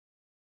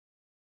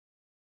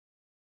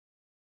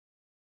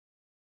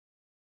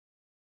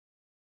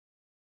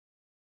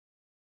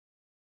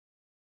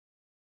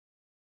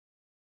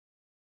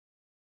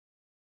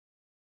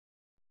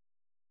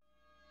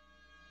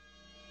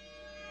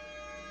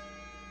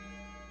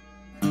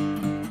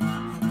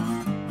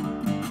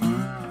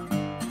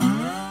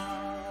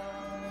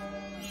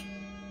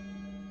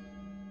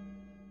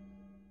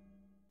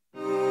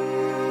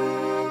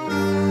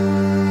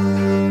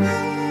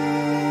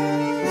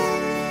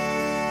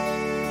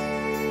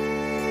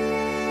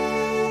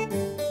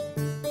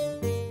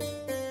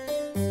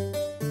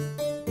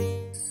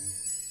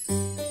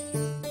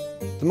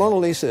The Mona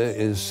Lisa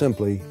is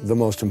simply the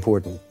most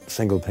important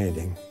single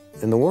painting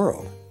in the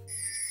world.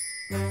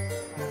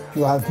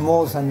 You have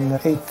more than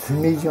 8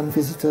 million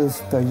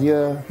visitors per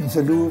year in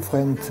the Louvre,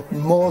 and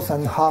more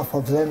than half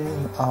of them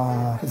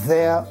are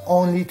there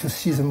only to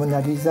see the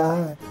Mona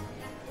Lisa.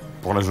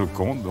 Pour la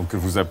Joconde, donc que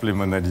vous appelez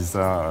Mona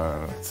Lisa,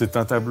 c'est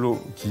un tableau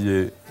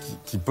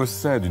qui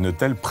possède une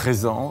telle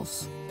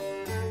présence.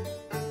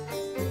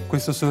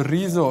 Questo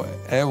sorriso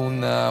è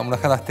una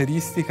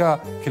caratteristica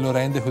che lo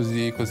rende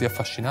così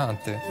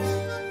affascinante.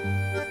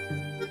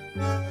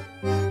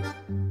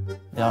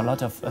 There are a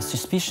lot of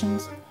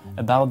suspicions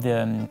about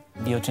the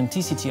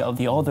authenticity of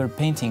the other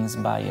paintings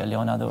by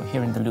Leonardo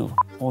here in the Louvre.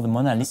 Or the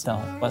Mona Lisa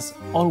was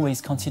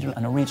always considered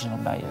an original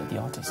by the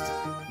artist.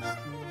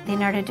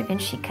 Leonardo da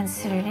Vinci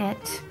considered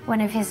it one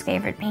of his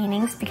favorite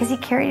paintings because he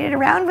carried it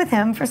around with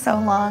him for so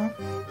long.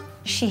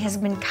 She has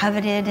been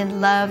coveted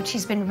and loved,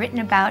 she's been written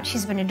about,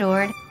 she's been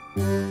adored.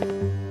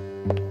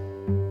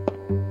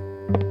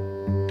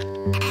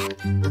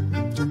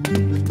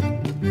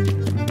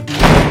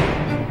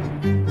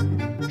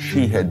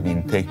 She had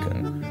been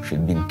taken,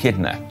 she'd been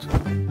kidnapped.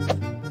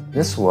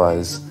 This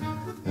was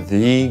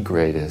the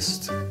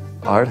greatest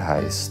art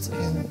heist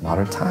in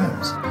modern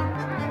times.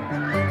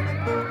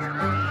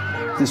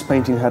 This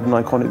painting had an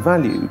iconic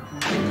value,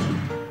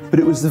 but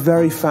it was the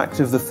very fact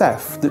of the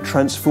theft that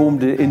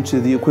transformed it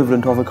into the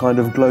equivalent of a kind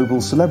of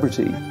global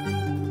celebrity.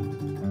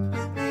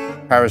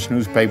 Paris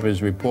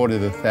newspapers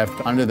reported the theft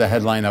under the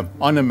headline of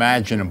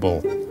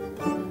unimaginable.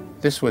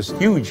 This was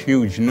huge,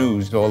 huge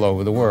news all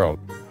over the world.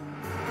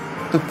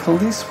 The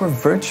police were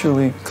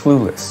virtually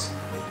clueless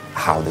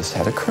how this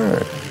had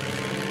occurred.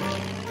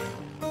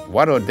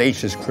 What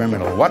audacious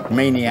criminal, what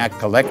maniac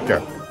collector,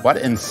 what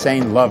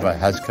insane lover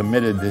has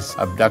committed this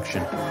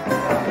abduction?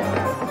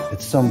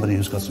 It's somebody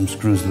who's got some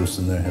screws loose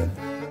in their head.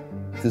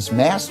 This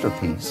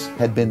masterpiece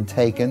had been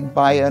taken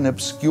by an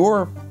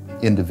obscure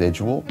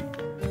individual.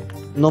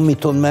 Non mi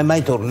è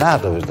mai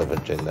tornato questa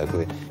faccenda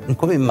qui.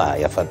 Come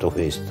mai ha fatto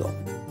questo?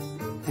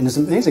 And it's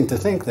amazing to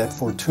think that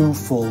for 2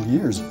 full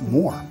years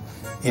more,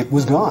 it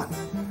was gone.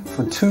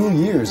 For 2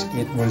 years,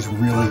 it was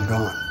really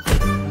gone.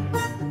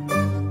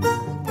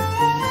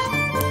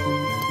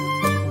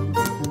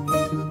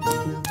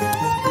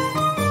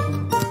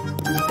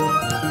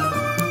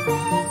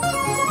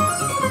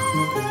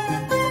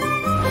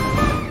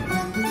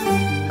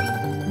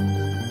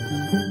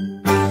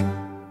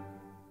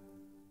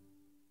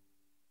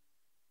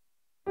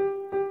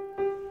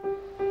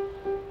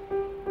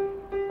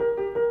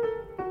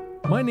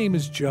 My name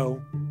is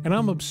Joe, and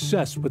I'm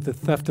obsessed with the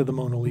theft of the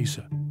Mona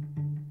Lisa.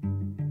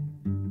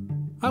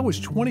 I was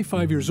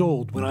 25 years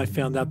old when I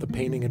found out the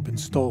painting had been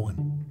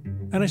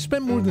stolen, and I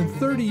spent more than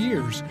 30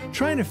 years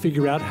trying to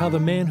figure out how the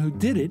man who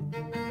did it.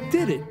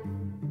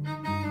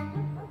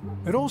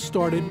 It all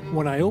started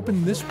when I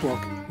opened this book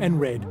and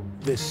read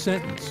this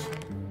sentence.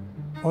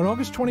 On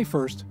August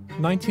 21st,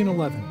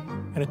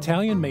 1911, an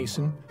Italian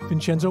mason,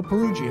 Vincenzo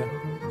Peruggia,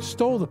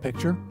 stole the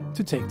picture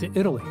to take to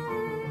Italy.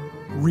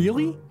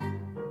 Really?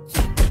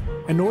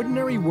 An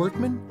ordinary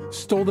workman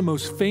stole the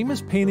most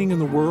famous painting in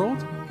the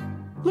world?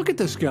 Look at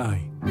this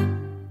guy.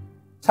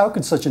 How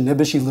could such a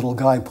nebbishy little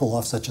guy pull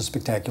off such a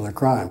spectacular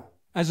crime?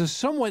 As a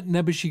somewhat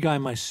nebbishy guy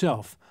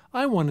myself,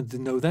 I wanted to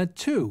know that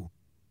too.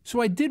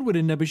 So I did what a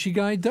nebbishy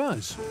guy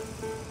does.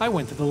 I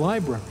went to the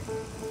library.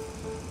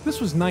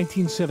 This was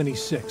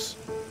 1976,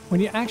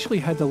 when you actually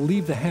had to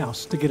leave the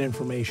house to get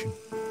information.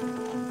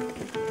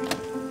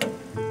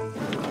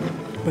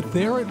 But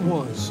there it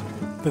was,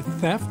 the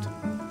theft,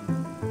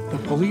 the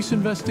police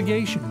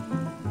investigation,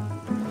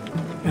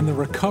 and the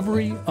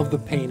recovery of the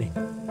painting.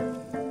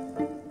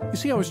 You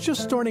see, I was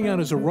just starting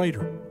out as a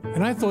writer,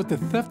 and I thought the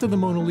theft of the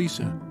Mona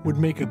Lisa would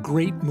make a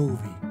great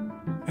movie,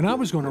 and I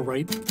was going to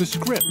write the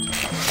script.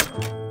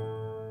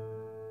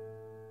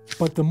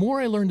 But the more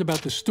I learned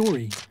about the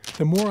story,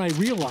 the more I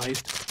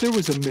realized there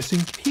was a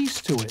missing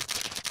piece to it.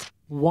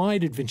 Why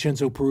did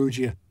Vincenzo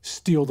Peruggia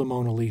steal the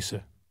Mona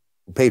Lisa?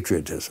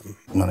 Patriotism.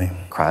 Money.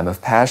 Crime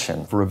of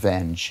passion.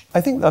 Revenge.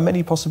 I think there are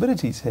many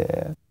possibilities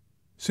here.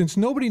 Since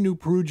nobody knew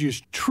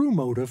Peruggia's true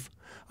motive,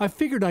 I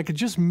figured I could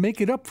just make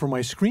it up for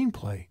my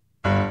screenplay.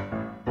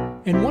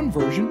 In one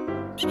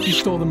version, he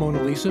stole the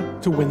Mona Lisa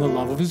to win the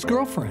love of his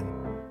girlfriend.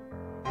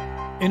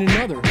 In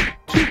another,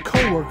 2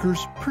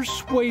 co-workers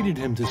persuaded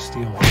him to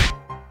steal it.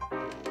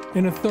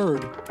 In a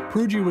third,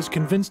 Peruggia was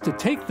convinced to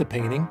take the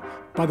painting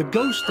by the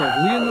ghost of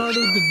Leonardo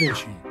da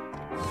Vinci.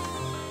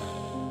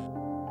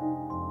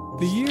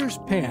 The years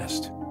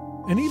passed,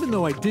 and even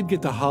though I did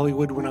get to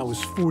Hollywood when I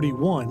was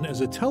 41 as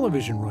a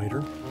television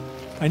writer,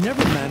 I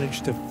never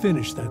managed to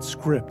finish that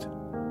script.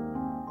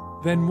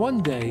 Then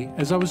one day,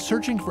 as I was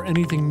searching for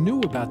anything new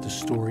about the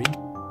story,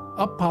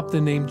 up popped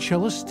the name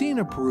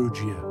Celestina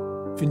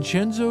Peruggia,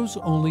 Vincenzo's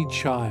only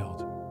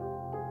child.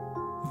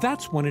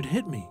 That's when it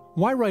hit me.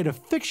 Why write a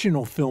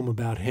fictional film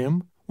about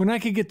him when I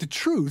could get the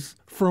truth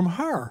from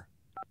her?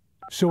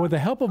 So with the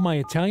help of my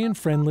Italian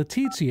friend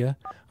Letizia,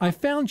 I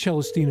found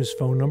Celestina's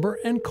phone number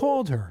and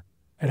called her.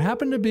 It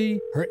happened to be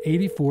her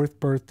 84th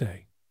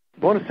birthday.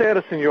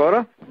 Buonasera,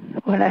 signora.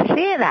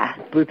 Buonasera.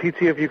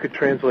 Letizia, if you could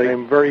translate.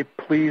 I'm very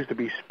pleased to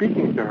be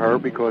speaking to her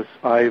because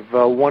I've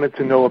wanted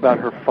to know about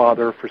her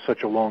father for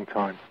such a long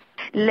time.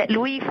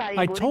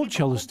 I told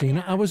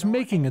Celestina I was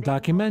making a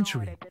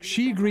documentary.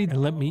 She agreed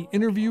and let me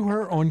interview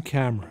her on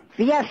camera.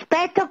 Vi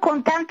aspetto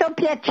con tanto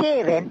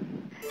piacere.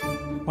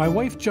 My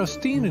wife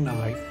Justine and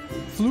I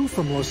flew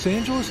from Los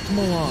Angeles to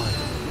Milan.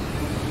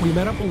 We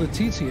met up with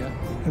Letizia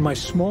and my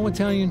small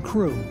Italian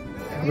crew,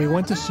 and we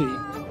went to see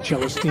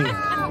Celestina.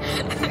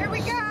 Here we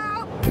go.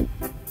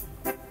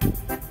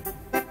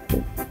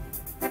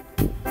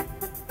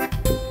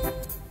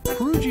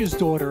 Perugia's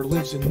daughter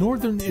lives in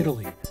northern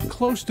Italy,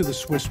 close to the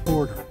Swiss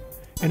border,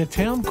 in a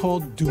town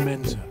called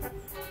Dumenza.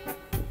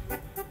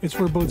 It's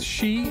where both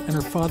she and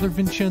her father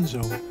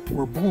Vincenzo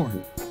were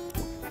born.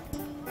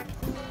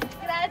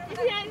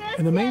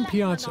 In the main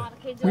piazza,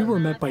 we were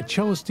met by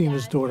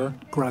Celestina's daughter,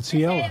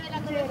 Graziella.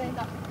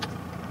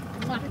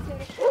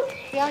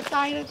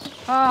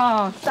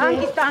 Oh,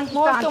 tanti.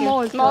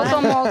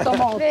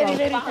 Molto.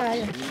 Veri.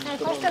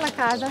 Questa è la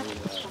casa.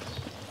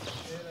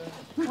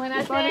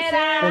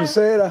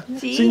 Buonasera.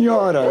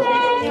 Signora.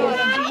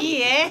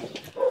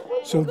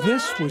 So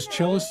this was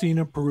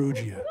Celestina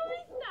Perugia.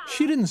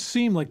 She didn't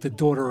seem like the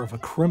daughter of a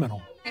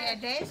criminal.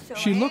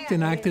 She looked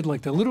and acted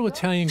like the little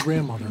Italian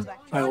grandmother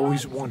I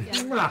always wanted.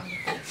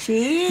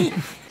 Sì.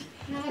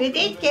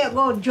 Vedete che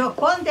ho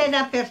Gioconda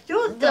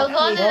dappertutto.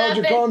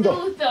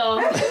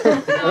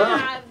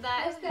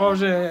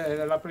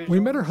 We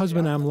met her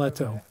husband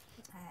Amleto,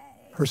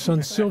 her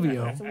son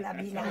Silvio,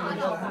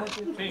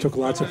 took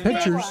lots of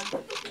pictures,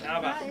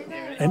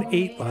 and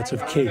ate lots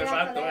of cake.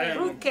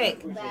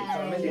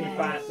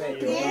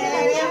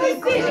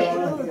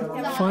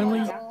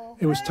 Finally,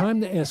 it was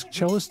time to ask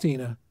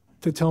Celestina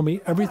to tell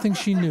me everything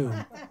she knew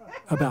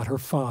about her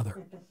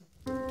father.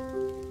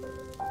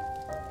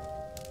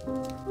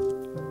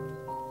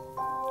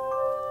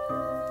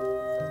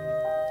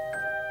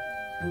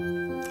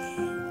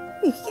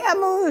 Mi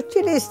chiamo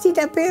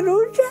Celestina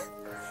Perugia,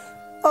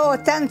 ho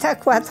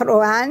 84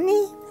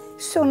 anni,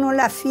 sono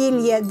la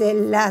figlia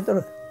del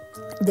ladro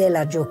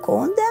della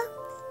Gioconda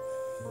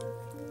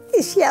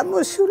e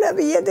siamo sulla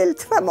via del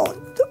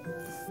tramonto.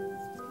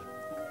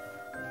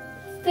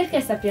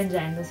 Perché sta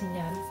piangendo,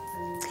 signora?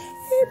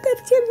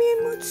 Perché mi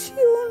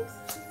emoziono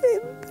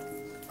sempre.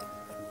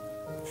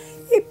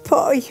 E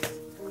poi,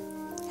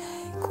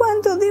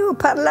 quando devo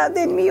parlare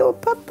del mio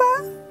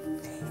papà,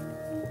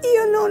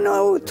 io non ho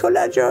avuto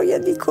la gioia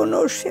di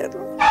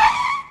conoscerlo.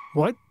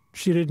 What?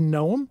 She didn't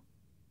know him?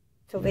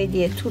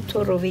 Vedi, è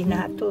tutto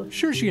rovinato.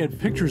 Sure, she had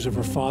pictures of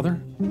her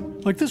father,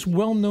 like this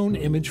well-known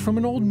image from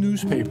an old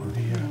newspaper.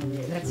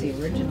 That's the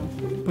original.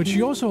 But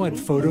she also had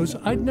photos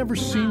I'd never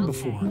seen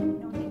before.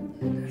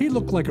 He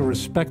looked like a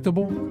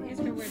respectable,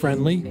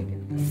 friendly,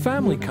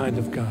 family kind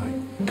of guy.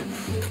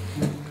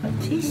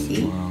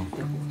 Sì.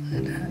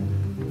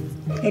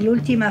 È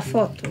l'ultima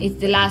foto. It's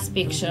the last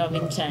picture of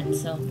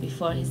Vincenzo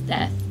before his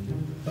death.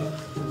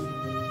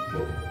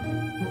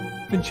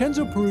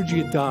 Vincenzo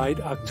Perugia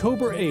died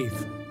October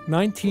 8th,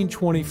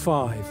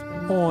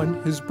 1925, on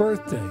his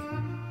birthday.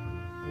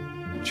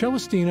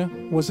 Celestina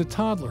was a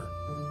toddler.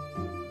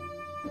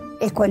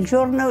 E quel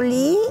giorno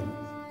lì,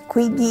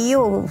 quindi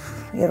io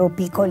ero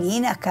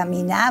piccolina,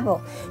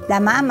 camminavo, la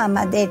mamma mi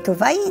ha detto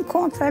vai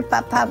incontro al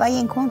papà,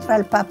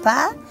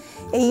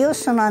 e io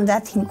sono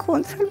andata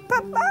incontro al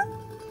papà.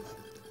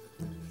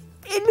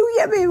 E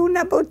lui aveva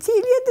una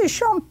bottiglia di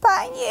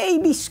champagne e i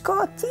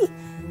biscotti,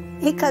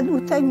 è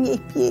caduto ai miei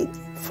piedi,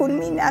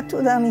 fulminato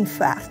da un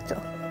infarto.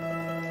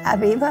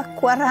 Aveva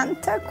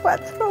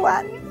 44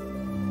 anni.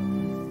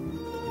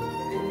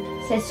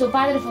 Se suo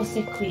padre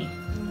fosse qui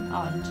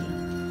oggi,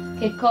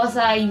 che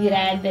cosa gli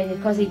direbbe, che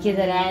cosa gli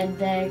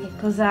chiederebbe, che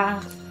cosa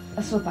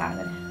a suo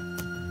padre?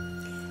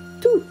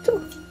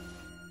 Tutto.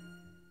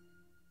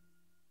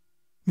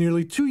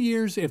 Nearly 2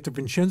 years after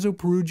Vincenzo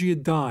Perugia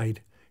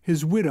died,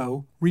 his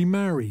widow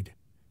remarried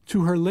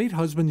to her late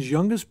husband's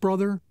youngest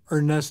brother,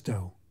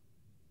 Ernesto.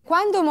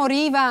 Quando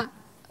moriva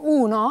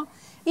uno,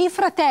 il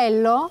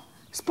fratello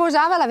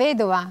sposava la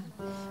vedova.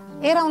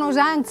 Era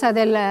un'usanza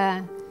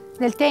del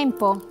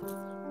tempo.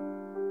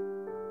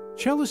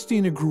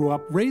 Celestina grew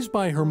up raised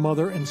by her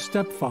mother and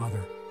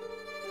stepfather.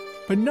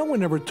 But no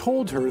one ever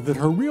told her that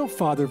her real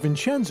father,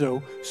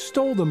 Vincenzo,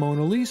 stole the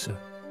Mona Lisa.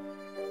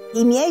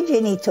 I miei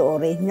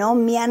genitori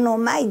non mi hanno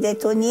mai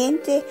detto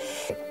niente,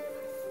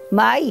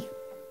 mai.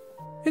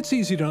 It's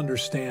easy to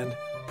understand.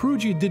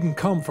 Perugia didn't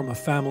come from a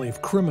family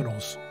of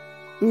criminals.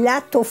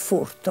 Lato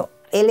furto,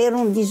 ed era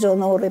un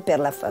disonore per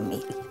la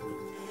famiglia,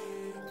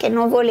 che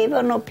non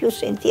volevano più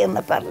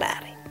sentirne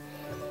parlare.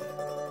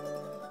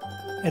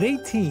 At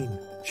 18,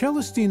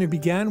 Celestina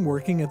began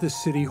working at the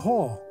city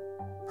hall.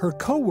 Her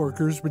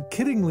co-workers would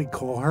kiddingly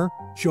call her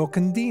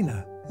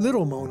Giocondina,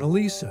 Little Mona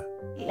Lisa.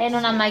 Lei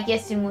non ha mai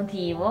chiesto il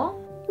motivo?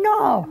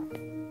 No.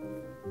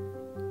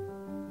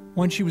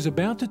 When she was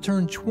about to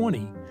turn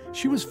 20,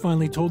 she was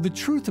finally told the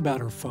truth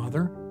about her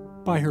father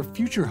by her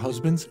future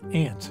husband's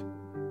aunt.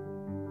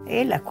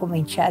 Ella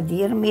comincia a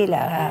dirmi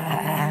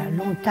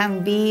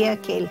lontan via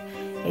che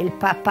il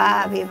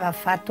papà aveva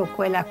fatto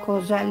quella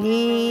cosa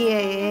lì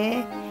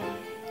e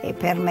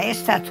per me è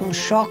stato un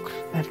shock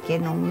perché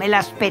non me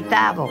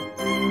l'aspettavo.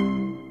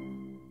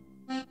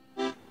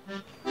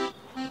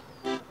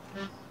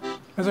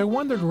 As I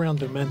wandered around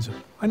Demenza,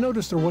 I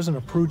noticed there wasn't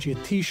a Perugia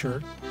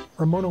t-shirt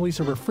or Mona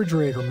Lisa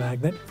refrigerator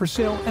magnet for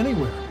sale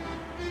anywhere.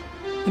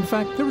 In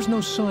fact, there was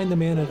no sign the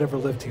man had ever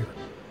lived here.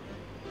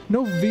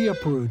 No Via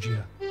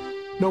Perugia,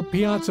 no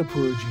Piazza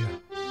Perugia,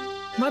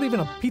 not even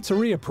a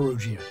Pizzeria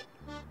Perugia.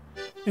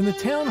 In the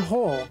town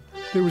hall,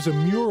 there was a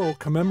mural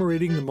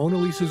commemorating the Mona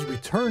Lisa's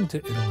return to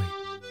Italy.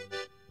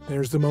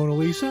 There's the Mona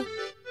Lisa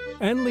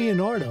and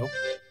Leonardo,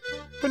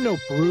 but no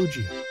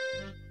Perugia.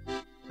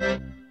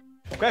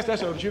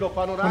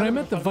 When I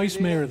met the vice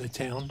mayor of the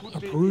town, a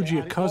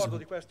Perugia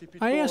cousin,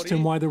 I asked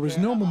him why there was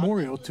no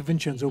memorial to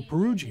Vincenzo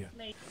Perugia.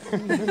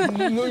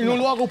 In un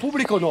luogo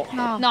pubblico no.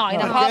 No,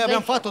 in a Perché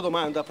abbiamo public. fatto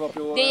domanda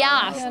proprio. They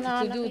asked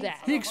to do that.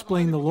 He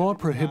explained the law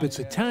prohibits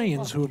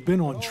Italians who have been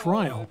on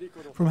trial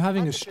from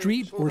having a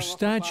street or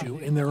statue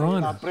in their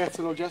honor.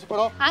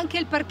 Anche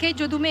il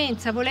parcheggio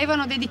Dumenza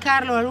volevano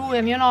dedicarlo a lui e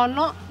a mio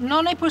nonno,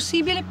 non è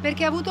possibile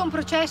perché ha avuto un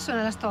processo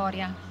nella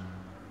storia.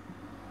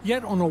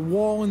 Yet on a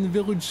wall in the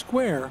village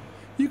square,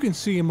 you can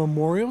see a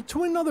memorial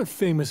to another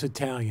famous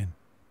Italian,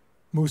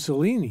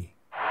 Mussolini.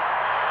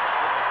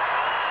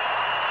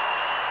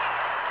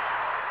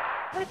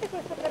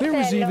 There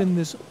was even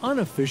this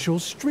unofficial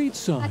street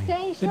sign.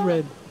 It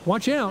read,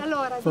 "Watch out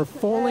for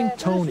falling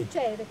Tony."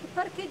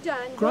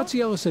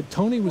 Graziella said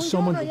Tony was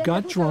someone who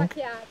got drunk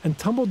and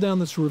tumbled down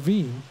this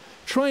ravine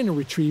trying to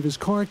retrieve his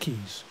car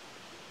keys.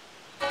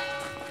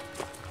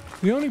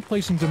 The only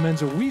place in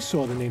Demenza we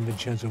saw the name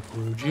Vincenzo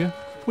Perugia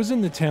was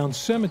in the town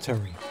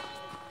cemetery.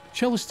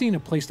 Celestina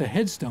placed a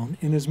headstone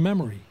in his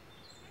memory.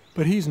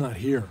 But he's not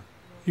here.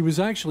 He was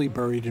actually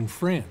buried in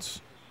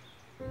France.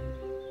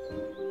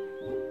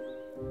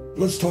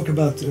 Let's talk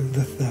about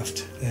the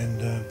theft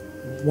and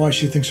why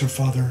she thinks her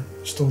father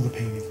stole the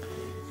painting.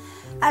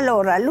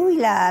 Allora, lui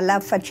la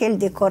faceva il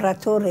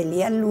decoratore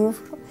lì al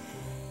Louvre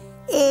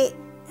e,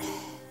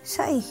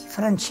 sai, i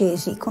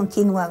francesi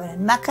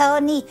continuavano.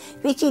 Macaroni,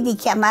 invece di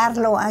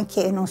chiamarlo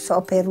anche, non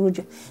so,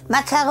 Perugia,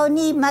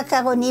 macaroni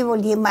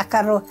vuol dire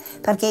macaroni,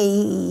 perché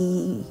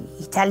gli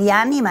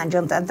italiani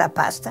mangiano tanta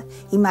pasta,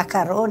 i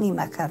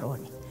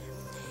macaroni.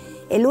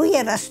 E lui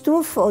era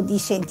stufo di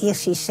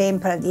sentirsi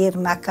sempre a dire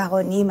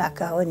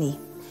macaroni.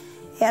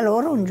 E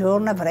allora un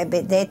giorno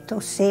avrebbe detto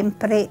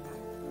sempre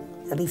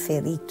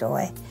riferito,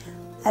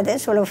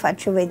 Adesso lo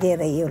faccio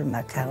vedere io il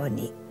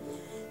macaroni.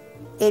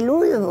 E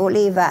lui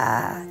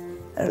voleva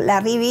la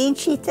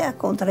rivincita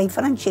contro i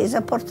francesi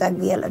a portare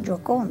via la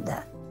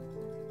Gioconda.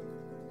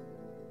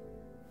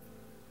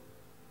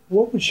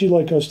 What would she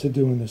like us to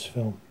do in this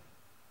film?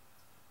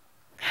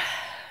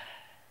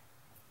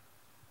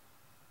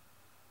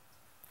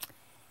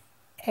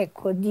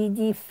 Ecco,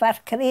 di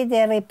far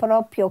credere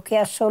proprio che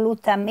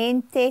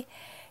assolutamente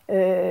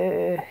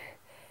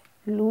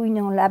lui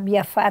non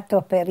l'abbia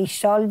fatto per i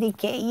soldi,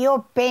 che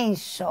io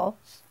penso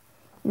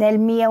nel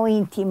mio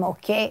intimo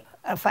che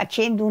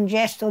facendo un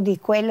gesto di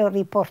quello,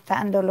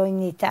 riportandolo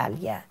in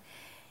Italia.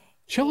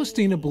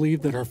 Celestina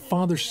believed that her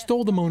father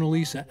stole the Mona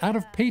Lisa out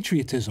of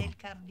patriotism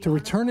to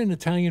return an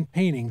Italian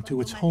painting to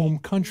its home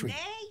country.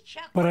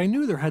 But I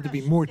knew there had to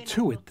be more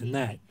to it than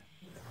that.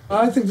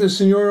 I think the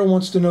Signora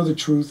wants to know the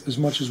truth as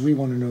much as we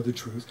want to know the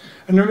truth.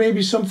 And there may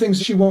be some things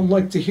she won't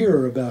like to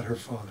hear about her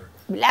father.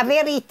 La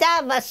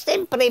verità va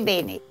sempre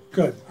bene.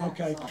 Good,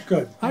 okay,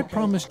 good. I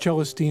promised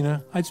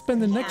Celestina I'd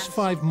spend the next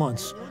 5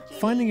 months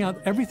finding out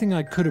everything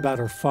I could about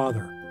her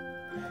father.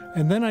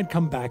 And then I'd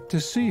come back to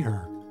see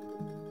her.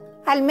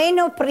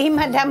 Almeno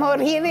prima da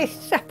morire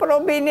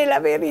saprò bene la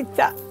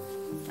verità.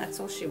 That's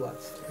all she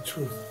wants. The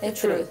truth. The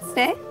truth.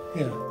 Yeah.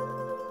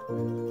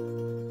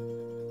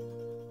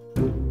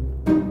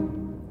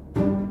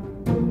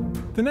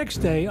 The next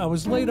day, I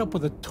was laid up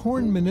with a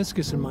torn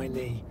meniscus in my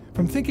knee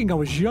from thinking I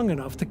was young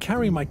enough to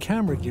carry my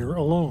camera gear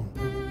alone.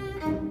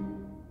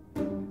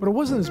 But it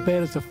wasn't as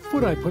bad as the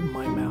foot I put in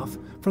my mouth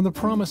from the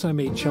promise I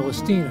made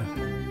Celestina.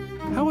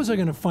 How was I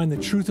going to find the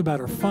truth about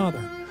her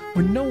father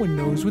when no one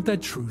knows what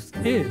that truth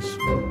is?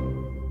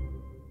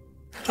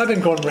 I've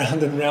been going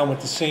round and round with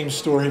the same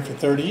story for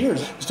 30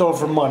 years. He stole it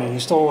for money, he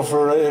stole it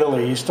for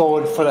Italy, he stole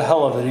it for the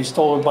hell of it, he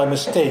stole it by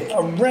mistake.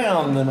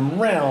 Around and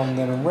around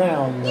and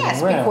around and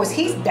Yes, around. because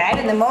he's dead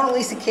and the Mona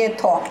Lisa can't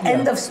talk. Yeah.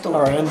 End of story.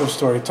 All right, end of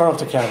story. Turn off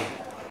the camera.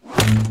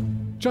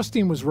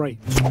 Justine was right.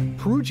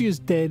 Perugia's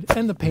dead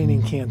and the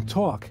painting can't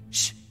talk.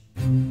 Shh.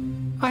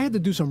 I had to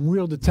do some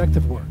real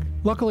detective work.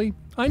 Luckily,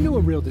 I knew a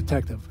real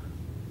detective.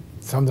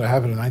 Something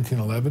happened in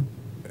 1911,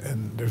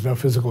 and there's no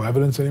physical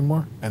evidence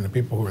anymore, and the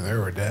people who were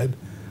there are dead.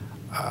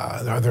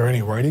 Are there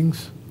any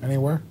writings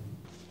anywhere?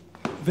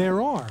 There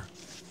are.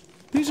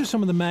 These are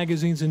some of the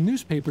magazines and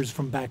newspapers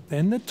from back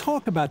then that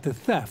talk about the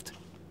theft.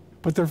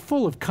 But they're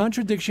full of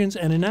contradictions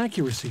and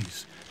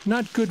inaccuracies,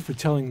 not good for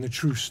telling the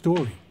true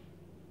story.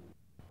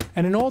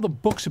 And in all the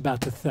books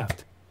about the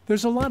theft,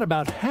 There's a lot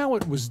about how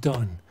it was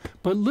done,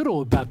 but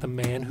little about the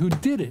man who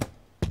did it.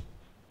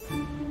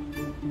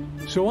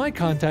 So I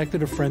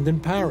contacted a friend in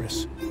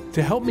Paris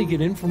to help me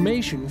get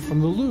information from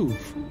the Louvre.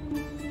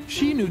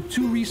 She knew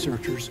two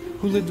researchers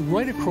who lived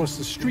right across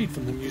the street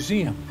from the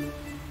museum.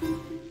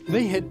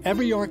 They hit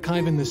every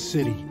archive in the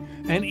city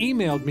and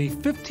emailed me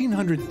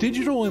 1,500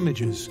 digital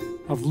images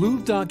of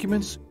Louvre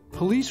documents,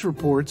 police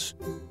reports,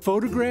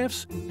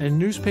 photographs, and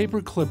newspaper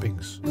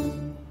clippings.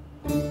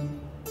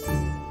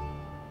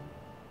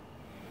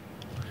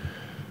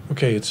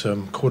 Okay, it's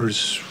quarter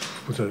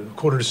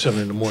to 7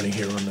 in the morning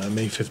here on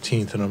May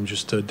 15th, and I'm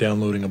just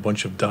downloading a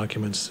bunch of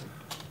documents.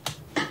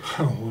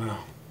 Oh, wow.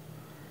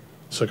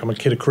 It's like I'm a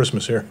kid at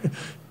Christmas here.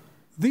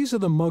 These are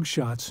the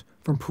mugshots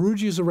from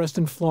Perugia's arrest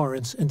in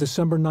Florence in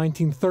December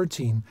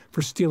 1913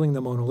 for stealing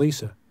the Mona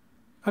Lisa.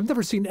 I've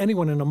never seen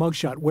anyone in a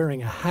mugshot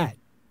wearing a hat.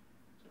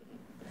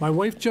 My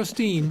wife,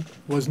 Justine,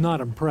 was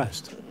not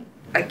impressed.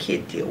 I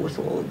can't deal with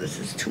all of this.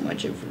 It's too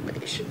much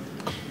information.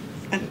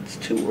 And it's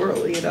too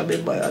early, and I'm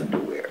in my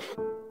underwear.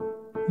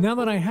 Now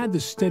that I had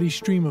this steady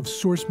stream of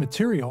source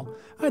material,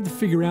 I had to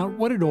figure out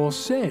what it all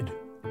said.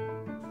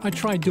 I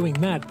tried doing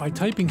that by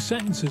typing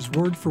sentences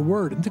word for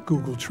word into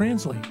Google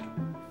Translate.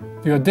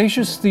 The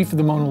audacious thief of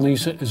the Mona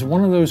Lisa is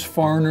one of those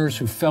foreigners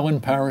who fell in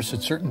Paris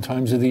at certain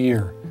times of the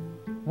year.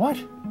 What?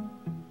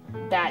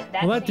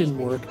 Well, that didn't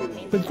work,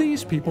 but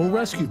these people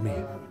rescued me.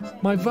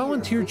 My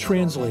volunteer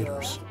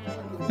translators.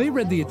 They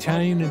read the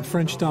Italian and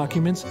French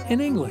documents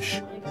in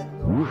English.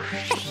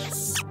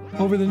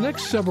 Over the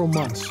next several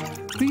months,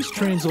 these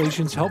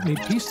translations helped me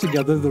piece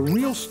together the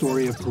real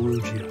story of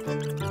Perugia.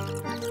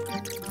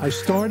 I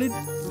started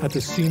at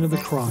the scene of the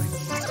crime.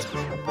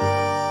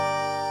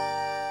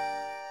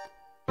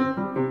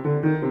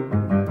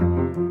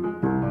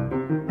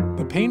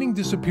 The painting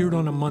disappeared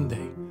on a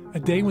Monday, a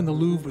day when the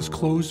Louvre was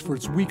closed for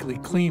its weekly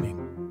cleaning.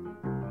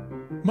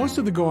 Most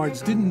of the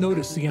guards didn't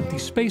notice the empty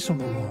space on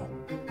the wall,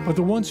 but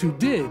the ones who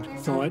did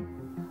thought,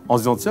 en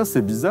se disant, tiens,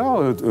 c'est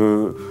bizarre,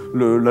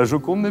 la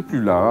Joconde n'est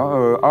plus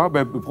là.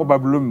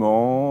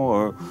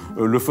 Probablement,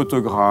 le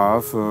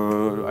photographe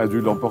a dû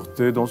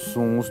l'emporter dans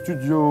son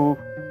studio.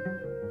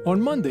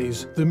 On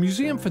Mondays, the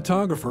museum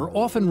photographer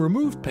often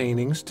removed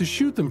paintings to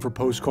shoot them for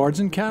postcards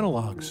and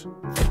catalogs.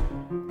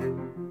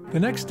 The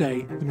next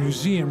day, the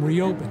museum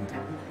reopened.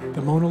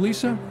 The Mona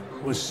Lisa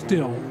was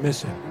still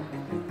missing.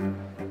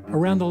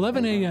 Around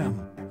 11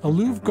 a.m., a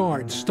Louvre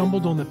guard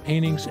stumbled on the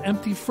painting's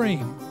empty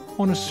frame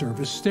on a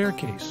service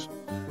staircase.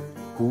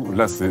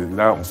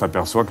 Là, on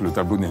s'aperçoit que le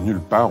tableau n'est nulle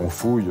part, on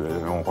fouille,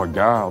 on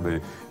regarde,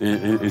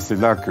 et c'est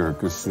là que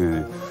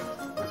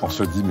on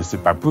se dit, mais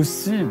c'est pas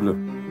possible.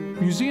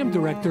 Museum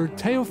director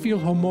Théophile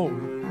Homo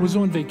was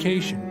on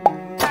vacation.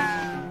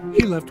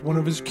 He left one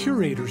of his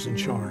curators in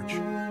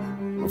charge.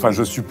 Enfin,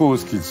 je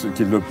suppose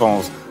qu'il le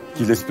pense,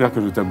 qu'il espère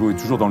que le tableau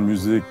est toujours dans le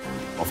musée.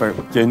 Enfin,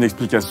 qu'il y a une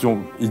explication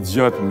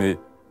idiote, mais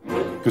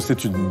que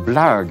c'est une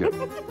blague,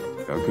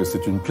 que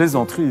c'est une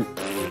plaisanterie.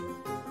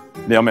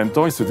 Mais en même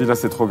temps, il se dit, là,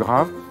 c'est trop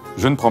grave,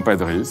 je ne prends pas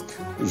de risque,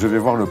 je vais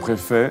voir le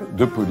préfet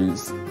de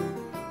police.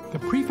 The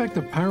prefect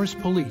of Paris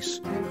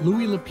police,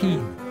 Louis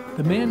Lepine,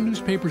 the man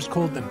newspapers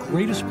called the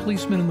greatest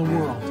policeman in the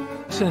world,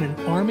 sent an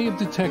army of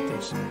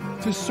detectives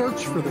to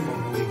search for the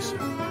Mona Lisa.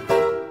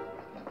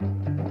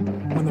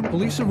 When the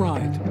police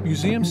arrived,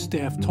 museum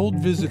staff told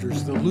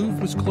visitors the Louvre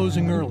was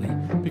closing early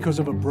because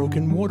of a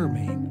broken water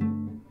main.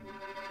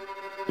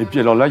 Et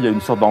puis alors là, il y a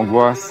une sorte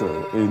d'angoisse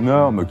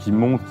énorme qui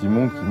monte,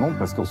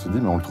 parce qu'on se dit,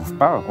 mais on ne le trouve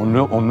pas, on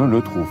ne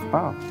le trouve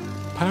pas.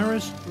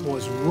 Paris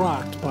was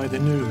rocked by the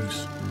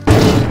news.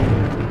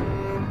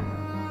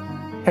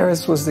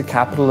 Paris was the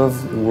capital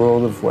of the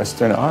world of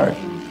Western art.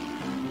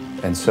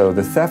 And so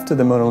the theft of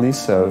the Mona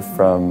Lisa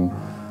from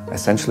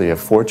essentially a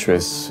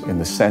fortress in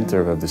the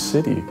center of the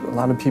city, a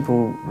lot of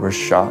people were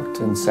shocked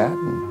and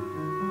saddened.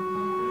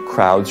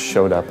 Crowds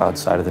showed up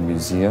outside of the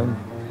museum,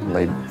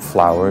 laid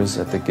flowers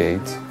at the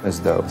gate as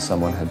though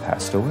someone had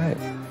passed away.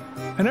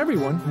 And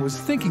everyone was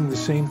thinking the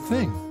same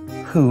thing.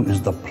 Who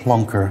is the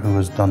plunker who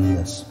has done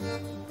this?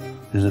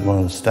 Is it one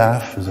of the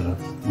staff? Is it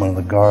one of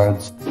the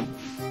guards?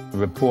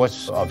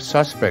 Reports of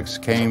suspects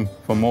came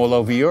from all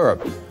over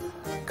Europe.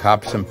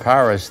 Cops in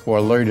Paris were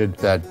alerted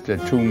that the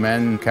two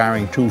men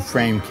carrying two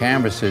framed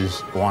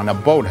canvases were on a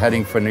boat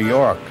heading for New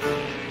York.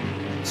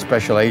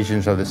 Special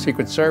agents of the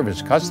Secret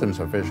Service, customs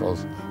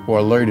officials, were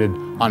alerted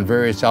on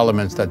various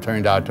elements that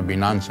turned out to be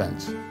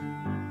nonsense.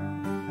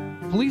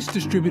 Police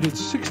distributed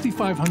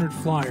 6,500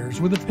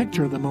 flyers with a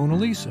picture of the Mona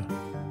Lisa,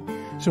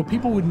 so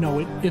people would know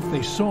it if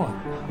they saw it.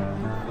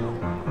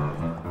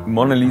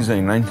 Mona Lisa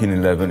in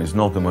 1911 is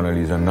not the Mona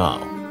Lisa now.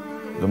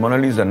 The Mona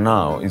Lisa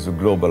now is a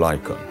global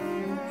icon.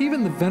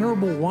 Even the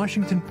venerable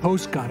Washington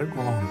Post got it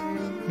wrong.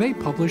 They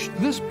published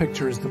this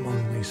picture as the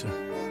Mona Lisa.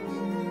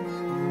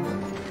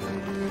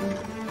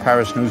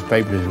 Paris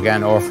newspapers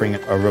began offering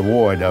a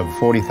reward of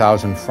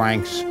 40,000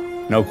 francs,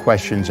 no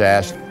questions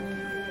asked.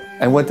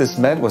 And what this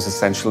meant was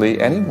essentially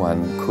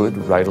anyone could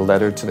write a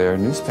letter to their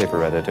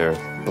newspaper editor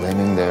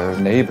blaming their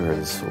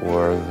neighbors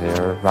or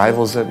their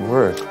rivals at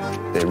work.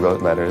 They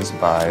wrote letters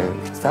by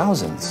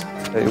thousands.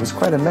 It was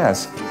quite a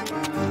mess.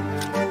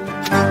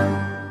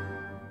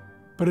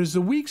 But as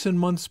the weeks and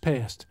months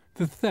passed,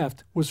 the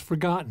theft was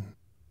forgotten.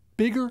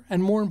 Bigger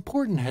and more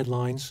important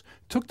headlines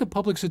took the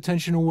public's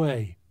attention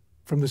away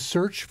from the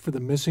search for the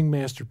missing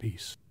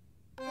masterpiece.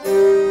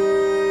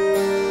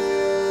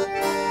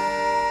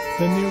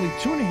 Then nearly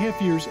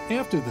 2.5 years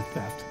after the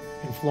theft,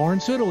 in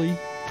Florence, Italy,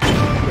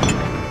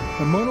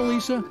 the Mona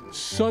Lisa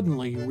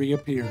suddenly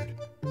reappeared.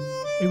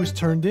 It was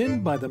turned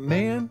in by the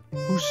man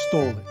who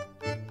stole it.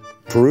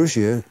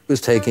 Perugia was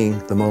taking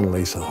the Mona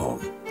Lisa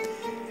home.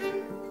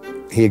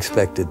 He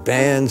expected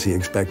bands, he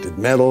expected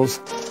medals.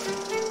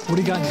 What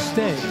he got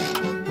instead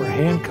were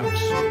handcuffs.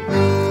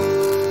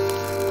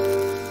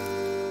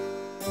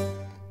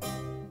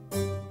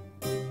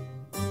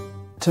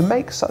 To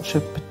make such a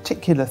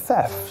particular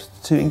theft,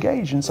 to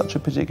engage in such a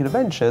particular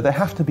venture, there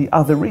have to be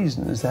other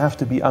reasons, there have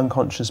to be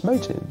unconscious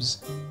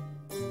motives.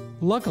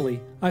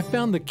 Luckily, I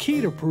found the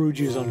key to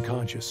Perugia's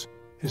unconscious,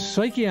 his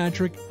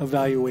psychiatric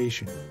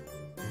evaluation.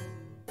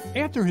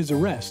 After his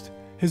arrest,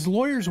 his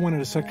lawyers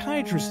wanted a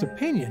psychiatrist's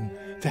opinion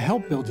to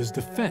help build his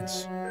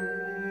defense.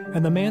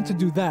 And the man to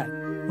do that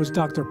was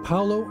Dr.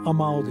 Paolo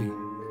Amaldi.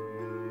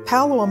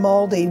 Paolo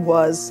Amaldi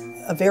was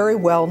a very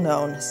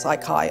well-known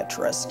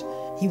psychiatrist.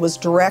 He was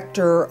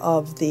director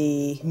of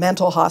the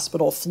mental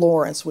hospital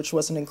Florence, which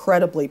was an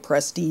incredibly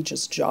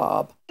prestigious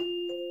job.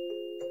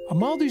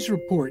 Amaldi's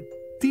report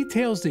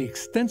details the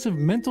extensive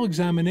mental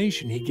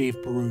examination he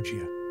gave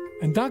Perugia,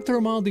 and Dr.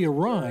 Amaldi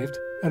arrived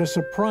at a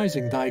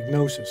surprising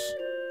diagnosis.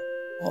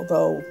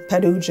 Although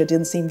Perugia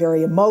didn't seem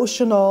very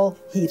emotional,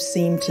 he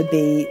seemed to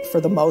be,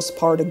 for the most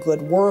part, a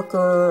good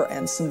worker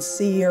and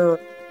sincere,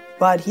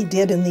 but he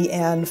did in the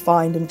end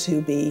find him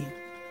to be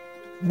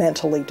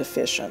mentally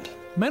deficient.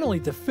 Mentally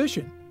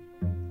deficient?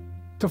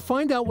 To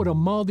find out what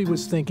Amaldi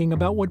was thinking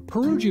about what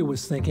Perugia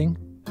was thinking,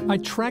 I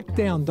tracked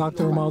down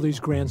Dr. Amaldi's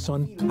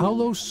grandson,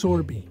 Paolo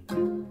Sorbi.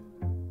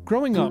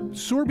 Growing up,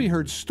 Sorbi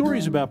heard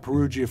stories about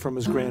Perugia from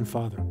his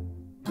grandfather.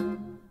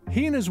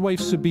 He and his wife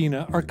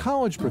Sabina are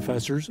college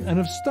professors and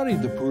have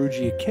studied the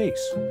Perugia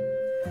case.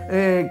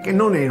 Che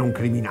non era un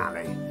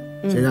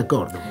criminale, sei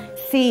d'accordo?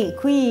 Sì,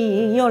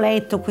 qui io ho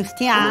letto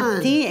questi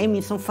atti e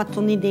mi sono fatto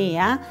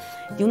un'idea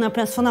di una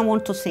persona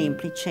molto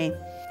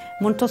semplice.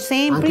 Molto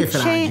semplice,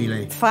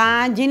 anche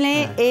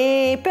fragile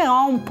e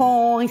però un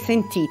po'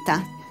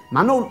 risentita.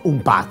 Ma non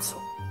un pazzo,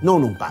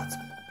 non un pazzo.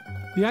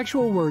 The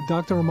actual word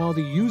Dr.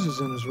 Amaldi uses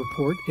in his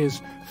report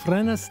is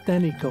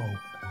frenastenico,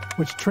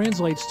 which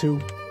translates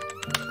to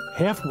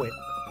half-wit.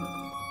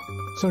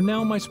 So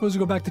now am I supposed to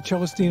go back to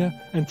Celestina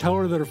and tell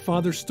her that her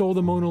father stole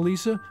the Mona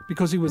Lisa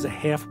because he was a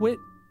half-wit?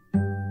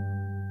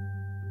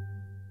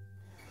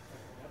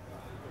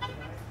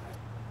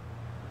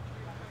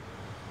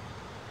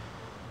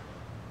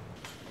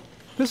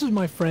 This is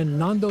my friend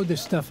Nando De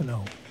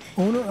Stefano,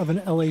 owner of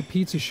an LA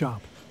pizza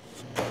shop.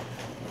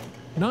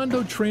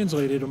 Nando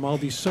translated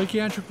Amaldi's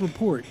psychiatric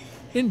report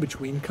in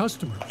between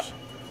customers.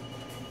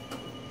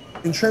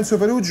 Vincenzo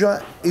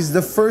Perugia is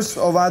the first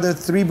of other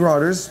 3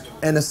 brothers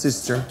and a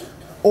sister.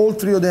 All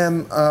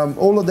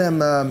of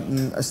them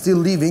are still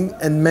living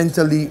and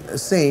mentally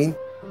sane.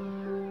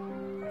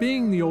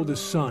 Being the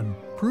oldest son,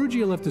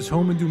 Perugia left his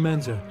home in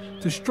Dumenza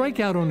to strike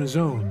out on his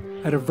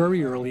own at a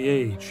very early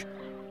age.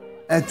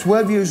 At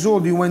 12 years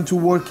old, he went to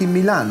work in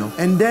Milano,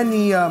 and then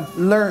he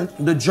learned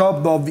the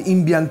job of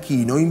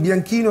imbianchino.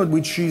 Imbianchino,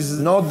 which is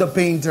not the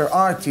painter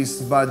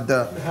artist, but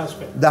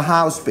the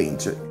house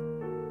painter.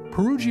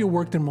 Perugia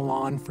worked in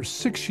Milan for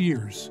 6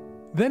 years.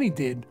 Then he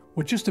did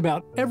what just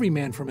about every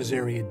man from his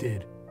area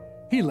did.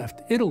 He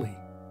left Italy.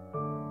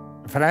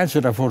 Francia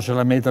era forse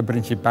la meta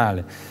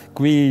principale.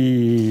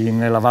 Qui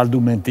nella Val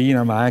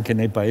Dumentina, ma anche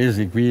nei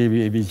paesi qui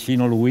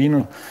vicino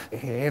Luino,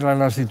 era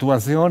la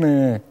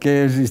situazione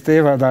che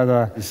esisteva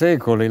da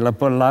secoli, la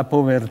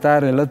povertà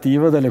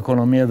relativa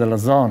dell'economia della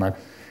zona.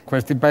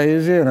 Questi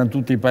paesi erano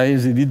tutti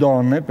paesi di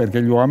donne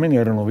perché gli uomini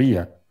erano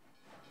via.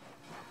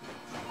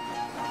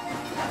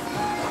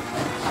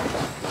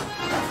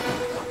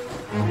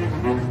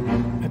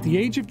 At the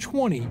age of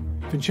 20,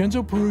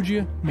 Vincenzo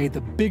Perugia made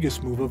the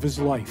biggest move of his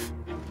life,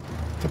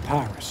 to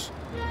Paris.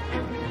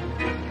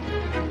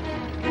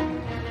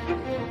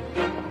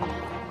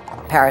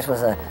 Paris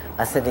was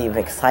a city of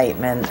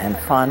excitement and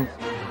fun.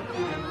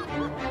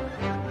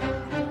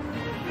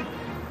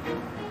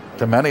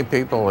 To many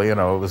people, you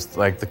know, it was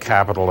like the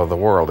capital of the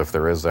world, if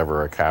there is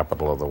ever a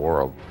capital of the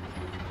world.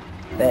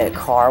 The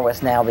car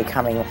was now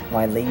becoming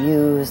widely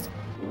used.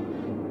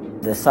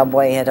 The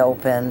subway had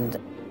opened.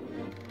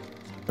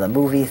 The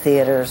movie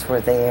theaters were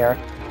there.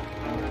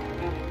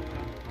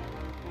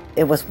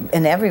 It was,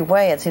 in every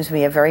way, it seems to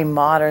be a very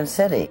modern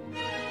city.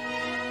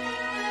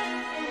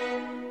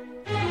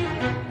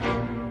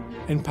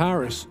 In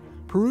Paris,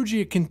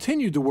 Perugia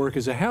continued to work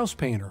as a house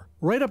painter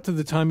right up to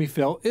the time he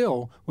fell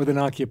ill with an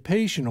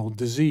occupational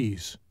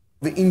disease.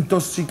 The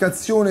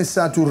intoxicazione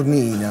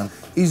saturnina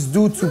is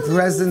due to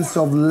presence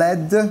of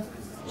lead.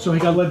 So he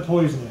got lead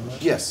poisoning,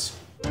 right? Yes.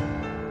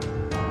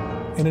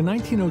 In a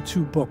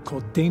 1902 book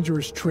called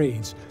Dangerous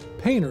Trades,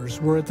 painters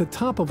were at the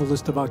top of a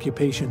list of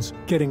occupations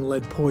getting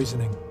lead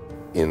poisoning.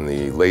 In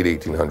the late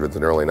 1800s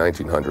and early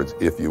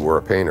 1900s, if you were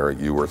a painter,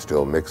 you were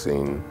still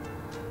mixing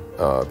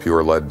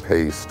pure lead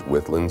paste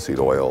with linseed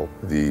oil.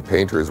 The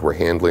painters were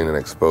handling and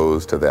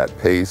exposed to that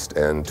paste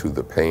and to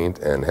the paint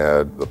and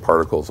had the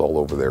particles all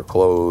over their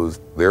clothes.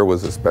 There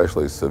was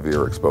especially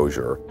severe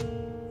exposure.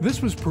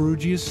 This was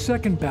Perugia's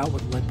second bout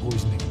with lead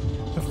poisoning.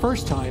 The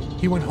first time,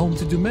 he went home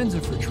to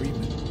Dumenza for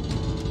treatment.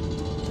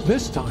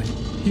 This time,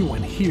 he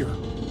went here,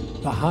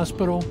 the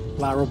Hospital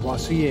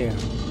Lariboisiere.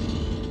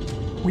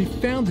 We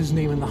found his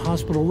name in the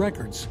hospital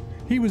records.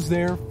 He was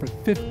there for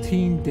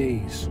 15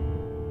 days.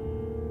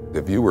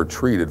 If you were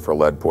treated for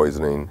lead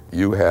poisoning,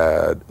 you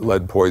had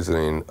lead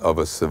poisoning of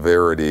a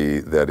severity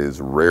that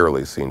is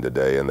rarely seen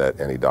today and that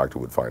any doctor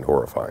would find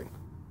horrifying.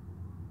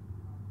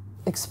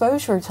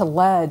 Exposure to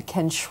lead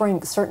can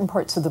shrink certain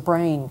parts of the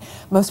brain,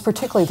 most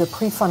particularly the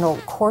prefrontal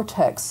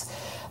cortex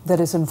that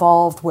is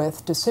involved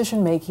with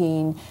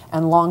decision-making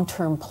and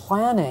long-term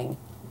planning.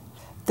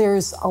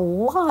 There's a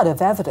lot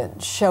of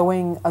evidence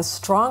showing a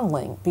strong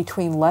link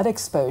between lead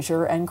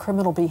exposure and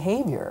criminal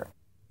behavior.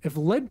 If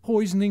lead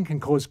poisoning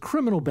can cause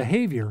criminal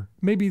behavior,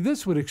 maybe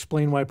this would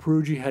explain why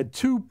Peruggi had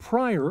 2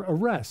 prior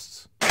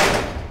arrests.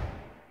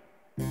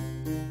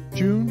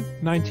 June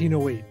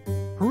 1908.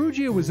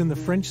 Perugia was in the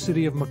French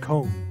city of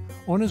Macomb,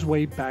 on his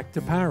way back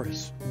to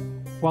Paris.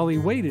 While he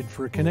waited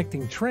for a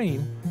connecting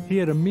train, he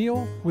had a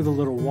meal with a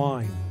little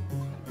wine.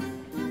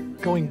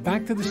 Going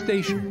back to the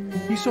station,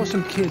 he saw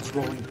some kids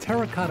rolling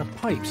terracotta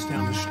pipes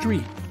down the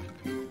street.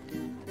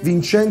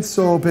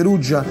 Vincenzo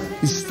Perugia,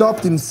 he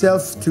stopped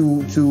himself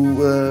to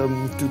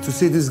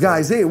say to these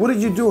guys, hey, what are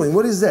you doing?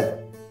 What is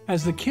that?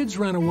 As the kids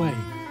ran away,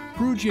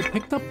 Perugia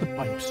picked up the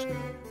pipes,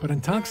 but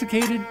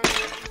intoxicated,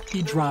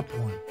 he dropped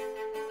one.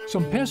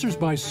 Some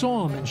passers-by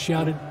saw him and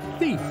shouted,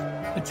 thief,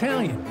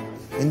 Italian.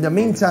 In the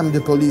meantime, the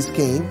police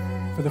came.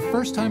 For the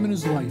first time in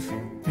his life,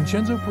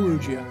 Vincenzo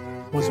Perugia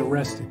was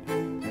arrested.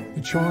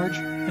 The charge,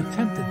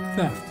 attempted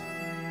theft.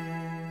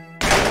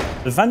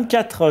 Le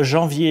 24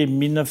 janvier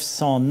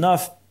 1909,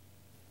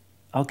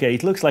 okay,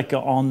 it looks like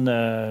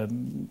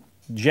on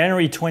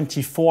January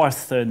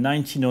 24th,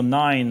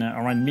 1909,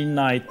 around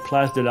midnight,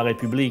 Place de la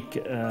République,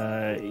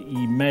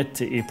 he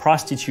met a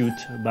prostitute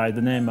by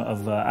the name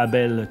of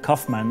Abel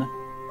Kaufman.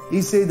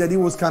 He said that he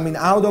was coming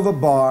out of a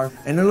bar,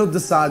 and all of a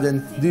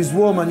sudden, this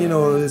woman,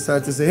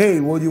 started to say, hey,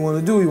 what do you want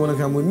to do? You want to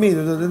come with me?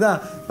 Da, da, da, da.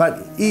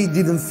 But he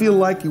didn't feel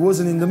like he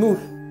wasn't in the mood.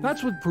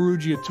 That's what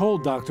Perugia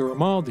told Dr.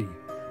 Amaldi.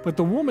 But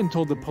the woman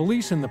told the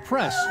police and the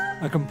press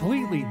a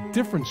completely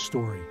different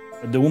story.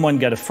 The woman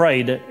got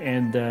afraid,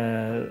 and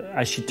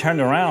as she turned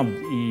around,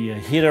 he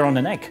hit her on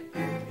the neck.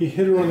 He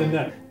hit her on the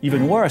neck?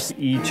 Even worse,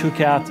 he took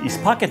out his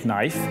pocket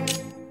knife.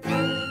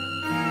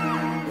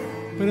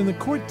 But in the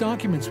court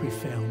documents we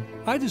found,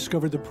 I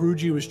discovered that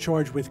Perugia was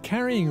charged with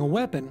carrying a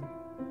weapon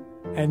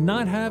and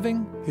not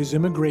having his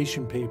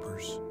immigration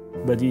papers.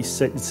 But it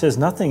says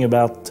nothing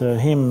about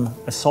him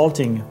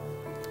assaulting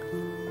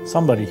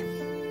somebody.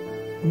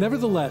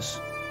 Nevertheless,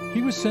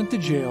 he was sent to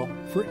jail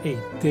for 8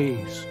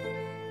 days.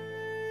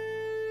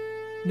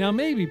 Now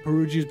maybe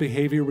Perugia's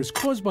behavior was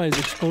caused by his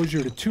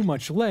exposure to too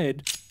much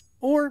lead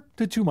or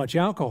to too much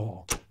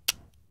alcohol.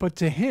 But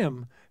to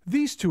him,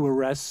 these 2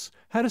 arrests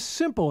had a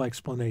simple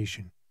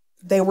explanation.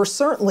 They were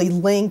certainly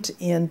linked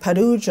in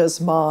Perugia's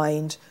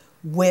mind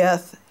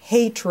with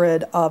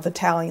hatred of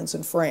Italians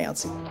in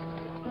France.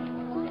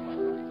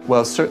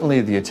 Well,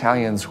 certainly the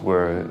Italians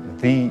were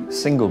the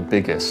single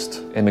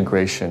biggest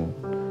immigration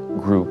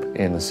group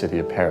in the city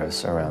of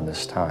Paris around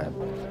this time.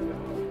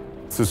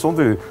 Ce sont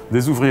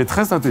des ouvriers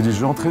très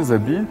intelligents, très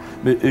habiles,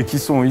 et qui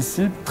sont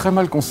ici très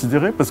mal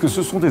considérés parce que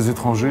ce sont des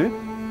étrangers.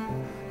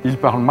 Ils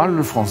parlent mal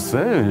le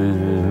français,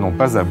 ils n'ont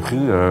pas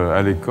appris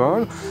à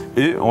l'école,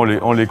 et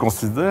on les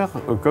considère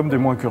comme des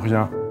moins que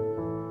rien.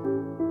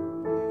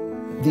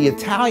 The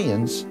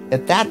Italians,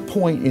 at that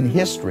point in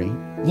history,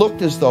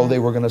 looked as though they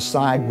were going to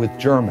side with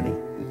Germany,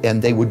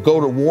 and they would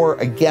go to war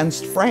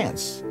against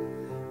France.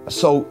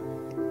 So,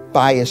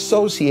 by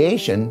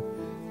association,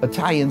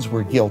 Italians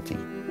were guilty.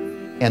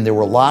 And there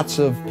were lots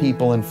of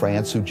people in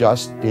France who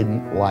just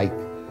didn't like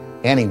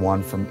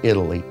anyone from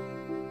Italy.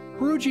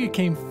 Perugia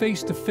came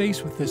face to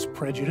face with this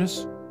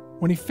prejudice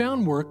when he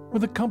found work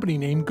with a company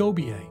named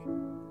Gobier.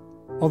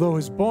 Although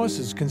his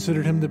bosses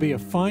considered him to be a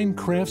fine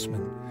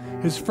craftsman,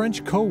 his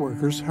French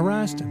co-workers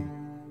harassed him.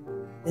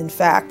 In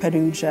fact,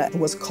 Perugia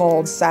was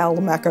called sale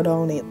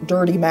macaroni,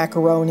 dirty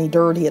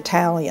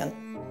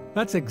Italian.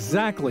 That's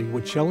exactly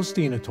what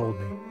Celestina told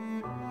me.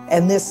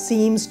 And this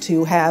seems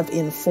to have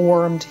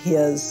informed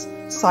his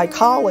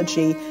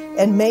psychology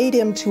and made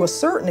him, to a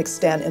certain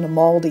extent, in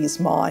Amaldi's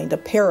mind, a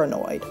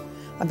paranoid.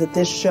 And that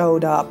this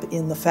showed up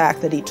in the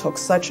fact that he took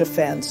such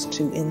offense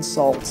to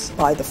insults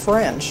by the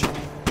French.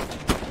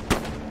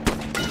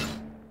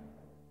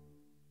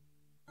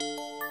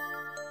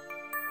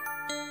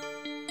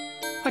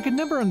 I could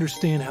never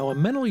understand how a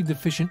mentally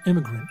deficient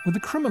immigrant with a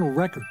criminal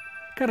record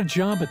got a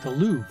job at the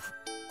Louvre.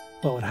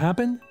 Well, it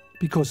happened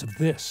because of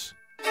this.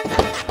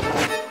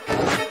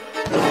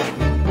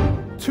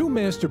 Two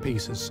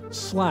masterpieces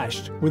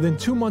slashed within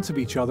 2 months of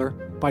each other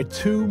by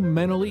two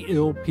mentally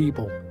ill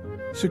people.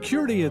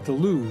 Security at the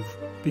Louvre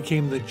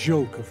became the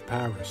joke of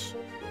Paris.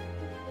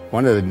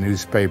 One of the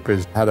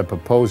newspapers had a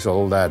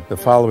proposal that the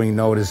following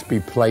notice be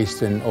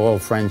placed in all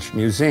French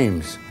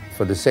museums.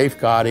 For the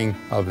safeguarding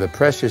of the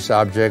precious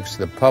objects,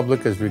 the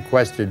public is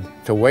requested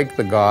to wake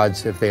the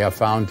guards if they are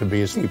found to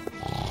be asleep.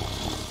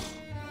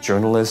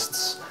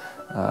 Journalists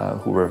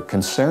who were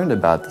concerned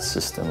about the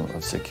system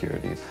of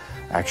security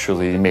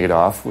actually made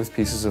off with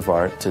pieces of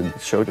art to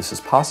show this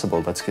is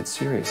possible, let's get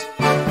serious.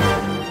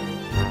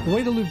 The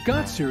way the Louvre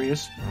got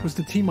serious was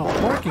to team up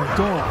barking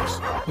dogs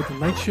with the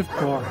night shift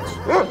guards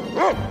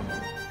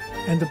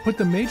and to put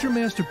the major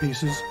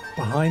masterpieces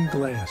behind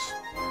glass.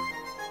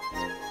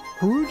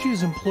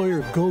 Perugia's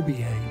employer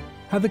Gobier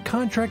had the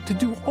contract to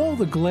do all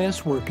the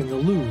glass work in the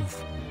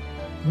Louvre.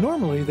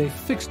 Normally they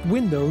fixed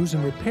windows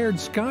and repaired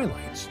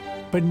skylights,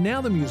 but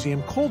now the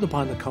museum called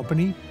upon the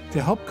company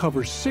to help cover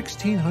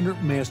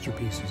 1,600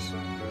 masterpieces.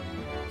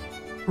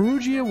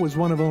 Perugia was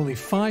one of only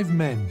 5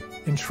 men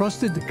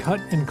entrusted to cut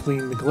and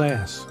clean the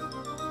glass.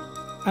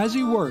 As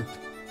he worked,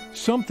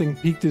 something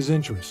piqued his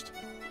interest.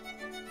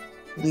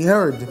 He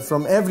heard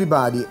from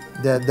everybody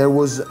that there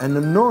was an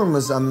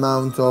enormous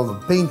amount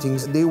of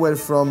paintings. They were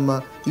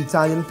from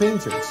Italian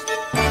painters.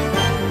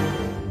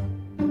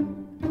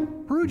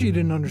 Perugia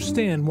didn't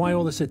understand why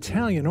all this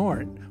Italian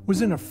art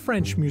was in a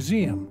French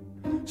museum,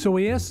 so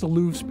he asked the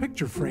Louvre's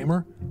picture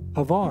framer,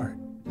 Pavard.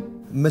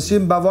 Monsieur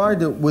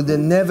Bavard would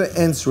never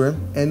answer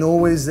and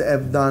always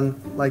have done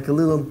like a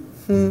little,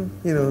 a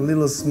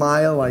little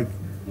smile, like,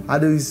 how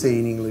do you say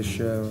in English?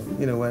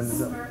 When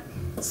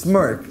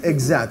smirk,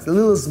 exactly. A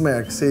little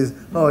smirk says,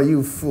 oh,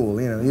 you fool,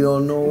 you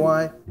don't know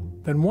why.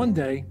 Then one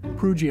day,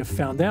 Perugia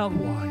found out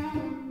why.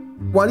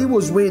 While he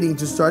was waiting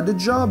to start the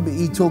job,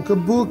 he took a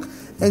book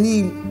and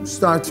he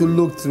started to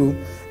look through,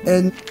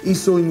 and he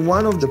saw in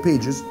one of the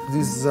pages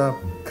this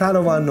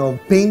caravan of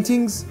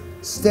paintings,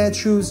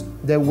 statues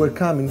that were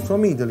coming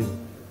from Italy,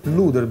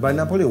 Louvre by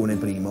Napoleone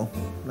I,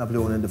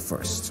 Napoleon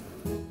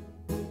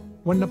I.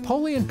 When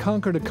Napoleon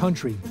conquered a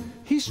country,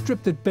 he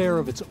stripped it bare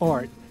of its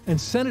art and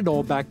sent it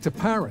all back to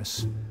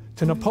Paris.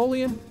 To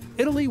Napoleon,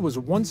 Italy was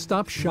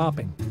one-stop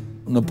shopping.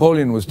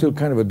 Napoleon was still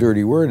kind of a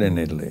dirty word in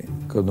Italy,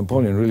 because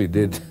Napoleon really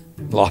did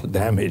a lot of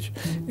damage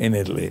in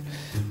Italy.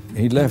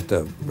 He left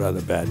a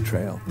rather bad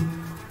trail,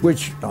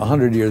 which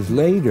 100 years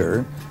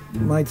later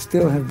might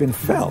still have been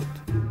felt.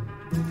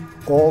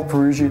 All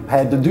Perugia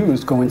had to do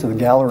is go into the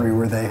gallery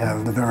where they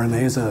have the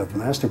Veronese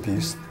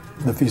masterpiece,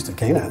 the Feast of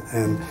Cana,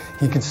 and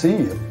he could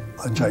see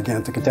a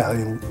gigantic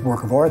Italian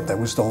work of art that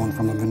was stolen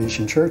from a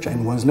Venetian church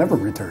and was never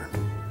returned.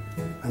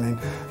 I mean,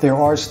 there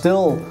are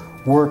still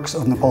works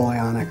of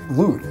Napoleonic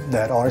loot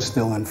that are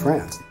still in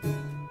France.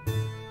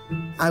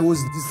 I was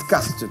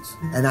disgusted,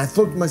 and I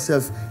thought to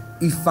myself,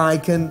 if I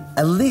can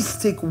at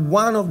least take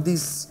one of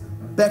these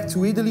back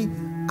to Italy,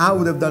 I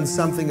would have done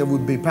something that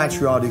would be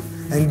patriotic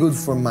and good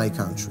for my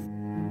country.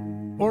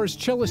 Or as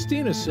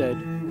Celestina said,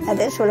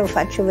 adesso lo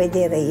faccio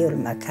vedere io il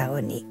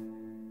macaroni.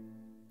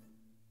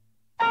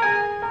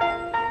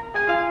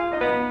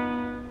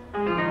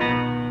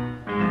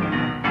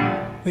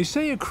 They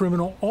say a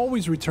criminal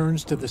always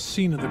returns to the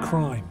scene of the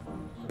crime,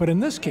 but in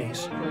this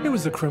case, it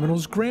was the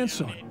criminal's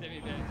grandson.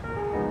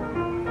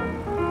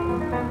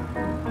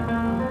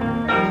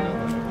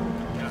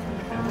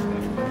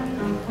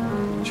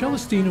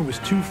 Celestina was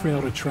too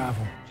frail to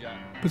travel,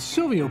 but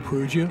Silvio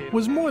Perugia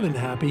was more than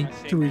happy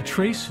to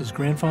retrace his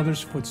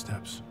grandfather's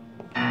footsteps.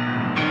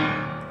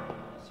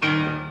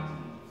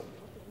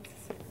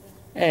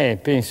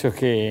 Penso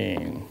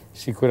che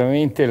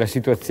sicuramente la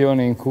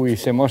situazione in cui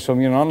si è mosso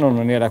mio nonno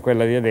non era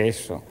quella di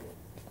adesso.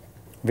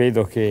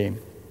 Vedo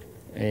che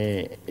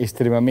è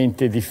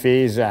estremamente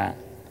difesa,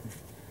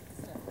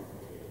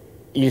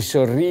 il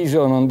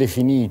sorriso non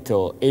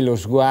definito e lo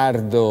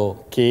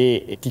sguardo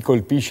che ti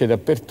colpisce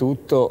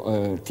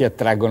dappertutto ti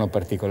attraggono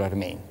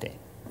particolarmente.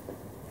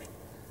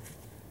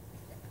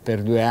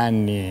 Per 2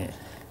 anni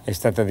è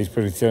stata a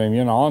disposizione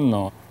mio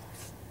nonno,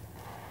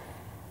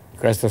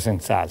 questo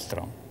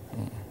senz'altro.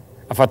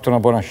 Ha fatto una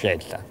buona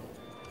scelta.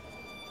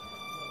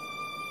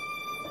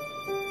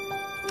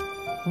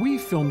 We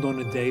filmed on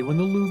a day when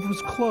the Louvre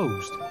was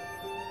closed.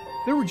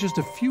 There were just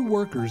a few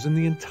workers in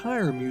the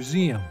entire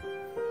museum.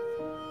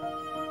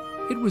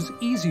 It was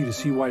easy to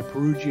see why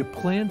Perugia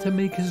planned to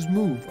make his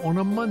move on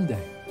a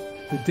Monday,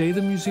 the day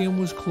the museum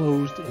was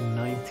closed in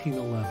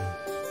 1911.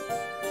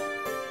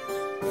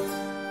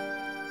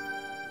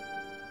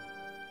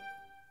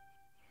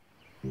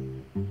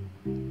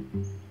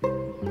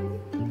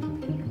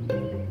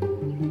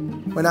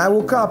 When I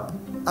woke up,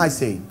 I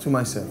say to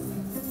myself,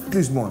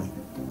 this morning,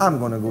 I'm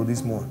gonna go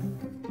this morning.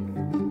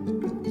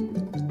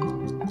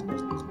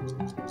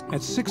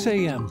 At 6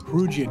 a.m.,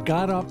 Perugia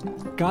got up,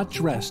 got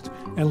dressed,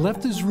 and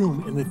left his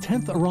room in the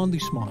 10th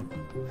arrondissement,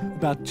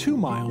 about 2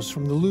 miles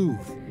from the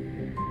Louvre.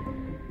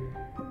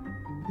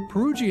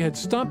 Perugia had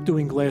stopped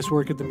doing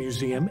glasswork at the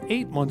museum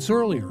 8 months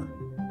earlier.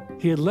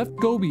 He had left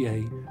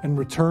Gobier and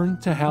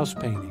returned to house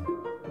painting.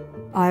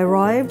 I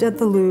arrived at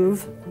the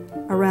Louvre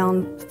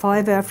around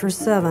 5 after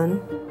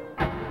 7.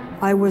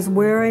 I was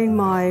wearing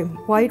my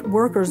white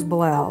worker's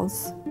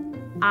blouse.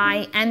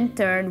 I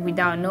entered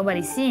without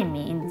nobody seeing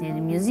me into the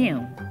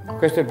museum.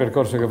 Questo è il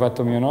percorso che ha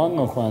fatto mio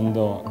nonno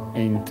quando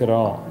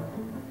entrò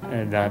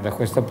da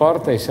questa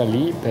porta e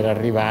salì per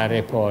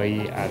arrivare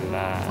poi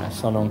al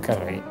Salon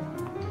Carré.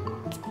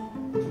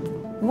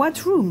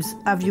 What rooms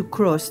have you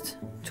crossed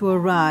to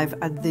arrive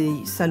at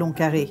the Salon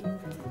Carré?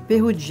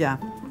 Perugia.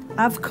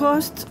 I've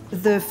crossed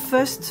the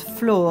first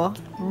floor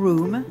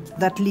room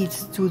that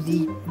leads to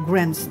the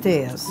grand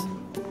stairs.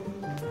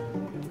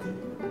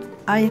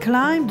 I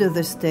climbed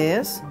the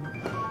stairs.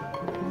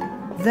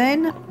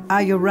 Then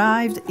I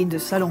arrived in the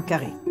Salon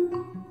Carré.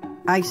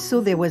 I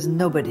saw there was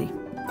nobody.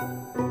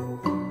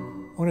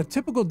 On a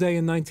typical day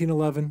in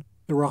 1911,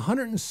 there were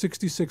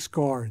 166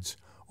 guards.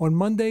 On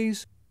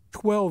Mondays,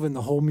 12 in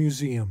the whole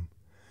museum.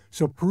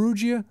 So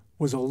Perugia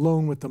was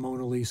alone with the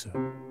Mona Lisa.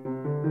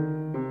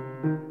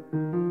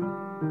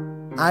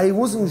 I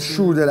wasn't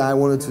sure that I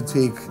wanted to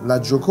take La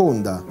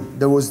Gioconda.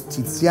 There was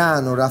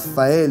Tiziano,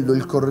 Raffaello,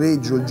 il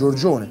Correggio, il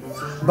Giorgione.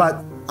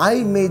 But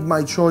I made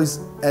my choice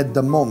at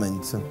the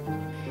moment.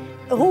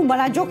 Ruba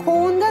la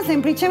Gioconda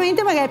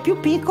semplicemente perché è più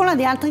piccola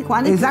di altri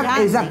quadri più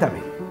grandi.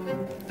 Esattamente.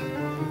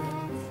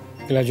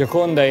 La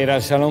Gioconda era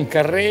al Salon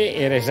Carré,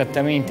 era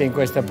esattamente in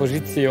questa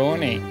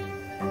posizione.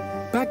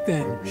 Back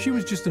then, she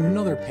was just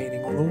another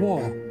painting on the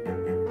wall,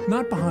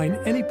 not behind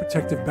any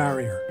protective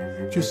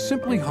barrier, just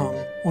simply hung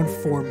on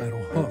 4 metal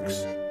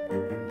hooks.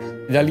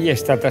 Da lì è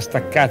stata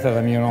staccata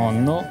da mio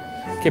nonno,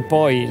 che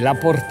poi l'ha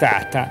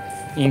portata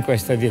in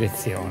questa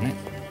direzione.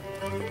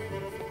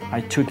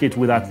 I took it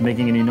without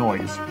making any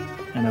noise,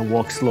 and I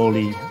walked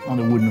slowly on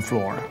the wooden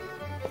floor.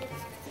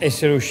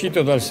 Essere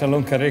uscito dal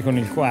Salon Carré con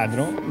il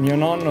quadro, mio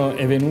nonno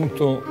è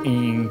venuto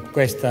in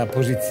questa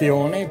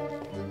posizione.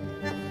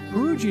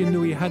 Perugia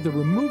knew he had to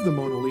remove the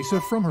Mona Lisa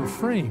from her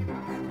frame.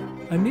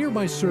 A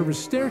nearby service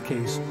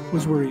staircase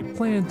was where he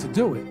planned to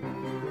do it.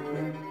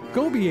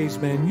 Gobier's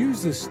men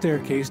used this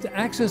staircase to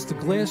access the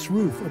glass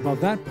roof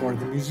above that part of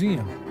the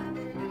museum.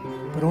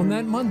 But on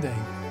that Monday,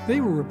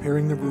 they were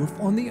repairing the roof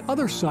on the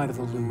other side of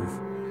the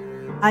Louvre.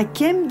 I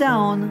came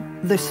down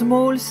the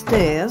small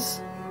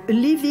stairs,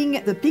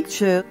 leaving the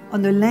picture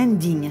on the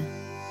landing.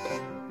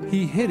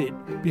 He hid it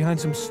behind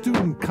some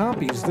student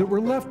copies that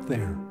were left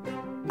there.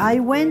 I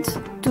went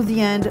to the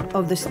end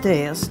of the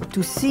stairs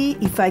to see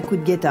if I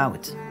could get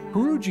out.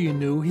 Perugia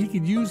knew he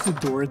could use the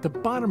door at the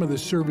bottom of the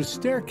service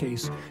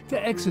staircase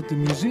to exit the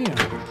museum.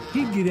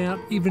 He'd get out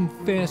even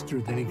faster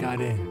than he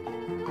got in.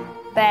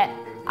 But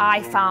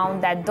I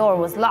found that door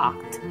was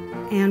locked.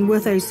 And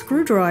with a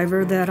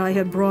screwdriver that I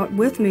had brought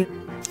with me,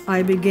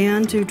 I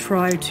began to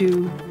try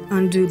to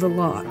undo the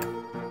lock.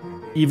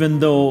 Even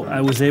though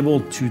I was able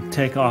to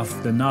take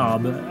off the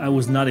knob, I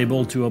was not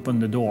able to open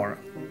the door.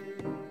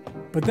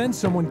 But then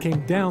someone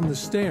came down the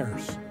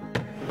stairs.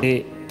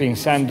 E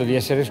pensando di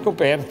essere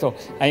scoperto,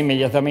 ha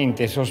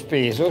immediatamente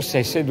sospeso, si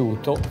è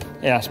seduto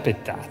e ha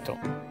aspettato.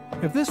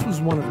 If this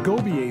was one of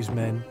Gobier's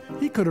men,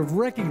 he could have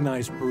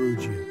recognized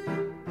Perugia.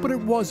 But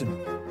it wasn't.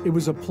 It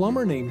was a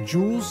plumber named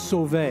Jules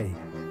Sauvé.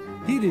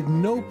 He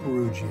didn't know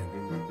Perugia.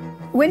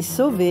 When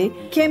Sauvé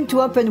came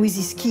to open with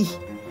his key,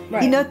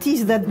 he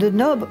noticed that the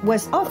knob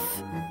was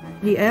off.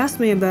 He asked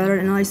me about it,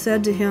 and I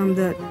said to him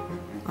that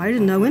I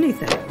didn't know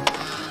anything.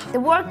 The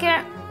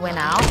worker went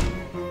out,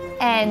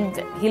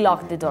 and he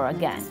locked the door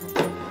again.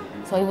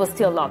 So he was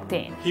still locked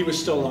in. He was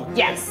still locked in?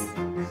 Yes.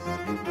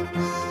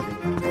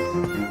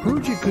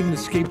 Perugia couldn't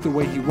escape the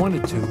way he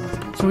wanted to,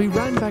 so he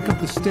ran back up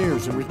the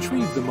stairs and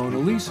retrieved the Mona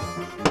Lisa.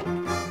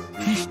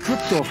 He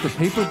stripped off the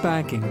paper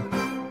backing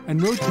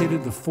and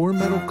rotated the 4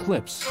 metal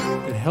clips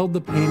that held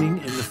the painting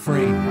in the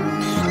frame.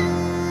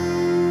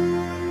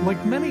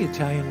 Like many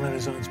Italian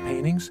Renaissance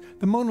paintings,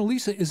 the Mona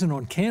Lisa isn't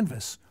on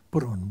canvas,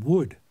 but on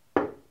wood.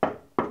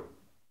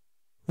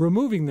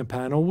 Removing the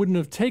panel wouldn't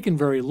have taken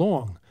very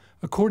long,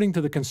 according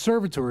to the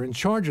conservator in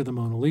charge of the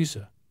Mona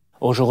Lisa.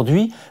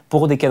 Aujourd'hui,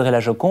 pour décadrer la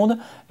Joconde,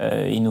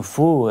 il nous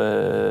faut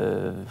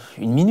 1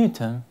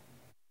 minute. Hein.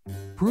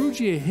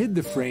 Perugia hid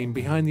the frame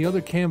behind the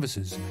other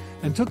canvases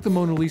and took the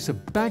Mona Lisa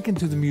back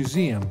into the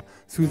museum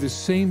through the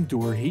same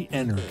door he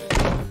entered.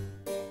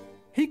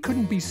 He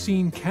couldn't be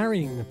seen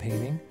carrying the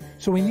painting,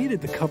 so he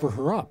needed to cover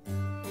her up.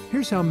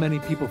 Here's how many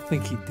people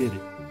think he did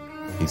it.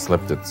 He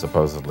slipped it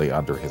supposedly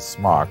under his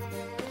smock.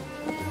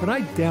 But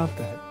I doubt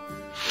that.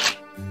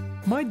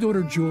 My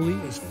daughter Julie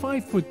is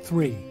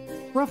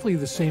 5'3", roughly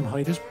the same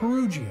height as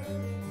Perugia.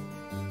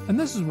 And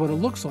this is what it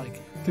looks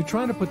like to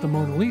try to put the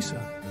Mona Lisa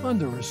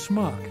under a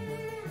smock.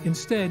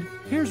 Instead,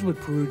 here's what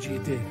Perugia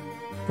did.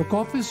 Took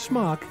off his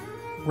smock,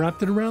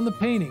 wrapped it around the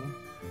painting,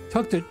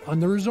 tucked it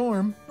under his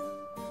arm,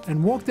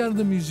 and walked out of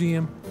the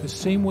museum the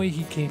same way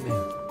he came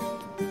in.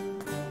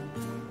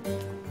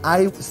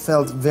 I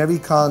felt very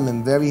calm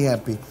and very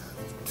happy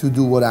to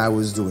do what I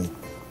was doing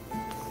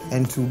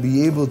and to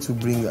be able to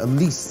bring at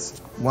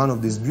least one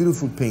of these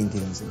beautiful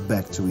paintings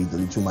back to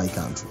Italy, to my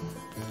country.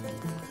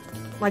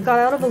 I got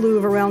out of the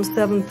Louvre around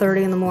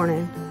 7:30 in the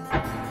morning.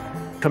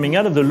 Coming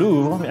out of the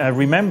Louvre, I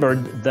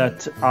remembered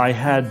that I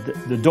had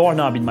the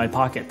doorknob in my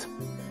pocket.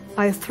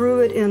 I threw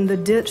it in the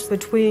ditch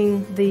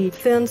between the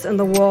fence and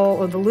the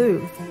wall of the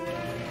Louvre.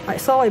 I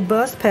saw a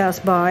bus pass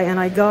by and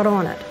I got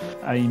on it.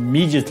 I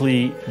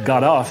immediately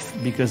got off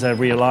because I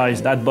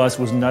realized that bus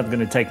was not going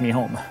to take me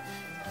home.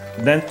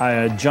 Then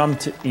I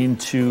jumped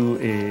into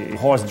a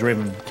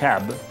horse-driven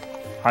cab.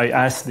 I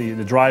asked the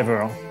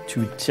driver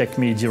to take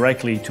me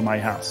directly to my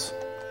house.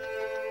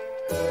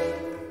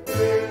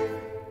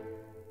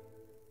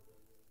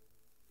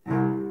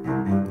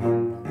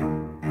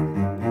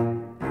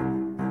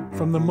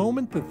 From the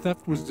moment the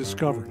theft was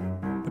discovered,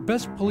 the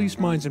best police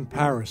minds in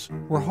Paris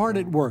were hard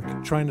at work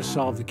trying to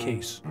solve the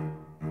case.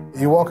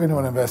 You walk into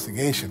an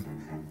investigation,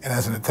 and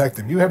as a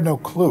detective, you have no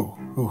clue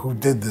who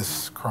did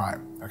this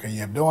crime. Okay, you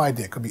have no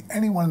idea. It could be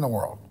anyone in the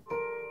world.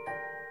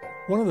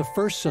 One of the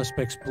first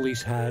suspects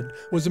police had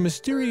was a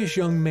mysterious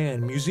young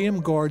man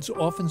museum guards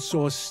often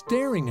saw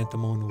staring at the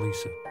Mona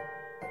Lisa.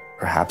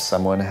 Perhaps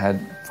someone had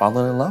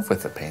fallen in love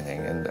with the painting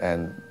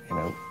and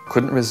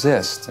couldn't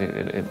resist.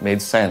 It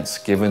made sense,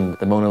 given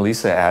the Mona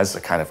Lisa as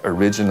a kind of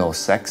original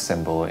sex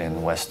symbol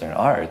in Western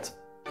art.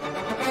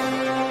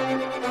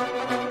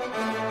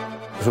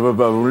 Je ne peux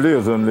pas vous le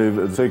dire, je ne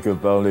l'ai fait que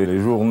par les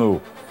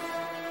journaux.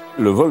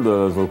 Le vol de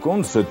la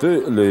Joconde,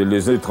 c'était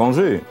les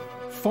étrangers.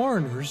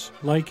 Foreigners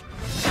like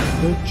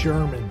the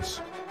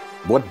Germans.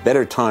 What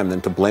better time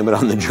than to blame it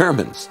on the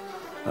Germans,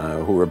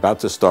 who were about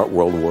to start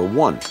World War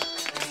I?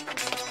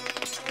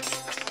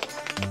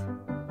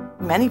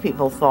 Many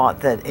people thought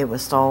that it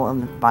was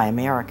stolen by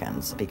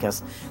Americans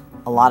because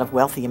a lot of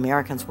wealthy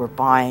Americans were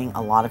buying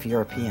a lot of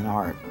European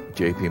art.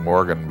 J.P.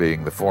 Morgan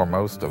being the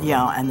foremost of them.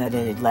 Yeah, and that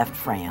it had left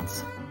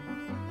France.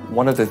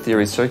 One of the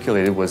theories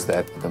circulated was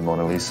that the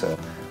Mona Lisa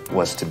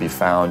was to be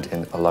found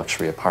in a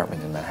luxury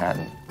apartment in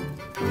Manhattan.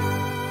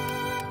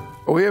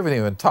 Well, we haven't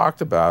even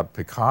talked about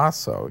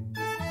Picasso.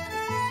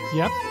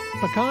 Yep,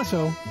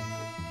 Picasso.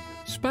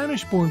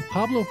 Spanish-born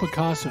Pablo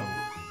Picasso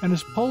and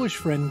his Polish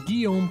friend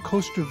Guillaume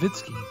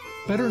Kostrowicki,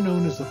 better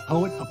known as the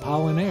poet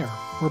Apollinaire,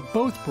 were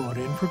both brought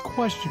in for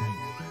questioning.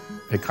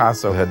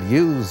 Picasso had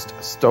used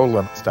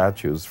stolen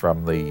statues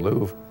from the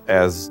Louvre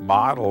as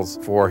models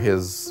for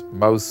his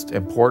most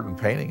important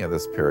painting of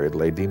this period,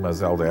 Les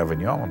Demoiselles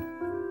d'Avignon.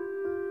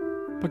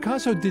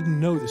 Picasso didn't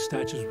know the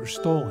statues were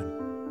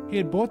stolen. He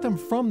had bought them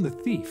from the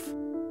thief,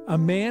 a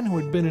man who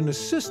had been an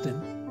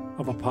assistant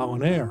of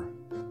Apollinaire.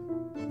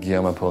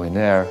 Guillaume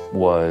Apollinaire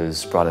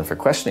was brought in for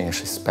questioning and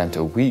she spent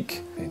a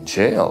week in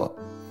jail.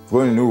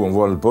 Oui, nous, on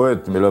voit le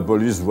poète, mais la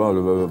police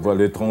voit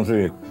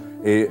l'étranger.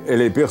 Et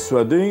elle est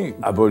persuadée,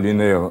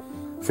 Apollinaire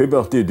fait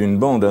partie d'une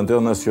bande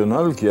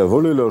internationale qui a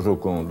volé la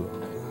Joconde.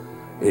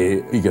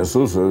 Et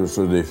Picasso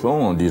se défend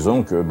en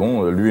disant que,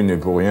 bon, lui n'est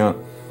pour rien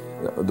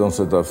dans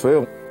cette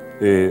affaire.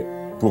 Et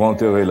pour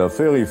enterrer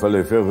l'affaire, il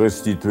fallait faire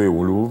restituer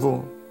au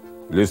Louvre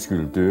les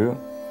sculptures,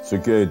 ce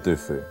qui a été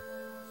fait.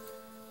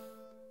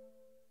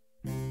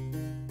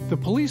 The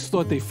police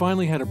thought they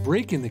finally had a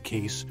break in the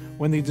case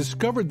when they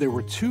discovered there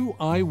were two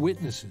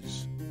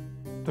eyewitnesses.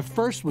 The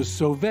first was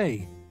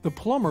Sauvé, the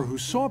plumber who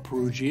saw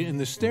Perugia in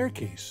the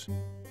staircase.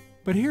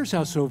 But here's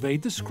how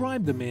Sauvé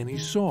described the man he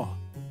saw.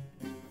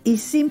 He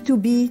seemed to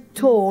be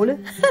tall,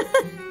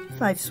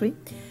 5'3",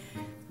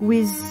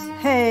 with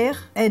hair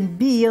and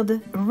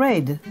beard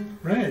red.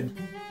 Red?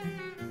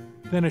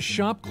 Then a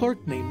shop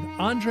clerk named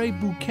André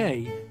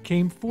Bouquet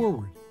came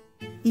forward.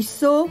 He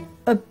saw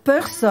a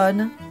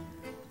person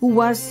who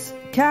was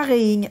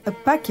carrying a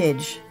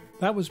package.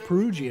 That was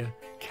Perugia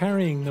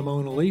carrying the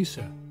Mona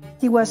Lisa.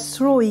 He was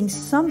throwing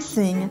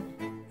something.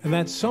 And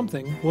that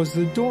something was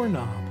the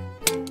doorknob.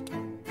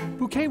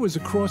 Bouquet was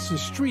across the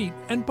street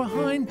and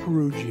behind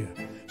Perugia,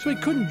 so he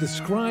couldn't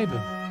describe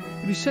him,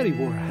 but he said he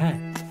wore a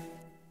hat.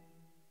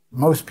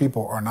 Most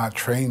people are not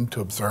trained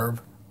to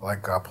observe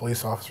like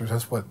police officers.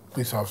 That's what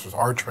police officers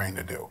are trained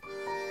to do.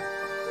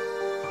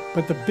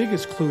 But the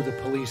biggest clue the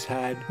police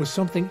had was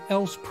something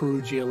else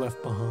Perugia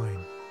left behind.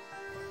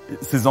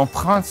 Ces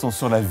empreintes sont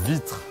sur la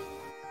vitre.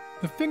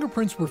 The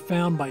fingerprints were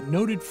found by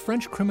noted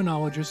French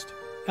criminologist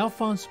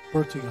Alphonse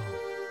Bertillon.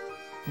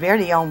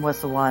 Bertillon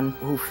was the one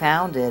who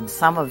founded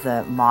some of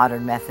the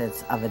modern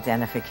methods of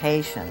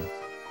identification.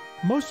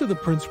 Most of the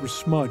prints were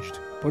smudged,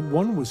 but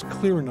one was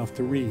clear enough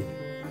to read.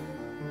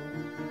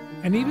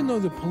 And even though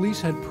the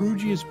police had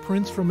Perugia's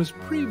prints from his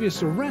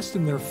previous arrest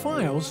in their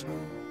files,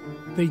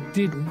 they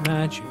didn't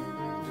match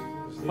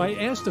it. I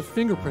asked a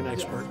fingerprint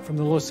expert from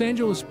the Los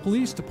Angeles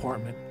Police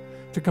Department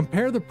to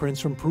compare the prints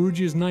from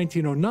Perugia's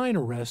 1909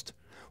 arrest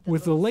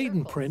with the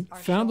latent print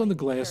found on the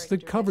glass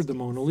that covered the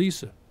Mona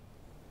Lisa.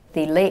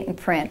 The latent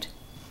print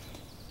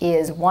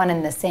is one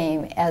and the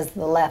same as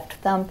the left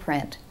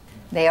thumbprint.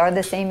 They are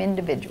the same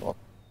individual.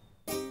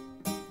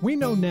 We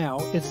know now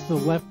it's the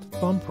left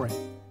thumbprint,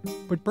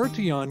 but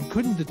Bertillon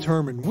couldn't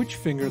determine which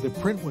finger the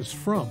print was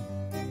from.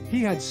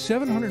 He had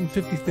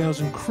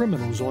 750,000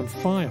 criminals on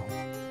file.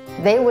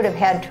 They would have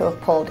had to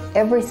have pulled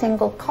every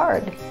single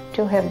card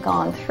to have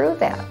gone through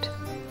that.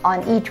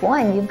 On each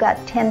one, you've got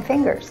 10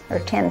 fingers, or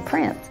 10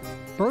 prints.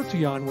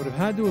 Bertillon would have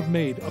had to have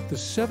made up to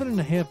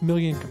 7.5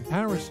 million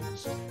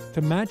comparisons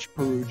to match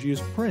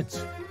Perugia's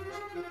prints.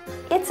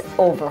 It's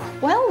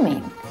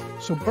overwhelming.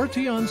 So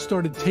Bertillon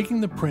started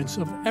taking the prints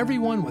of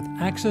everyone with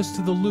access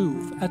to the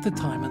Louvre at the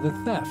time of the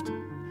theft.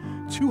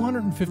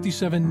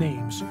 257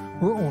 names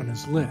were on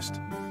his list.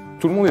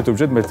 Tout le monde est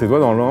obligé de mettre ses doigts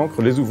dans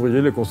l'encre, les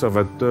ouvriers, les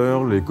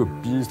conservateurs, les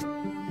copistes.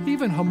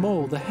 Even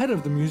Hamel, the head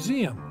of the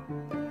museum.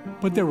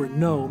 But there were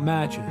no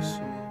matches.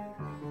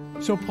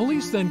 So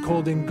police then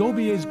called in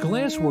Gobier's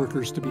glass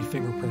workers to be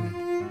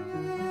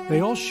fingerprinted.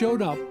 They all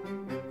showed up,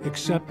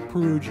 except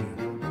Perugia.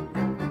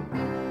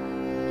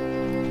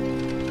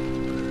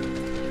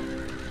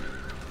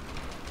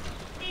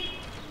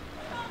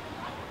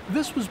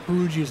 This was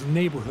Perugia's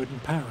neighborhood in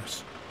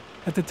Paris.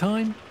 At the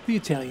time, the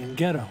Italian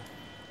ghetto.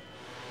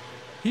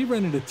 He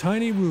rented a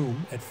tiny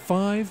room at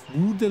 5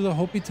 Rue de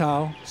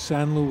l'Hôpital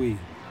Saint-Louis.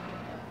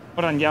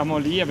 Ora andiamo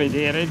lì a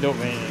vedere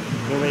dove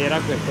era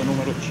questo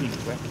numero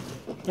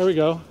 5. There we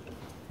go.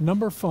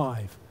 Number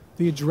 5,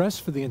 the address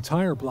for the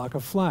entire block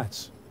of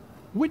flats.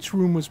 Which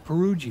room was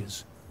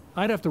Perugia's?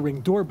 I'd have to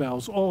ring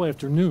doorbells all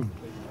afternoon.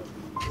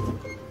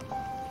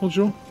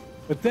 Bonjour.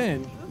 But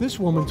then, this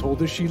woman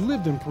told us she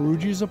lived in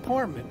Perugia's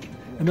apartment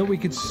and that we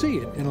could see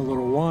it in a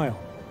little while.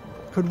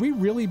 Could we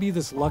really be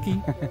this lucky?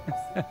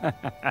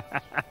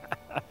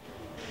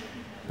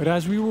 But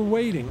as we were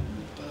waiting,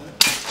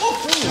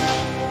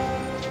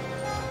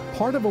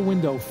 part of a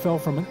window fell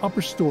from an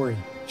upper story,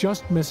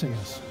 just missing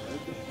us.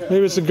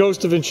 Maybe it's the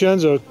ghost of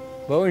Vincenzo.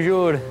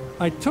 Bonjour.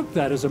 I took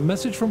that as a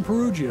message from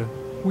Perugia.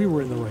 We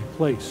were in the right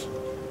place.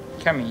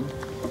 Come in.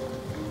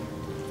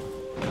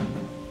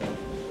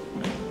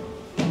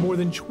 More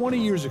than 20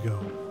 years ago,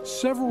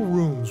 several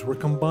rooms were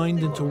combined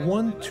into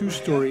one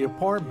 2-story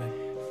apartment.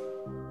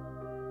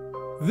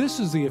 This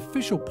is the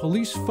official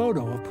police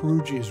photo of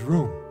Perugia's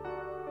room.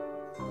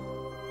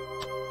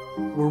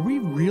 Were we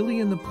really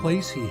in the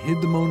place he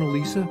hid the Mona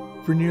Lisa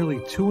for nearly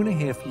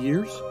 2.5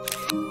 years?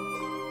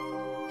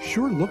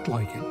 Sure looked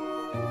like it.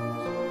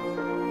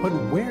 But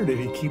where did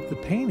he keep the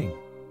painting?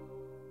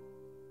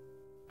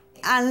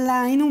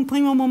 In un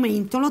primo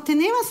momento lo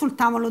teneva sul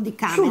tavolo di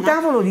camera. Sul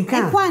tavolo di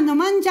camera. E quando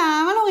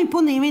mangiava lo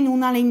riponeva in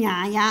una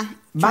legnaia.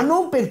 Ma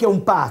non perché è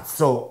un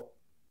pazzo.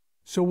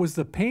 So was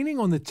the painting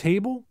on the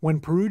table when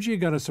Perugia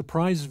got a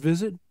surprise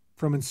visit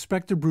from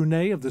Inspector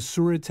Brunet of the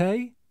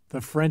Sûreté,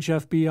 the French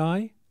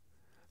FBI?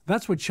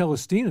 That's what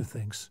Celestina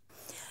thinks.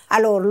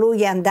 Allora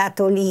lui è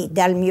andato lì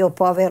dal mio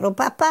povero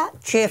papà,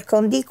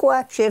 cercano di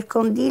qua,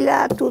 cercano di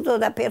là, tutto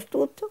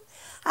dappertutto.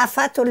 Ha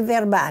fatto il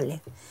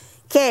verbale,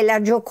 che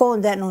la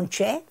Gioconda non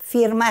c'è,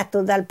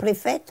 firmato dal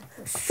prefetto,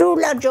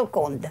 sulla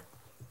Gioconda.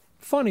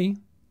 Funny,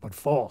 but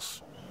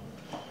false.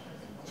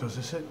 So is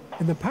this it?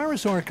 In the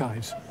Paris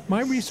archives,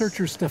 my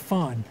researcher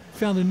Stéphane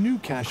found a new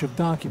cache of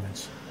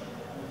documents.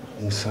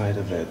 Inside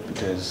of it,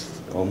 there's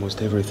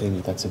almost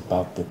everything that's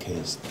about the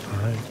case.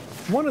 All right.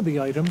 One of the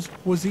items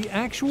was the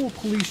actual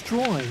police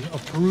drawing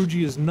of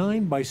Perugia's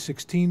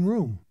 9x16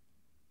 room.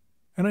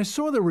 And I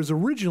saw there was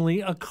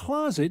originally a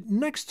closet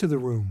next to the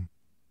room.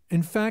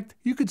 In fact,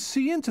 you could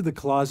see into the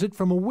closet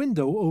from a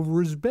window over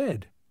his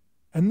bed.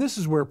 And this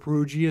is where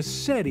Perugia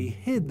said he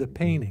hid the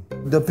painting.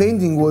 The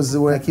painting was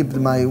where I kept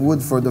my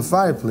wood for the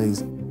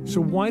fireplace.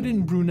 So why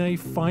didn't Brunet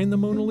find the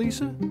Mona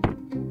Lisa?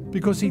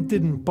 Because he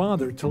didn't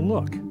bother to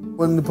look.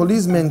 When the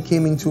policeman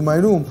came into my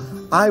room,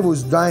 I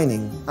was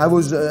dining. I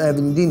was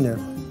having dinner.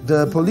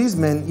 The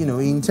policeman,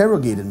 he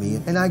interrogated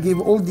me, and I gave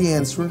all the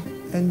answer,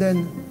 and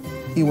then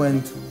he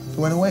went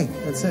away.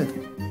 That's it.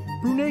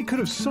 Brunet could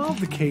have solved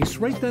the case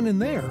right then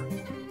and there.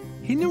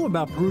 He knew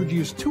about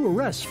Perugia's 2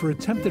 arrests for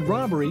attempted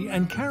robbery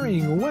and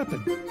carrying a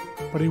weapon,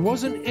 but he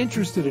wasn't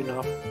interested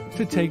enough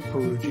to take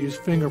Perugia's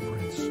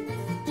fingerprints.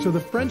 So the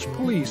French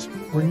police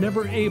were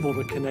never able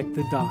to connect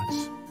the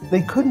dots.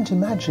 They couldn't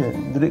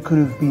imagine that it could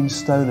have been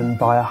stolen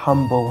by a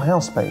humble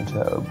house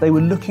painter. They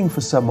were looking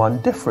for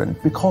someone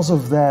different because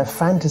of their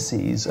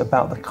fantasies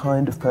about the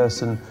kind of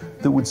person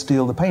that would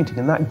steal the painting,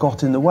 and that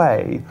got in the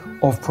way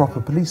of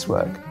proper police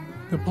work.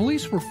 The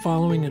police were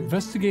following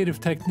investigative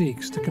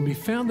techniques that can be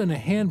found in a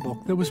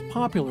handbook that was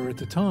popular at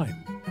the time.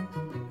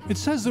 It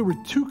says there were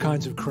 2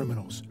 kinds of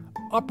criminals: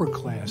 upper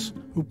class,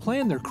 who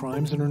plan their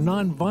crimes and are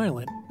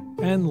non-violent,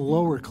 and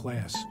lower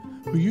class,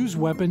 who use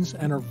weapons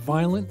and are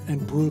violent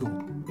and brutal.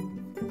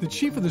 The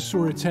chief of the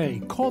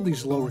Sûreté called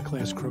these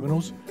lower-class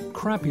criminals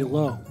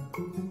crapulot.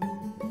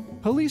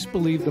 Police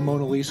believed the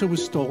Mona Lisa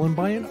was stolen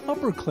by an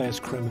upper-class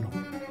criminal.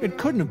 It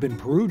couldn't have been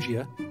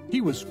Perugia.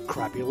 He was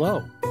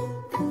crapulot.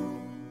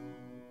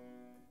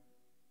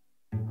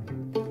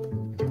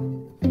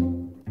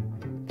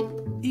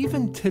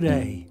 Even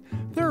today,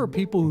 there are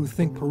people who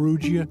think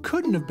Perugia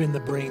couldn't have been the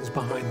brains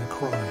behind the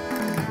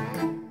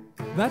crime.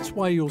 That's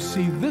why you'll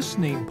see this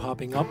name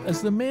popping up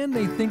as the man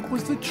they think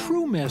was the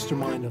true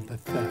mastermind of the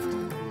theft.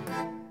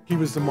 He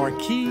was the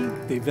Marquis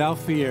de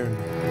Valfierno.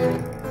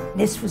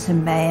 This was a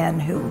man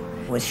who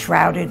was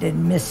shrouded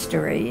in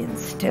mystery and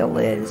still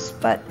is,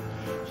 but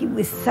he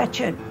was such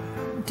a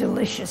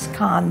delicious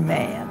con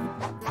man.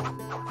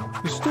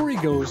 The story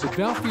goes that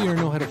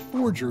Valfierno had a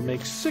forger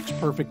make 6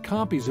 perfect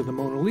copies of the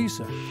Mona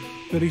Lisa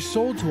that he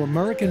sold to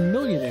American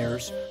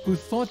millionaires who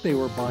thought they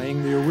were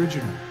buying the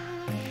original.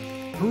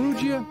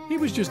 Perugia, he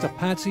was just a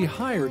patsy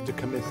hired to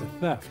commit the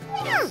theft.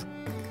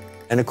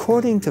 And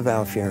according to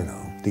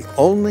Valfierno, the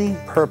only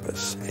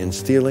purpose in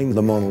stealing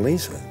the Mona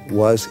Lisa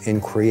was in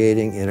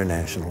creating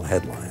international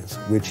headlines,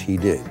 which he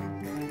did.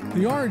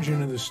 The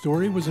origin of the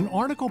story was an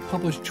article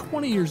published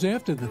 20 years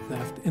after the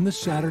theft in the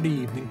Saturday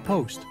Evening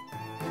Post.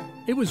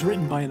 It was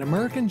written by an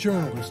American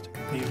journalist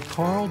named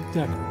Carl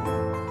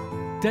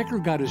Decker. Decker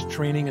got his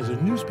training as a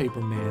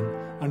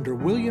newspaperman under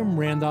William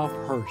Randolph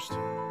Hearst.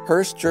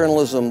 Hearst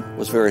journalism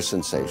was very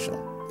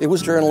sensational. It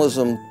was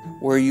journalism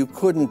where you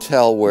couldn't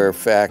tell where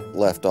fact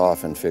left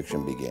off and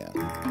fiction began.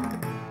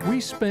 We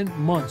spent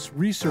months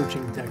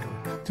researching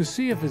Decker to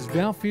see if his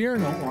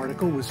Valfierno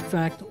article was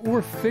fact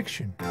or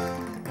fiction.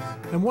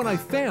 And what I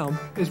found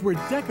is where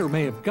Decker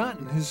may have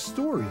gotten his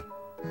story.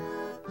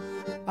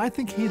 I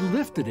think he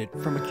lifted it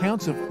from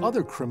accounts of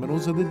other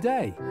criminals of the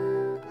day,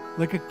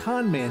 like a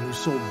con man who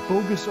sold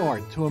bogus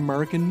art to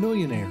American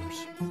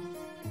millionaires,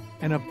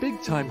 and a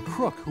big-time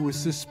crook who was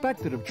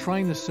suspected of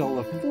trying to sell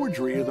a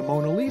forgery of the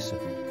Mona Lisa.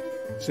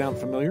 Sound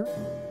familiar?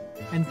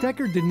 And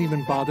Decker didn't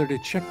even bother to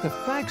check the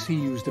facts he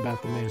used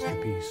about the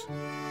masterpiece.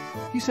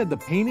 He said the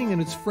painting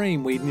and its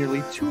frame weighed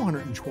nearly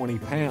 220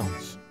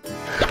 pounds.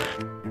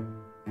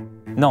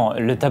 Non,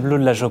 le tableau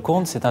de la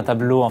Joconde, c'est un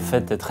tableau en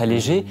fait très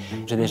léger.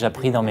 J'ai déjà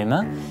pris dans mes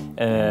mains,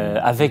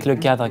 avec le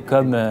cadre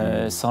comme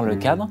sans le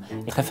cadre,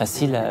 et très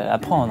facile à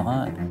prendre.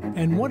 Hein.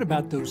 And what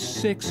about those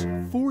 6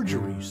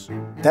 forgeries?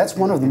 That's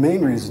one of the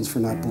main reasons for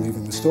not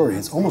believing the story.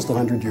 It's almost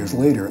 100 years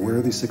later. Where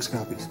are these 6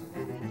 copies?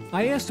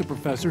 I asked a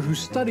professor who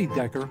studied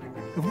Decker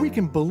if we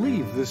can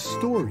believe this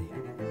story.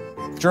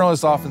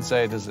 Journalists often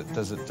say, does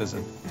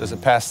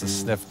it pass the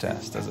sniff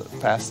test? Does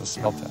it pass the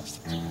smell test?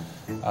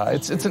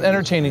 It's an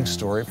entertaining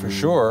story for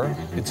sure.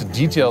 It's a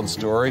detailed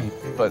story,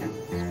 but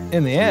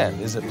in the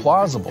end, is it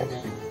plausible?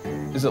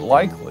 Is it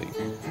likely?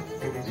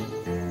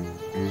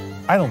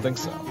 I don't think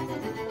so.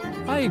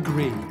 I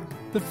agree.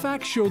 The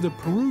facts show that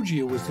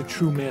Perugia was the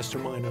true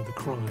mastermind of the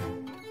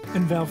crime.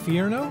 And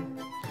Valfierno?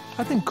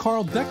 I think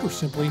Carl Decker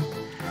simply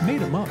made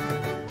him up.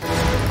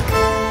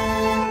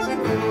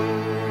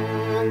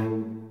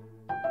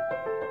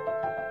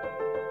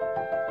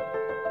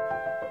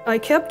 I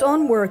kept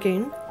on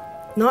working,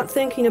 not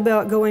thinking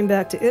about going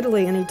back to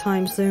Italy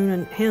anytime soon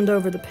and hand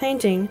over the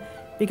painting,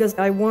 because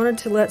I wanted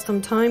to let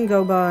some time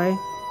go by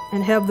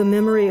and have the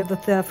memory of the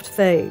theft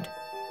fade.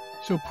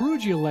 So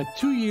Perugia let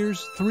 2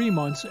 years, 3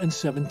 months, and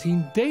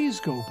 17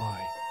 days go by.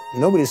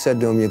 Nobody said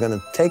to him, you're going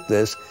to take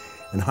this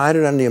and hide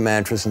it under your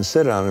mattress and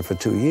sit on it for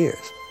 2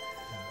 years.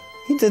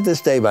 He did this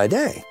day by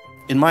day.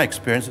 In my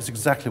experience, that's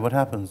exactly what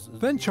happens.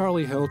 Then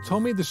Charlie Hill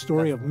told me the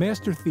story of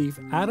master thief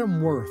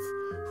Adam Worth,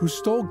 who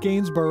stole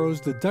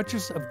Gainsborough's The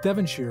Duchess of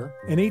Devonshire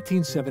in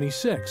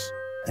 1876.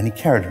 And he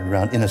carried it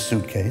around in a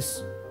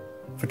suitcase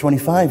for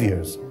 25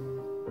 years.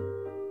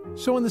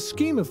 So in the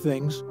scheme of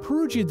things,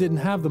 Perugia didn't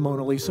have the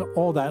Mona Lisa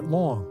all that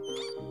long.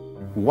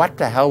 What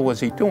the hell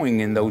was he doing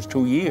in those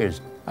 2 years?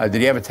 Did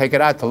he ever take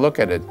it out to look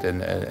at it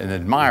and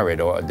admire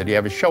it, or did he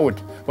ever show it?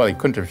 Well, he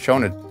couldn't have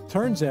shown it.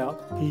 Turns out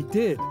he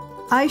did.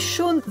 I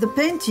showed the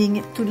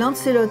painting to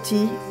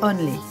Lancelotti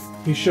only.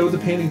 He showed the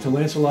painting to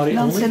Lancelotti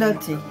only?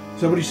 Lancelotti.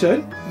 Is that what he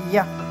said?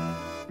 Yeah.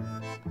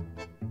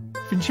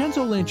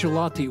 Vincenzo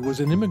Lancelotti was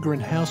an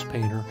immigrant house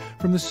painter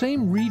from the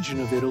same region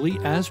of Italy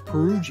as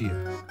Perugia.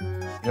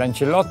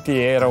 Lancelotti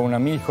era un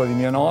amico di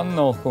mio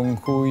nonno con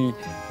cui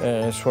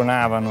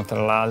suonavano,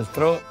 tra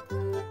l'altro.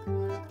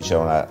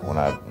 C'era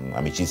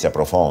un'amicizia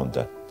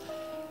profonda.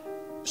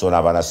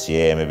 Suonavano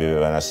assieme,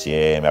 vivevano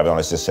assieme, avevano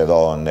le stesse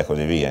donne e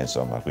così via,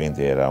 insomma,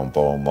 quindi era un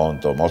po' un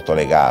mondo molto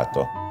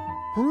legato.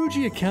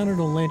 Perugia counted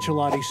on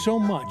Lancelotti so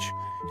much,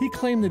 he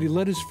claimed that he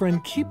let his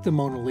friend keep the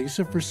Mona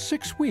Lisa for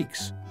 6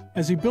 weeks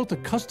as he built a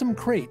custom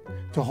crate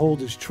to hold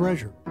his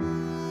treasure.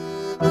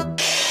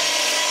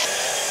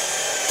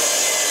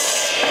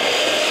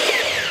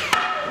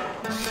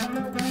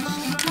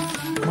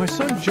 My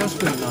son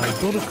Justin and I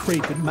built a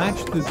crate that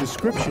matched the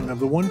description of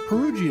the one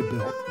Perugia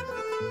built.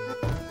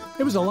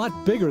 It was a lot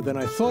bigger than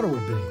I thought it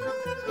would be.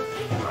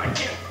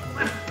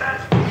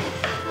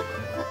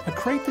 A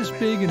crate this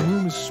big and a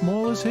room as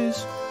small as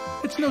his?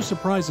 It's no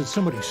surprise that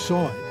somebody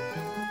saw it,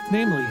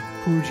 namely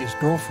Perugia's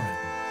girlfriend.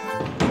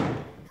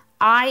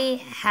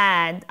 I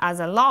had,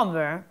 as a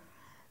lover,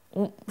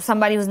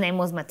 somebody whose name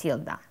was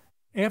Matilda.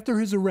 After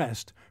his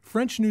arrest,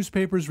 French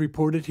newspapers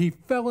reported he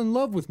fell in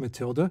love with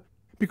Matilda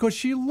because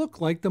she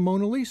looked like the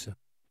Mona Lisa.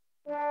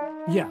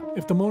 Yeah,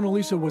 if the Mona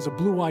Lisa was a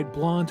blue-eyed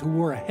blonde who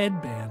wore a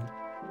headband,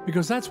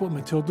 because that's what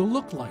Matilda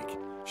looked like.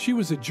 She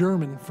was a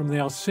German from the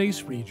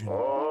Alsace region.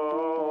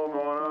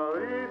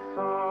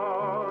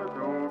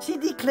 She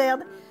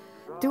declared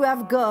to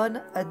have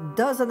gone a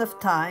dozen of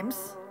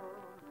times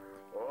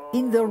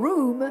in the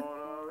room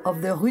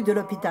of the Rue de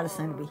l'Hôpital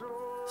Saint-Louis.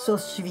 So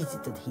she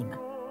visited him.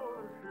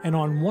 And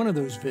on one of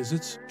those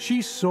visits,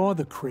 she saw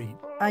the crate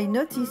I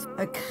noticed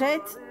a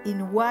crate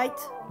in white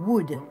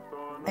wood,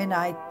 and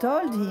I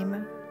told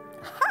him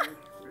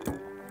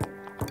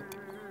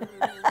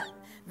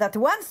that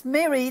once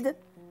married,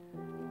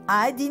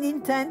 I didn't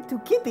intend to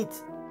keep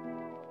it.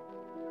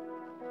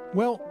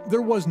 Well,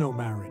 there was no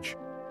marriage.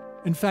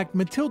 In fact,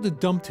 Matilda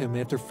dumped him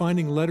after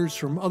finding letters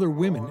from other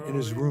women in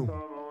his room.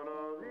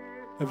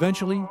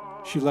 Eventually,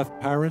 she left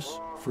Paris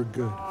for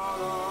good.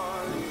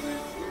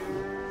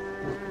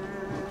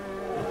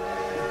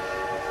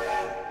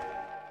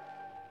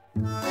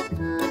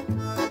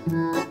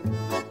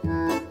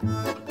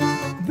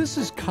 This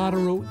is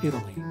Cairo,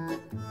 Italy.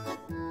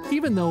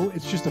 Even though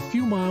it's just a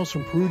few miles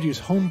from Perugia's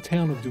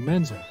hometown of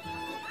Dumenza,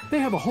 they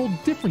have a whole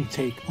different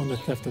take on the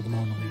theft of the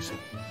Mona Lisa.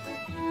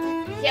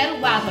 Chi ha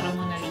rubato la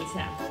Mona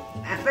Lisa?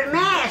 Per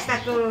me è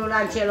stato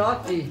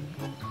l'Ancelotti.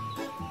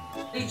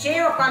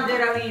 Dicevo quando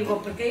era vivo,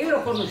 perché io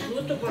l'ho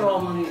conosciuto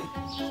quell'uomo lì.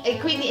 E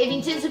quindi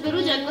Vincenzo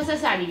Perugia, cosa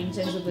sa di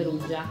Vincenzo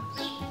Perugia?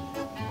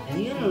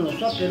 Io non lo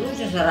so,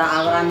 Perugia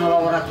avranno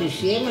lavorato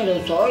insieme,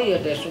 lo so io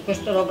adesso,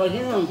 questa roba lì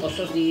non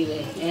posso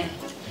dire.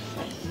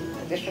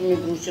 Adesso mi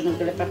bruciano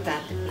anche le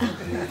patate.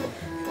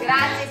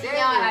 Grazie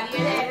signora,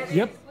 arrivederci.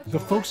 Yep, the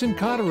folks in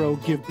Cairo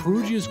give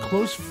Perugia's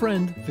close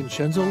friend,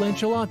 Vincenzo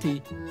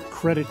Lancelotti,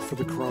 credit for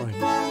the crime.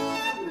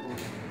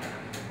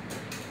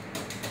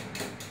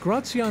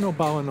 Graziano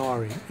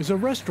Ballinari is a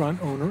restaurant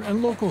owner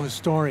and local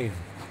historian.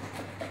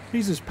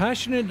 He's as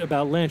passionate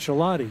about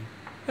Lancelotti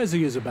as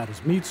he is about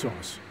his meat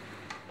sauce.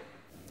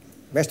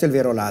 Questo è il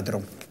vero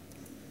ladro.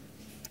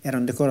 Era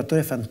un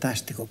decoratore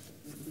fantastico.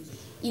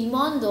 Il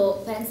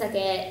mondo pensa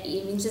che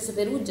il Vincenzo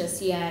Perugia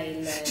sia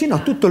il... Sì,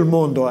 no, tutto il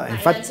mondo.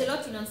 Infatti... I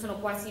Lancelotti non sono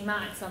quasi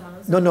mai, insomma,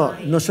 non sono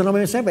mai... non sono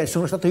mai sempre,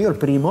 sono stato io il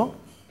primo.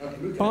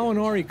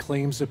 Ballinari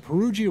claims that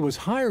Perugia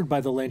was hired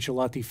by the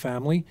Lancelotti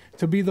family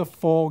to be the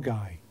fall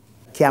guy.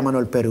 Chiamano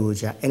il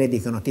Perugia e le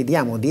dicono: ti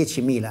diamo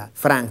 10.000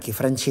 franchi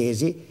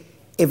francesi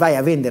e vai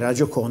a vendere la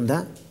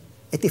Gioconda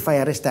e ti fai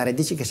arrestare,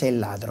 dici che sei il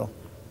ladro.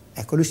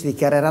 Ecco, lui si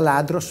dichiarerà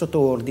ladro sotto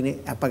ordine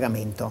a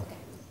pagamento.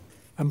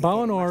 And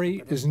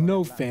Ballinari is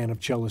no fan of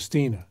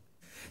Celestina.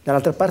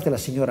 Dall'altra parte la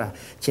signora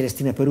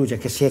Celestina Perugia,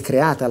 che si è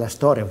creata la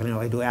storia, perché ne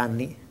aveva 2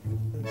 anni.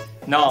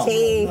 No.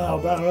 Sì, no,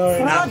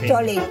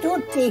 frottoli,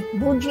 tutti,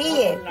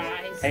 bugie.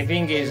 I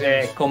think is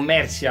a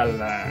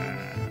commercial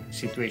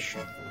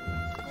situation.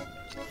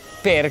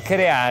 Per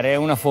creare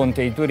una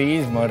fonte di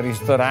turismo, il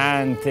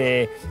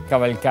ristorante,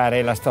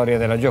 cavalcare la storia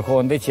della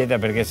Gioconda, eccetera,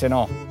 perché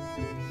sennò...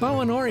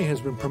 Ballinari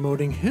has been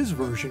promoting his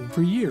version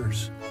for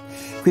years.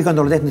 Qui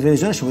quando l'ho detto in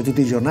televisione sono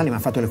tutti i giornali, mi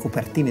hanno fatto le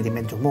copertine di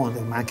mezzo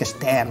mondo, ma anche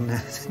Stern.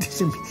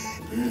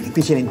 E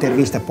qui c'è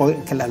l'intervista,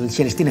 poi che la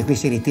Celestina qui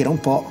si ritira un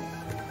po'.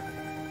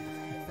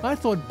 I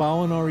thought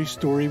Ballinari's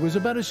story was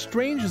about as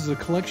strange as the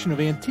collection of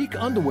antique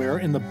underwear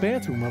in the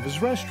bathroom of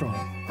his restaurant.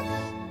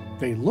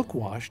 They look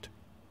washed.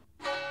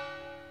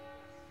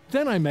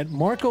 Then I met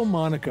Marco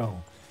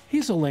Monaco.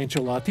 He's a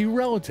Lancelotti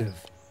relative.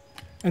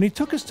 And he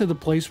took us to the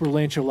place where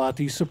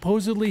Lancelotti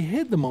supposedly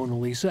hid the Mona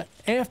Lisa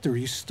after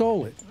he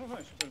stole it.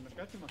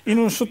 In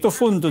un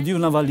sottofondo di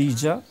una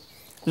valigia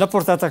l'ha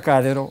portata a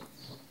Cairo,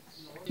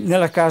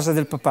 nella casa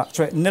del papà,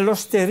 cioè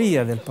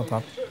nell'osteria del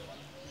papà.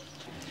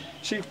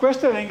 Sì,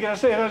 questo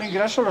era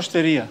l'ingresso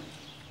all'osteria.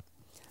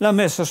 L'ha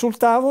messa sul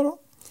tavolo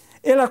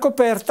e l'ha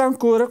coperta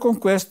ancora con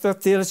questa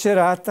tela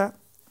cerata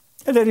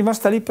ed è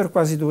rimasta lì per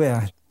quasi 2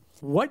 anni.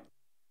 What?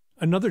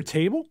 Another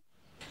table?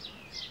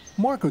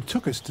 Marco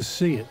took us to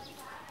see it.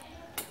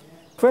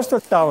 Questo è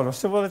il tavolo,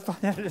 se vuole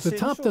togliere le The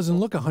top doesn't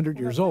look 100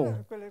 years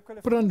old,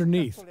 but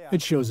underneath,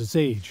 it shows its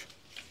age.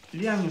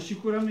 Then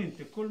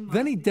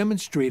he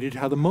demonstrated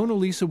how the Mona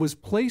Lisa was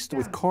placed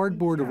with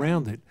cardboard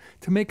around it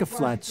to make a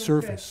flat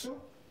surface.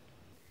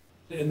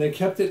 And they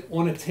kept it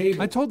on a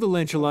table. I told the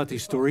Lancelotti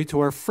story to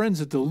our friends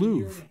at the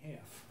Louvre.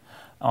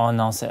 Oh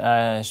non,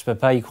 je peux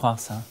pas y croire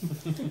ça.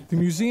 The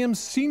museum's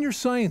senior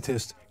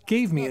scientist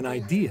gave me an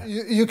idea.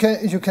 You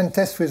can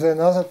test with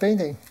another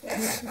painting.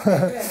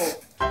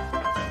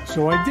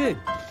 So I did,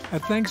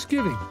 at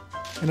Thanksgiving,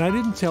 and I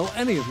didn't tell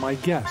any of my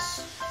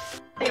guests.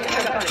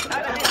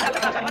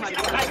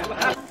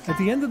 At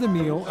the end of the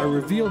meal, I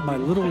revealed my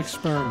little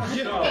experiment.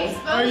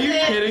 Are you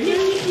kidding me?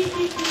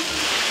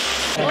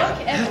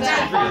 Look at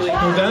that.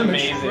 Was that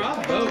amazing?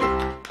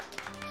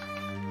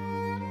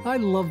 I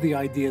love the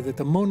idea that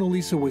the Mona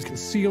Lisa was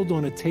concealed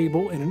on a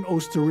table in an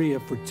osteria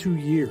for 2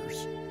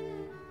 years.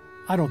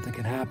 I don't think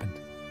it happened.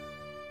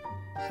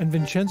 And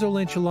Vincenzo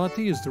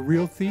Lancelotti is the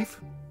real thief?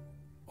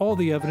 All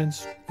the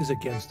evidence is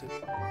against it.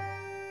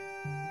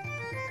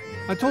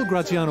 I told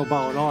Graziano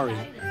Ballinari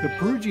that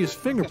Perugia's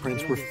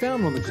fingerprints were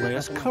found on the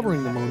glass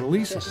covering the Mona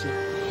Lisa.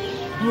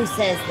 Who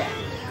says that?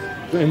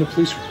 In the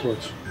police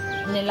reports.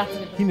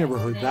 He never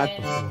heard that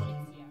before.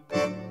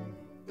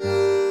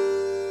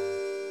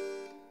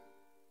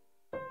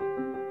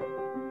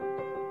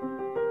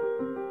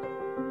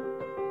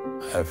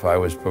 If I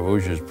was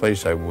Perugia's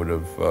place, I would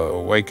have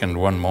awakened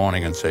one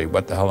morning and say,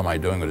 what the hell am I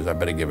doing with this? I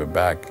better give it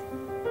back.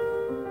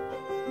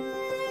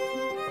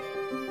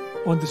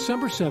 On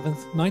December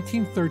 7th,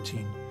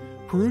 1913,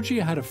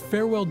 Perugia had a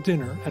farewell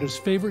dinner at his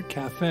favorite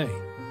cafe.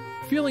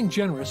 Feeling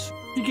generous,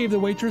 he gave the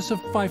waitress a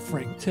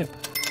 5-franc tip.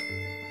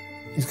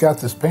 He's got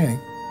this painting.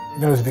 He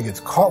knows if he gets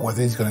caught with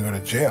it, he's going to go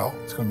to jail.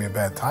 It's going to be a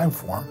bad time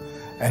for him,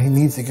 and he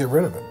needs to get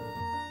rid of it.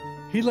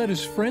 He let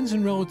his friends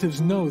and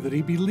relatives know that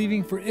he'd be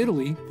leaving for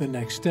Italy the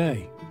next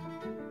day.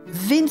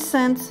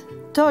 Vincent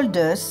told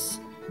us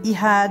he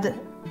had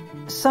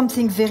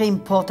something very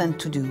important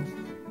to do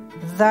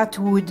that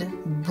would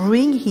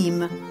bring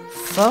him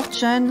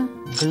fortune,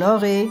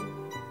 glory,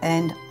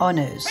 and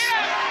honors.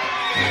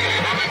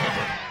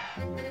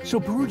 So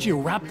Perugia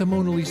wrapped the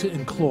Mona Lisa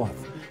in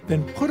cloth,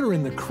 then put her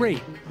in the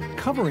crate,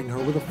 covering her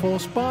with a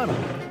false bottom.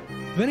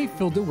 Then he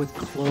filled it with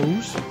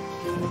clothes,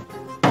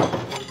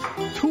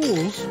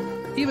 tools,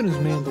 even his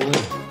mandolin.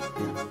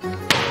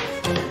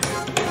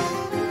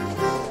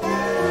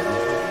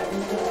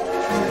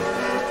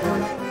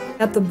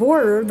 At the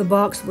border, the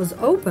box was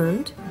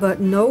opened, but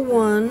no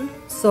one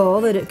saw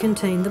that it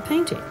contained the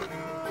painting.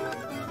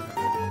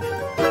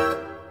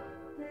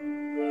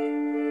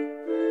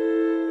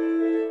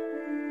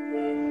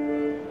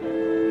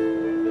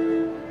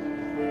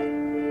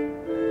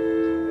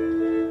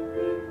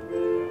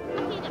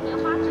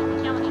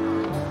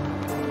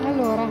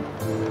 Allora,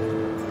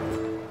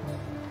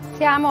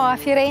 siamo a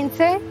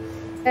Firenze,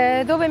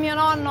 dove mio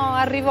nonno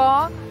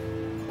arrivò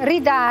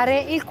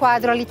ridare il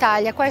quadro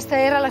all'Italia. Questa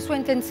era la sua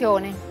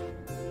intenzione.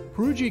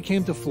 Perugia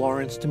came to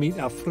Florence to meet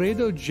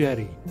Alfredo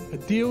Geri, a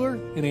dealer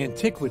in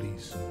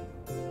antiquities.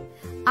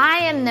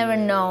 I have never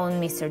known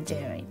Mr.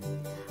 Geri.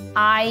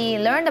 I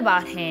learned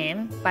about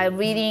him by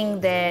reading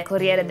the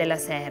Corriere della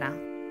Sera.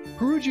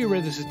 Perugia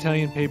read this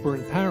Italian paper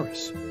in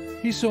Paris.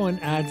 He saw an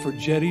ad for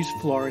Geri's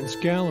Florence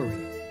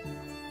gallery.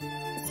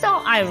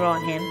 So I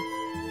wrote him.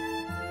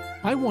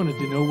 I wanted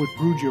to know what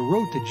Perugia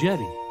wrote to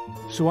Geri,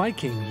 so I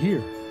came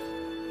here.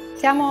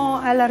 Siamo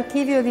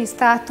all'Archivio di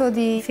Stato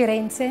di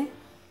Firenze.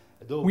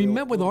 We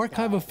met with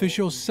archive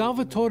official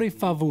Salvatore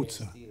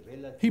Favuzza.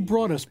 He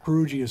brought us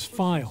Perugia's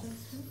file.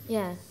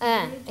 Yeah.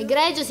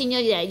 Egregio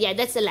signor Geri. Yeah,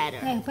 that's the letter.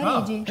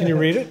 Parigi. Can you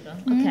read it?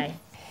 Okay.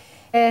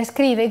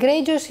 Scrive: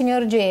 Egregio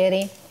signor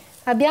Geri,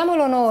 abbiamo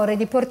l'onore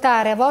di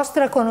portare a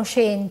vostra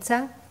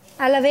conoscenza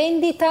alla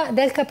vendita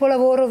del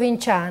capolavoro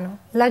vinciano,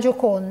 la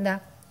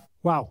Gioconda.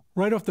 Wow,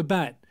 right off the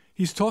bat,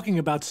 he's talking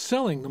about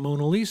selling the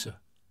Mona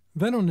Lisa.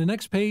 Then on the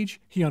next page,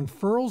 he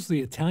unfurls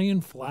the Italian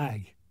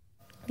flag.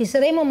 Vi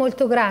saremo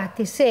molto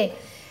grati se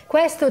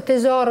questo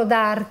tesoro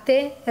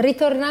d'arte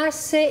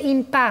ritornasse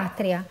in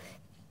patria.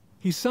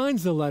 He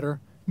signs the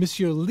letter,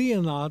 Monsieur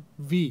Leonard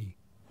V.,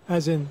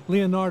 as in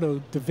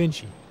Leonardo da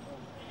Vinci.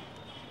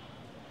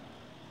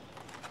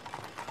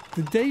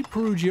 The day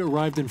Perugia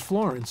arrived in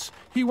Florence,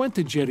 he went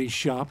to Geri's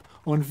shop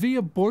on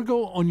Via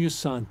Borgo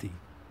Ognissanti.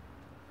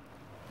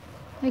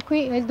 E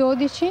qui è il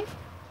 12.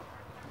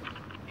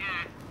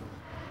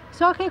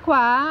 So che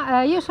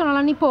qua, io sono la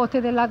nipote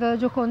della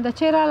Gioconda,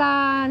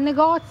 c'era il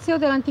negozio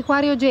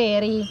dell'antiquario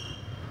Geri.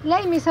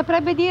 Lei mi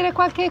saprebbe dire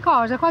qualche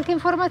cosa, qualche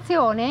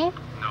informazione?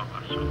 No,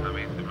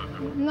 assolutamente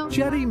proprio. No.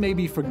 Geri may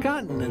be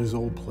forgotten at his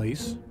old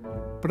place,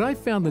 but I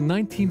found the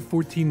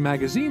 1914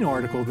 magazine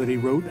article that he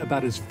wrote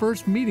about his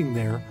first meeting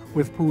there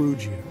with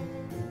Perugia.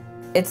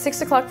 At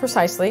 6 o'clock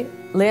precisely,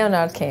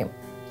 Leonard came.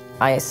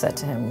 I said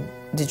to him,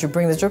 "Did you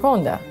bring the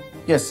Gioconda?"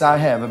 Yes, I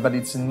have, but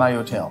it's in my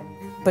hotel.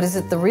 But is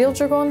it the real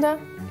Gioconda?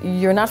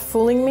 You're not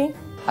fooling me?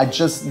 I'm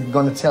just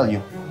gonna tell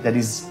you that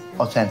is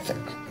authentic.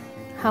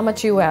 How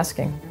much are you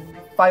asking?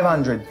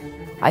 500.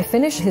 I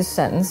finish his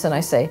sentence and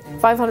I say,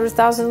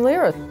 500,000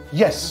 lira.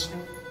 Yes.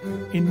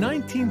 In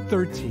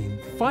 1913,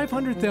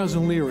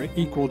 500,000 lira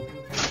equaled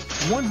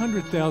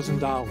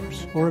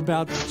 $100,000, or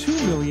about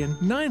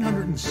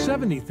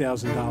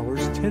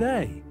 $2,970,000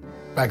 today.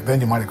 Back then,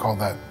 you might have called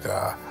that,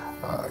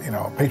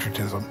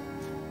 patriotism,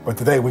 but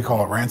today we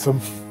call it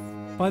ransom.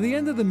 By the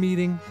end of the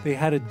meeting, they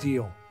had a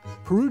deal.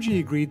 Perugia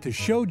agreed to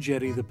show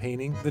Geri the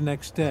painting the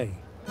next day.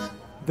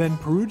 Then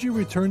Perugia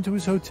returned to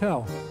his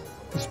hotel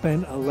to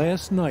spend a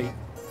last night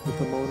with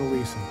the Mona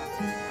Lisa.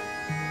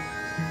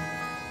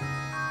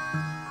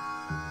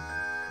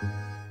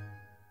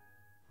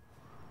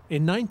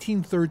 In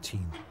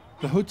 1913,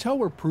 the hotel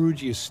where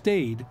Perugia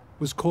stayed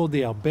was called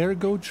the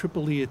Albergo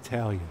Tripoli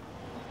Italia.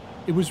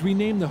 It was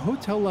renamed the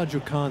Hotel La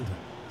Gioconda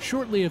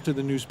shortly after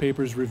the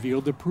newspapers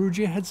revealed that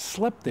Perugia had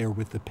slept there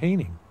with the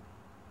painting.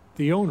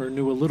 The owner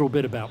knew a little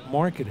bit about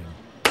marketing.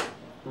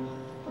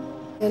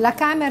 La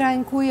camera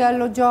in cui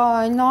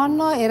alloggiò il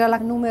nonno era la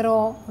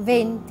numero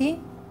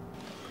 20.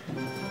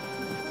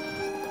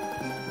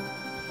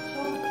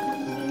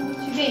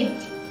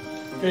 20.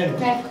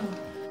 Ecco.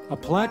 A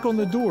plaque on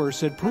the door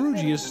said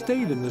Perugia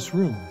stayed in this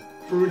room.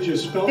 Perugia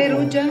spelled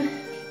Perugia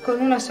con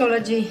una sola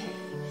G,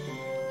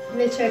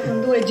 invece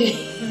con 2 G.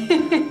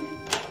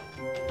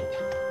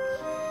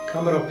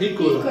 Camera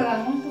piccola.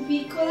 Piccola, molto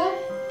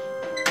piccola.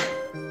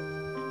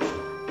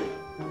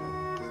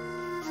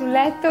 Sul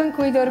letto in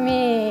cui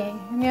dormì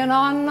mio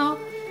nonno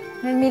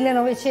nel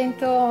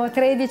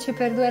 1913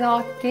 per 2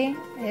 notti.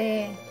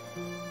 E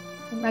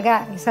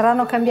magari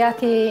saranno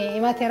cambiati i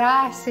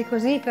materassi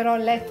così, però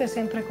il letto è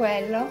sempre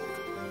quello.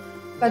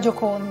 la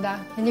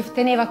Gioconda e gli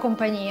teneva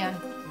compagnia.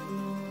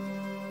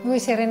 Lui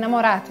si era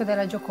innamorato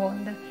della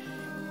Gioconda.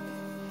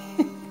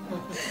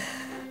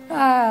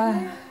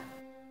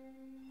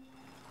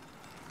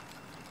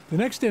 The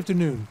next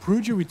afternoon,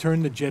 Perugia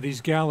returned to Getty's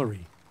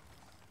gallery.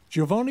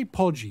 Giovanni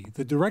Poggi,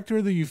 the director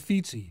of the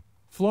Uffizi,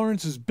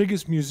 Florence's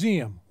biggest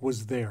museum,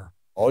 was there.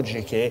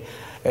 Oggi che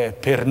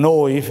per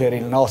noi, per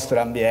il nostro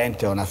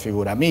ambiente, è una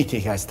figura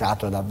mitica, è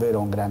stato davvero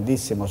un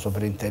grandissimo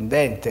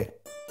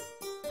sovrintendente.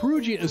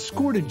 Perugia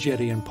escorted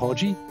Getty and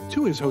Poggi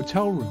to his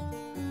hotel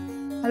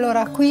room.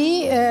 Allora,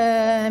 qui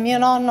mio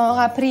nonno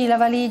aprì la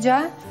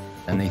valigia.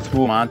 And they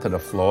threw him onto the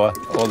floor,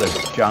 all the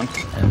junk,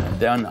 and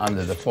then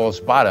under the false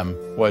bottom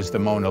was the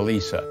Mona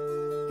Lisa.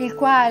 Il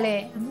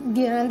quale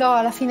andò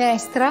alla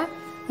finestra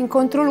in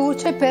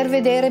controluce per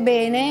vedere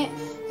bene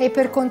e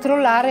per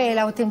controllare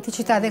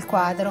l'autenticità del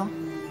quadro.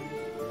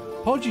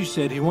 Poggi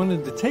said he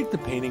wanted to take the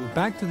painting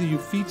back to the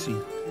Uffizi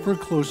for a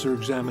closer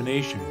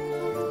examination.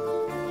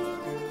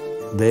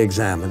 They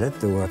examined it.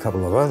 There were a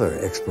couple of other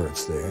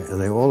experts there, and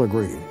they all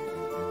agreed.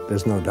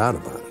 There's no doubt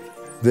about it.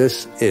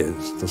 This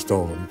is the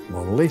stolen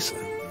Mona Lisa.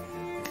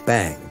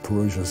 Bang,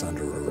 Perugia's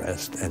under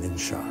arrest and in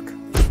shock.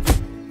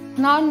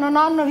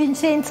 Nonno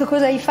Vincenzo,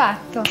 cosa hai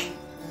fatto?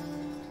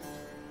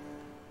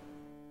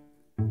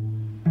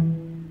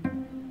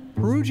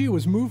 Perugia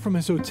was moved from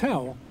his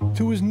hotel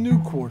to his new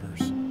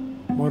quarters,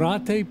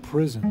 Morate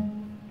Prison.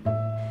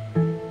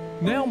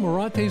 Now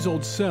Morate's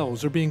old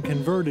cells are being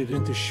converted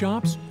into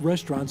shops,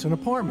 restaurants, and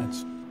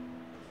apartments.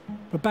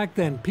 But back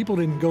then, people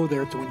didn't go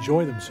there to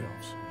enjoy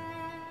themselves.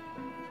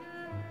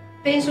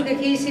 Penso che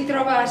chi si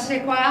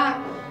trovasse qua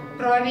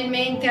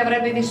probabilmente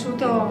avrebbe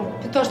vissuto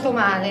piuttosto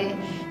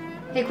male.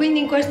 E quindi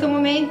in questo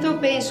momento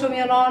penso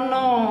mio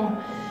nonno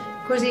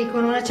così,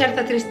 con una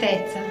certa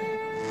tristezza.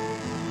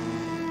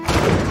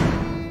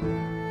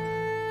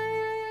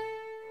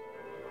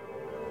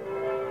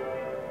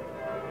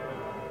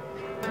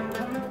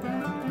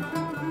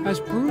 As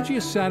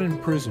Perugia sat in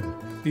prison,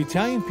 the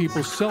Italian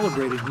people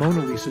celebrated Mona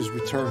Lisa's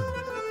return.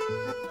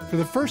 For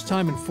the first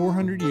time in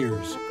 400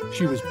 years,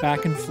 she was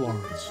back in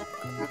Florence.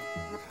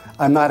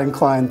 I'm not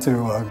inclined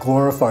to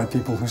glorify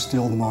people who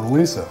steal the Mona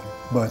Lisa,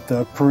 but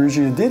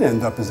Perugia did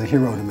end up as a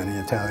hero to many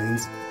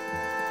Italians.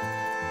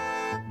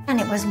 And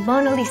it was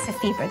Mona Lisa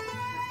fever.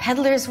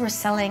 Peddlers were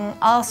selling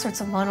all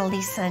sorts of Mona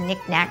Lisa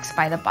knickknacks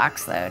by the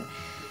boxload.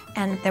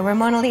 And there were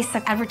Mona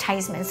Lisa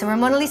advertisements, there were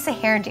Mona Lisa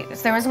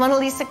hairdos, there was Mona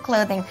Lisa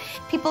clothing.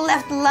 People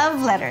left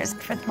love letters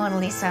for Mona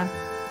Lisa.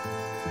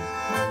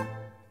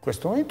 In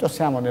questo momento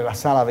siamo nella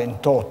sala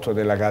 28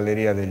 della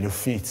Galleria degli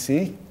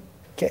Uffizi,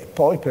 che è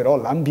poi però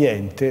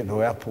l'ambiente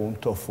dove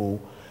appunto fu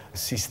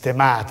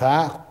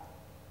sistemata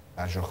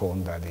la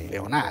Gioconda di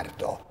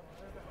Leonardo.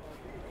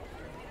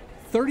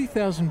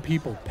 30,000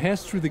 people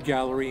passed through the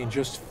gallery in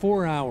just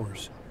 4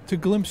 hours to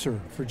glimpse her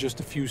for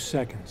just a few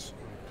seconds.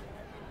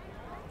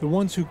 The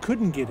ones who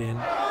couldn't get in,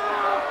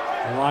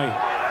 right.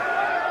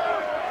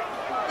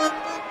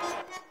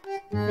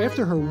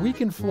 After her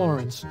week in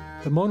Florence,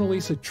 the Mona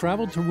Lisa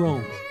traveled to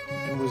Rome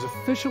and was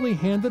officially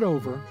handed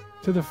over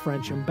to the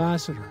French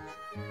ambassador.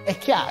 È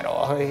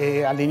chiaro,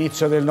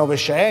 all'inizio del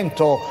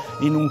Novecento,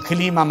 in un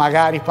clima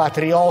magari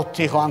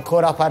patriottico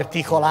ancora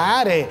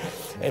particolare,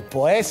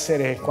 può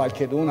essere che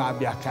qualcheduno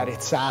abbia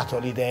accarezzato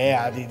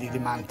l'idea di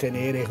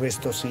mantenere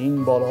questo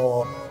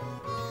simbolo.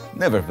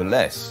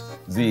 Nevertheless,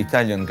 the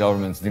Italian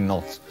governments did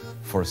not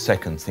for a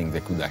second think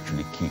they could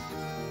actually keep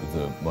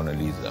the Mona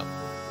Lisa.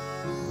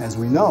 As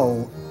we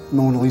know,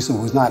 Mona Lisa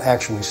was not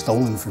actually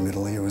stolen from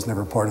Italy. It was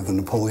never part of the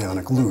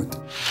Napoleonic loot.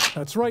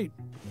 That's right.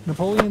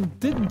 Napoleon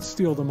didn't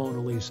steal the Mona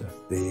Lisa.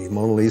 The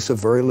Mona Lisa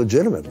very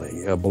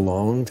legitimately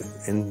belonged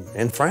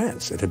in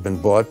France. It had been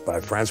bought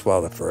by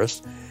Francois I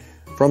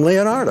from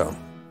Leonardo.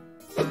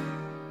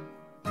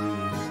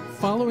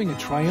 Following a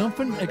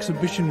triumphant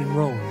exhibition in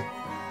Rome,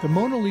 the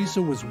Mona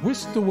Lisa was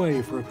whisked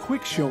away for a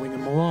quick showing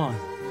in Milan.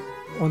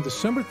 On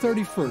December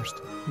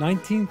 31st,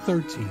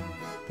 1913,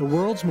 the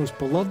world's most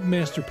beloved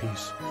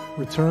masterpiece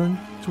returned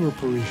to her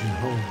Parisian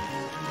home.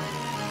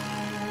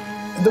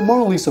 The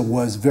Mona Lisa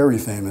was very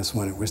famous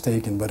when it was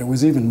taken, but it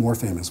was even more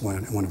famous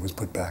when it was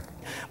put back.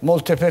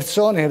 Molte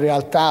persone in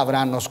realtà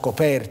avranno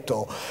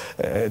scoperto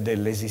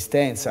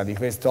dell'esistenza di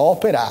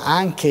quest'opera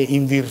anche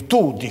in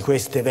virtù di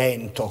questo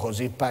evento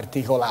così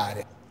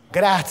particolare,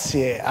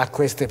 grazie a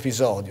questo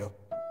episodio.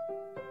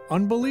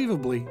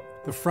 Unbelievably,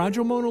 the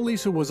fragile Mona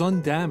Lisa was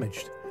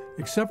undamaged,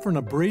 except for an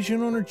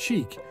abrasion on her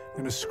cheek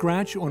and a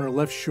scratch on her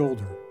left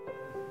shoulder.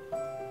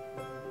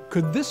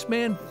 Could this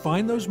man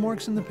find those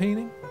marks in the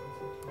painting?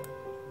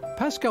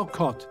 Pascal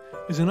Cotte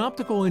is an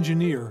optical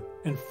engineer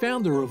and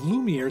founder of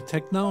Lumiere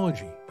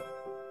technology.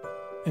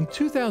 In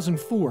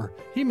 2004,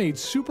 he made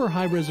super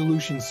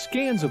high-resolution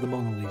scans of the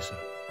Mona Lisa.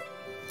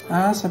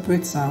 Ah, ça peut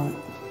être ça, ouais.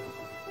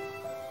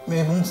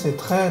 Mais bon, c'est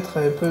très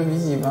peu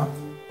visible. Hein.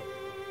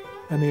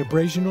 And the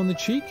abrasion on the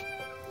cheek?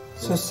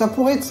 Ça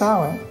pourrait être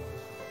ça, ouais.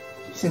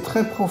 C'est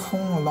très profond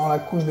dans la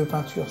couche de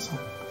peinture, ça.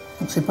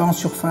 Donc c'est pas en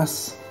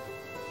surface.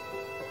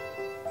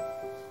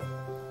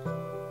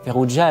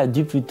 Perugia a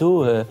dû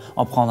plutôt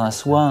en prendre un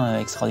soin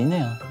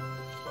extraordinaire.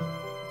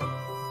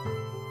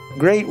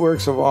 Great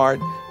works of art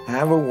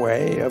have a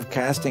way of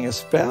casting a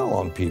spell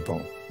on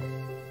people.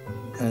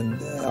 And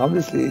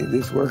obviously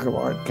this work of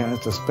art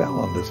cast a spell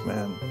on this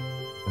man.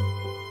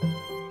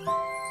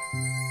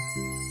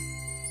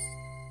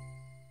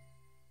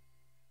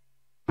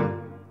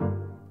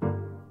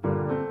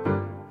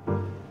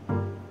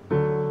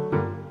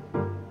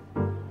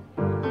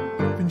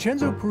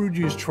 Vincenzo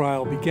Perugia's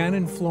trial began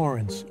in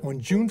Florence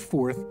on June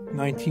 4th,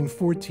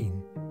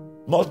 1914.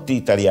 Molti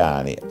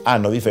italiani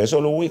hanno difeso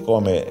lui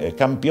come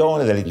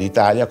campione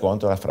dell'Italia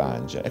contro la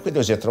Francia e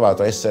quindi si è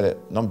trovato a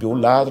essere non più un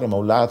ladro ma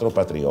un ladro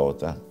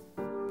patriota.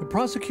 The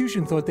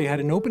prosecution thought they had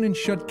an open and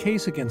shut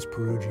case against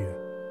Perugia.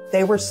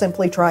 They were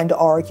simply trying to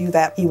argue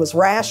that he was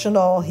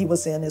rational, he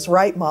was in his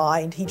right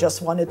mind, he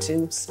just wanted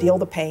to steal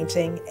the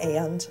painting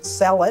and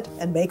sell it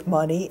and make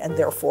money, and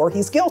therefore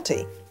he's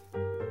guilty.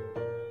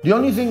 The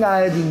only thing I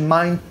had in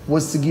mind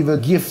was to give a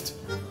gift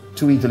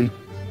to Italy,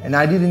 and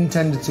I didn't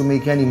intend to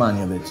make any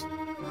money of it.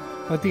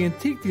 But the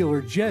antique dealer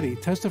Getty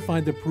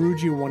testified that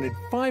Perugia wanted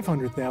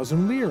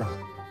 500,000 lira.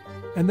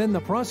 And then the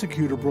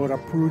prosecutor brought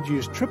up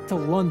Perugia's trip to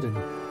London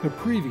the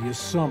previous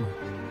summer.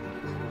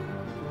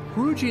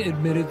 Perugia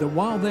admitted that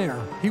while there,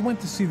 he went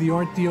to see the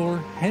art dealer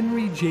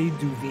Henry J.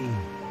 Duveen.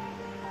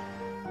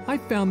 I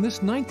found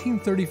this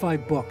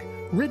 1935 book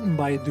written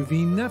by a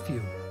Duveen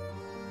nephew.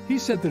 He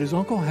said that his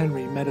Uncle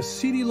Henry met a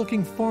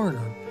seedy-looking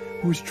foreigner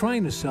who was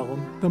trying to sell him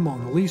the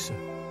Mona Lisa.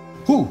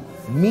 Who?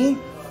 Me?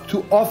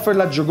 To offer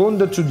La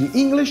Gioconda to the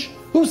English?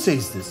 Who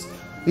says this?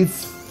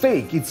 It's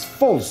fake, it's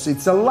false,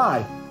 it's a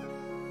lie.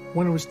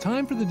 When it was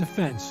time for the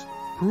defense,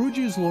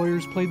 Perugia's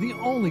lawyers played the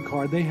only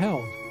card they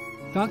held,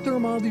 Dr.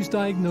 Amaldi's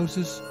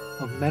diagnosis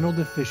of mental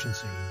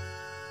deficiency.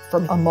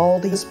 From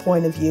Amaldi's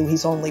point of view,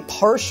 he's only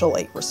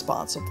partially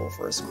responsible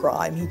for his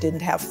crime. He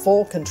didn't have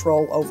full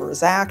control over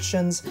his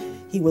actions.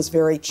 He was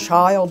very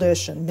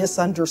childish and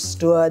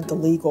misunderstood the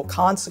legal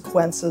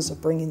consequences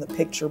of bringing the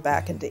picture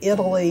back into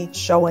Italy,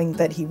 showing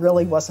that he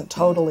really wasn't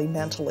totally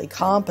mentally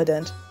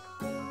competent.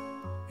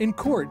 In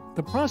court,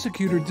 the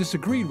prosecutor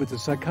disagreed with the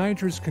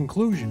psychiatrist's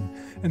conclusion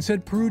and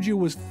said Perugia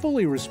was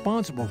fully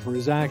responsible for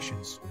his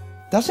actions.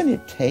 Doesn't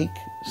it take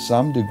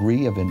some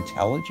degree of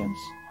intelligence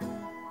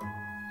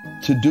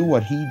to do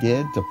what he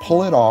did, to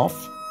pull it off?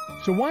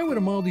 So why would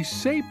Amaldi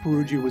say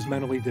Perugia was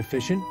mentally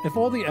deficient if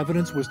all the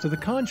evidence was to the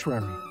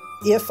contrary?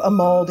 If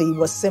Amaldi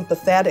was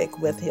sympathetic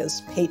with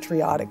his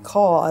patriotic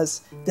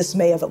cause, this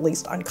may have at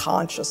least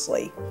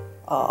unconsciously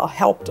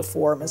helped to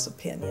form his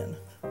opinion.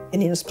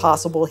 And it is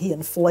possible he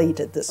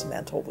inflated this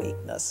mental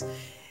weakness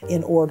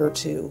in order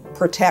to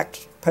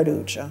protect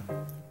Perugia.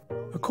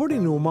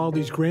 According to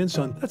Amaldi's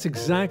grandson, that's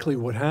exactly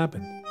what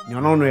happened. Mio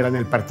nonno era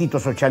nel Partito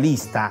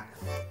Socialista,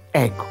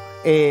 ecco,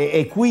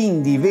 e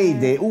quindi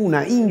vede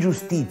una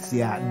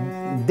ingiustizia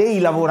dei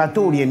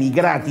lavoratori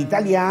emigrati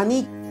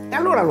italiani e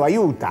allora lo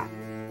aiuta.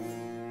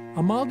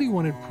 Amaldi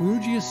wanted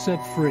Perugia set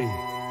free.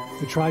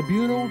 The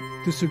tribunal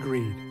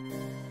disagreed.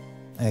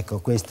 Ecco,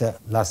 questa è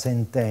la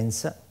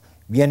sentenza.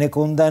 Viene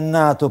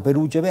condannato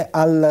Perugia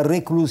alla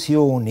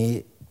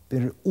reclusione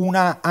per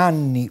 1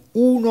 anno,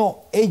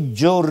 1 e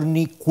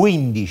giorni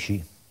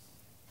 15.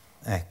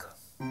 Ecco.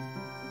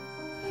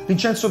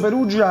 Vincenzo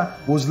Perugia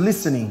was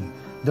listening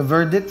the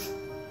verdict.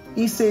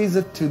 He says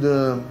it to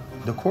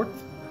the court.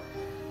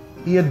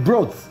 He had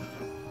brought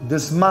the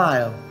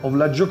smile of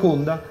La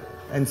Gioconda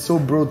and so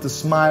brought the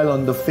smile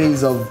on the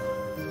face of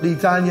the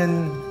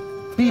Italian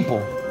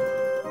people.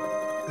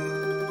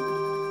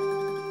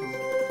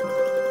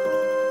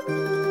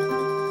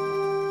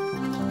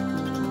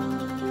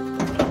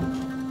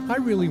 I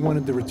really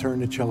wanted to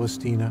return to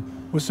Celestina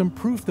with some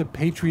proof that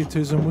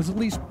patriotism was at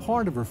least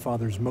part of her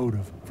father's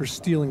motive for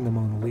stealing the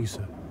Mona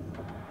Lisa.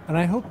 And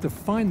I hope to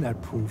find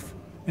that proof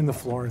in the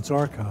Florence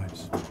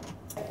archives.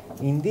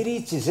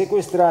 Indirizzi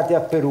sequestrati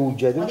a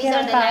Perugia. These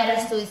are the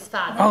letters to his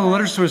father. Oh, the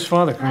letters to his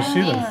father. Can we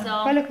see them?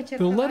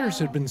 The letters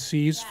had been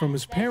seized from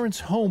his parents'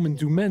 home in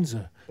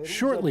Dumenza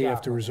shortly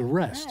after his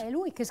arrest. È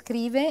lui che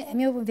scrive, è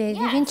mio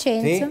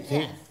Vincenzo.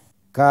 Sì.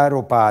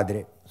 Caro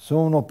padre,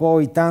 sono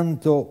poi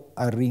tanto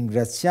a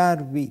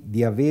ringraziarvi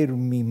di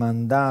avermi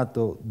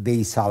mandato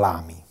dei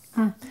salami.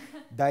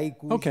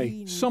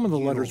 Okay, some of the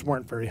letters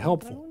weren't very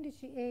helpful.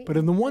 But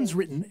in the ones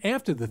written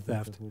after the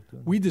theft,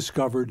 we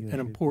discovered an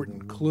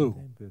important clue.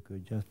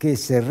 Che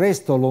se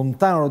resto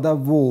lontano da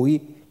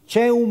voi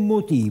c'è un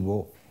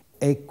motivo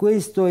e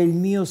questo è il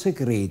mio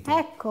segreto.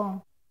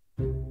 Ecco.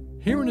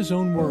 Here in his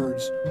own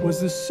words was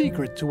the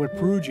secret to what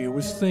Perugia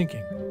was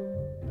thinking.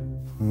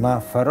 Ma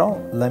farò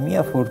la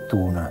mia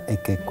fortuna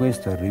e che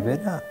questo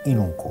arriverà in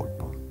un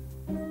colpo.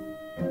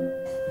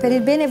 Per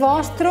il bene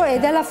vostro e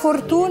della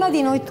fortuna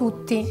di noi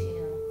tutti.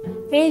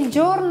 E il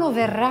giorno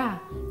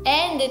verrà.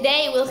 And the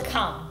day will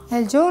come. E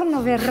il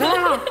giorno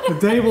verrà. The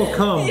day will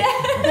come.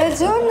 E il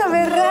giorno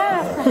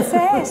verrà.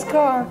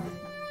 Pazzesco.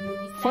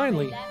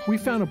 Finally, we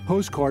found a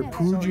postcard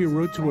Perugia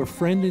wrote to a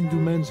friend in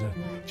Dumenza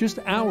just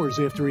hours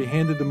after he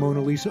handed the Mona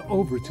Lisa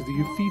over to the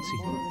Uffizi.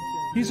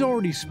 He's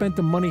already spent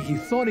the money he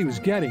thought he was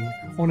getting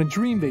on a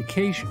dream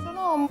vacation.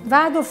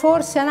 Vado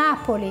forse a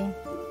Napoli,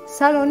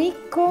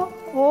 Salonicco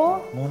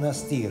o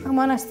Monastero. a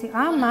Monastero.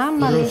 Ah,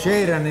 mamma mia.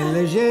 Crociera nel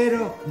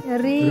leggero,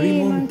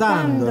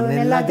 rimontando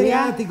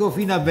nell'Adriatico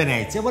fino a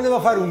Venezia. Voleva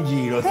fare un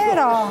giro.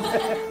 Però.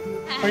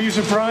 Are you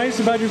surprised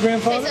about your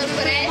grandfather? Molto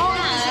sorpresa.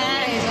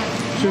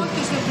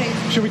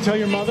 Should we tell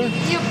your mother?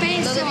 Io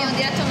penso. Lo dobbiamo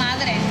dire a tua madre.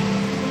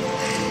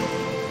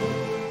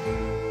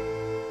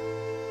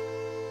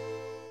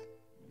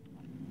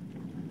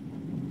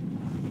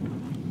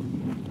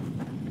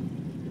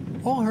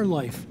 All her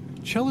life,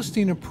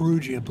 Celestina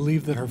Perugia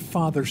believed that her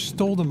father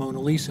stole the Mona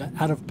Lisa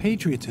out of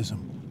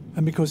patriotism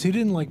and because he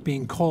didn't like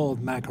being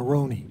called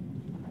macaroni.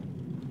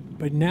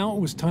 But now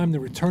it was time to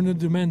return to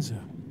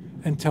Dumenza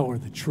and tell her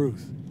the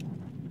truth.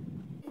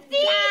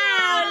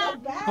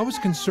 I was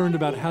concerned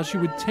about how she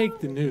would take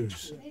the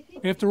news.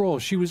 After all,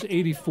 she was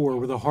 84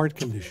 with a heart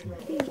condition.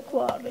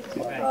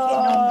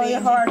 Oh,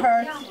 your heart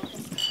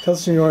hurts. Tell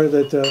Signora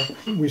that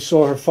we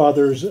saw her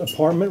father's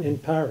apartment in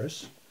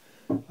Paris.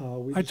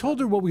 I told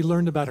her what we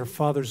learned about her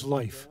father's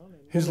life,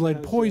 his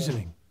lead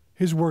poisoning,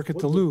 his work at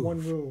the Louvre.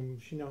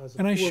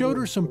 And I showed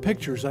her some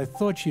pictures I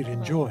thought she'd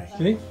enjoy.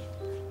 See?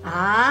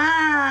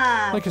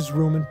 Ah! Like his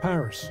room in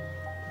Paris.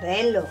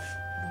 Bello.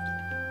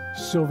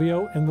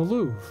 Silvio and the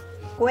Louvre.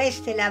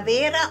 Questa è la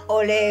vera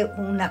o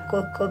una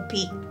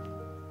copia?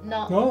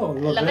 No,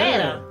 la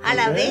vera. Ah,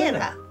 la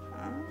vera.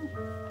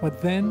 But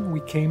then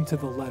we came to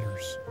the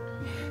letters.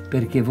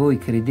 Perché voi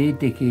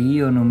credete che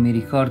io non mi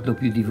ricordo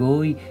più di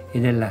voi e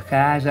della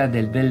casa,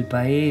 del bel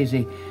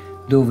paese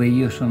dove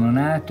io sono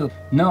nato?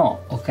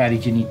 No, o cari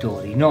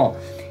genitori, no.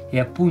 E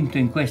appunto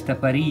in questa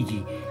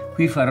Parigi,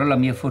 qui farò la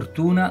mia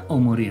fortuna o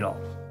morirò.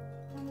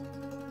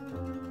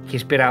 Che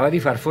sperava di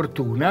far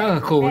fortuna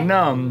con,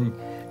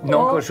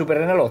 non col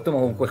Superenalotto, ma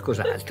con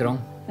qualcos'altro.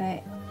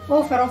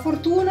 O farò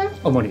fortuna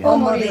O morirò. o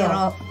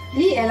morirò.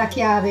 Lì è la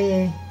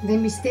chiave del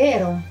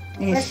mistero.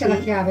 Questa è la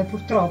chiave,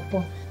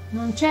 purtroppo.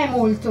 Non c'è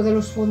molto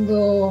dello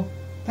sfondo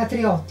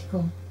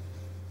patriottico.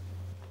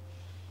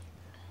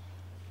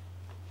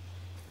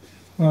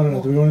 No,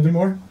 do we want to do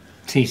more?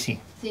 Sì,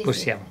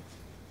 possiamo.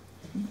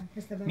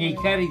 Miei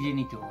cari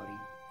genitori.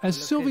 As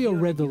Silvio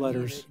read the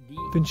letters,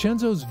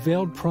 Vincenzo's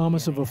veiled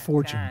promise of a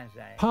fortune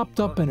popped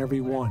up in every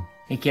one.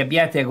 E che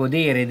abbiate a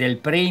godere del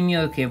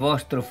premio che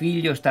vostro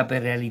figlio sta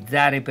per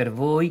realizzare per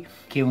voi,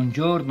 che un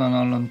giorno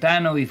non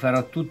lontano vi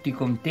farò tutti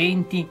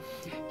contenti.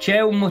 C'è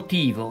un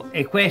motivo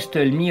e questo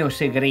è il mio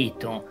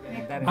segreto.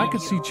 I could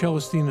see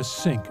Celestina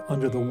sink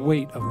under the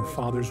weight of her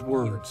father's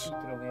words,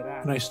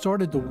 and I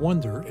started to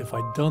wonder if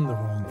I'd done the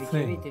wrong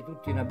thing. Ricevete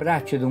tutti un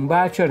abbraccio ed un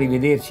bacio,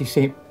 arrivederci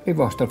sempre,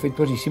 vostro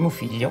affettuosissimo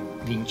figlio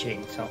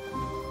Vincenzo.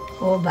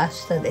 Oh,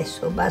 basta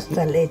adesso,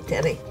 basta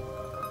lettere.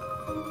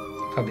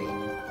 Va bene.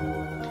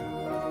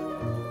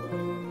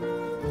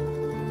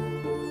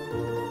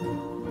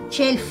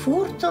 C'è il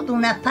furto da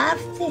una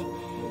parte,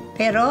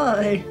 però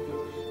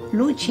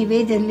lui ci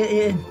vede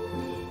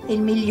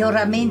il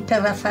miglioramento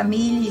della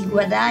famiglia, il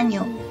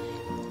guadagno.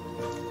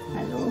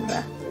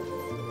 Allora,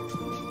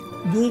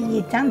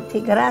 digli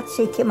tante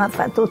grazie che mi ha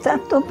fatto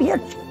tanto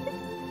piacere.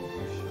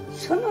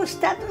 Sono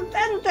stato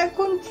tanto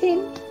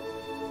contento.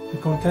 Sei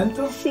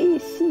contento? Sì,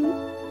 sì.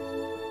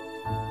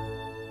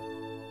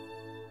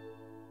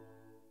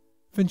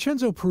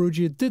 Vincenzo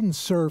Perugia didn't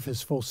serve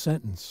his full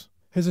sentence.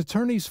 His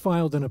attorneys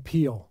filed an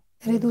appeal.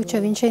 Riduce a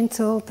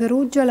Vincenzo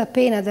Perugia la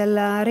pena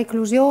della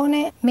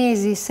reclusione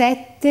mesi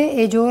 7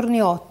 e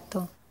giorni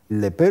 8.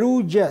 Il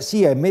Perugia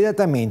sia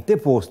immediatamente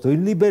posto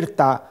in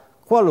libertà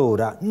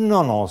qualora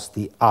non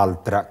osti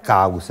altra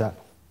causa.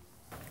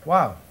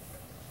 Wow.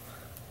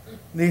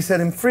 They set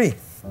him free.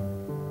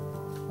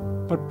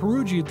 But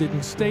Perugia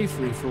didn't stay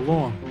free for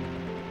long.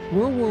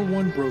 World War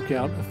I broke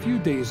out a few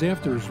days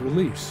after his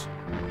release.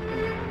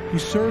 He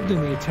served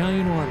in the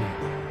Italian army,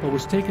 but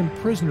was taken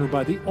prisoner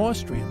by the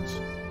Austrians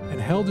and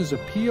held as a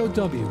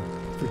POW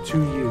for 2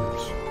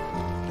 years.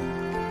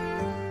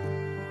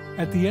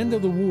 At the end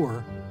of the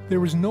war, there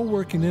was no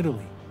work in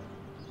Italy,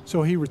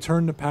 so he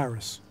returned to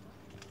Paris,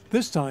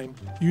 this time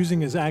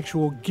using his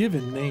actual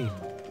given name.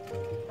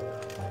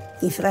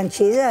 I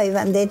francesi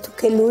avevano detto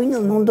che lui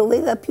non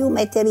doveva più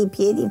mettere i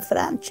piedi in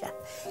Francia.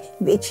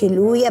 Invece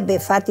lui ha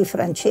beffato i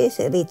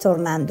francesi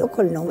ritornando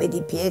col nome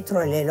di Pietro,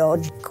 e le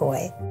logico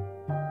è.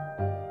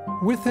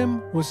 With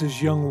him was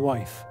his young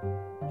wife.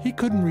 He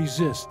couldn't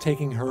resist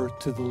taking her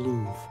to the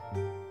Louvre.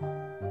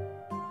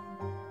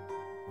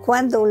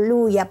 Quando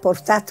lui ha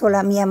portato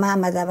la mia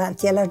mamma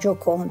davanti alla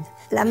Gioconda,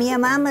 la mia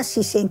mamma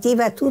si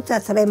sentiva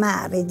tutta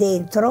tremare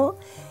dentro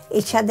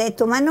e ci ha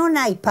detto: ma non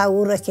hai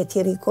paura che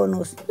ti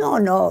riconosco?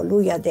 No,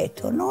 lui ha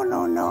detto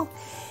no.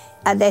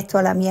 Ha detto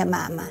alla mia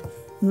mamma: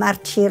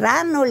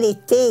 marciranno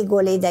le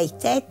tegole dai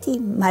tetti,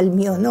 ma il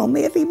mio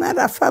nome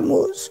rimarrà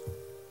famoso.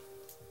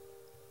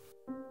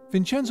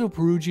 Vincenzo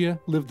Perugia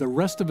lived the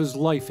rest of his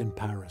life in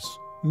Paris,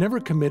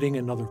 never committing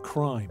another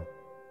crime.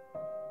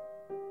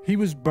 He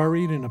was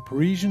buried in a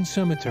Parisian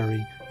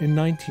cemetery in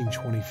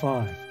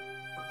 1925.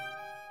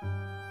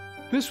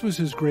 This was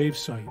his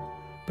gravesite,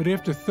 But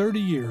after 30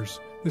 years,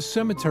 the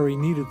cemetery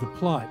needed the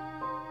plot,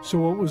 so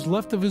what was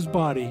left of his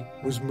body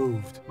was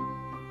moved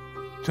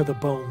to the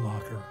bone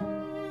locker.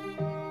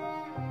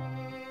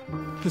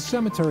 The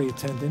cemetery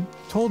attendant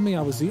told me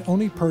I was the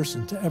only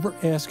person to ever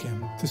ask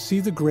him to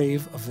see the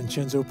grave of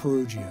Vincenzo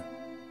Peruggia.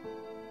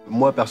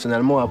 Moi,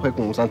 personnellement, après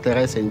qu'on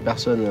s'intéresse à une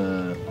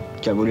personne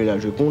qui a volé la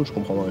Joconde,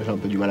 j'ai un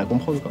peu du mal à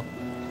comprendre, quoi.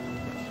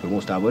 Mais bon,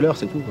 c'était un voleur,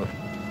 c'est tout, quoi.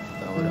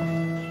 C'était un voleur.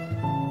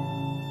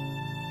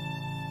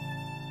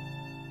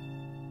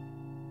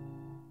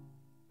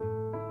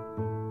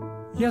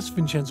 Yes,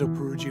 Vincenzo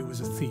Peruggia was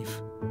a thief.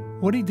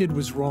 What he did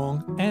was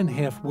wrong and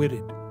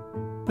half-witted.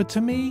 But to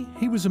me,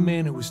 he was a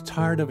man who was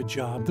tired of a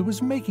job that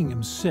was making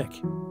him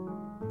sick.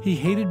 He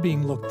hated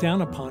being looked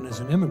down upon as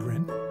an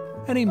immigrant,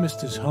 and he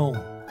missed his home.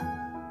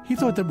 He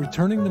thought that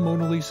returning the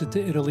Mona Lisa to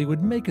Italy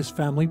would make his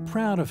family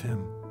proud of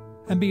him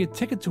and be a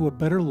ticket to a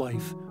better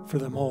life for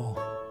them all.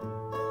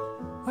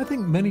 I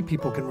think many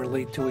people can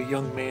relate to a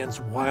young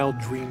man's wild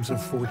dreams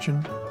of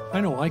fortune.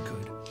 I know I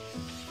could.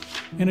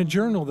 In a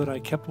journal that I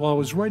kept while I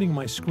was writing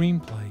my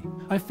screenplay,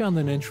 I found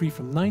an entry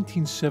from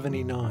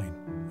 1979.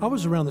 I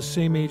was around the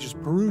same age as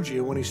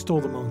Peruggia when he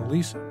stole the Mona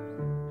Lisa.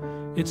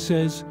 It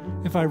says,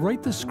 "If I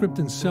write the script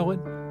and sell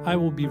it, I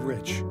will be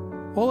rich.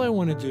 All I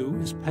want to do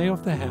is pay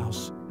off the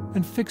house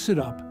and fix it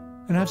up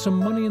and have some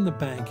money in the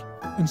bank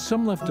and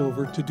some left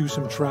over to do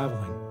some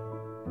traveling."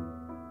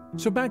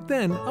 So back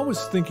then, I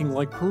was thinking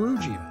like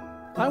Peruggia.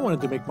 I wanted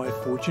to make my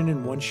fortune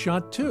in one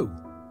shot too.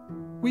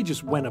 We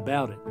just went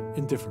about it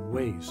in different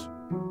ways.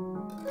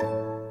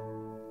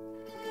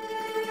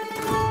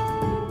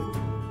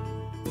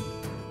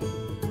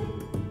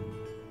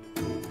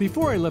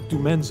 Before I left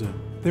Dumenza,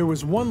 there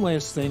was one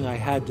last thing I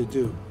had to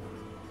do.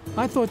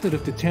 I thought that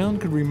if the town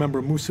could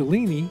remember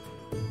Mussolini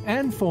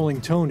and Falling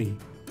Tony,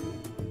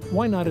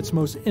 why not its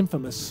most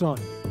infamous son?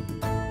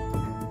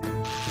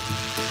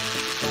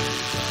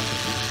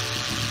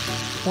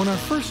 On our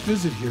first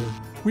visit here,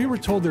 we were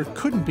told there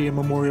couldn't be a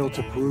memorial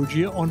to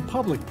Peruggia on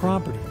public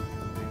property,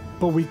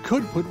 but we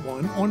could put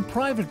one on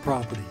private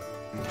property,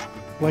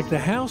 like the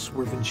house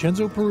where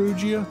Vincenzo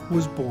Peruggia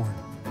was born.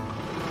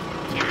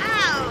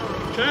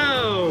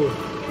 Ciao!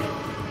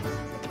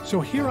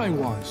 So here I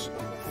was,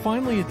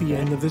 finally at the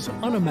end of this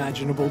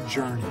unimaginable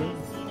journey.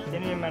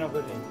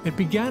 It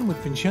began with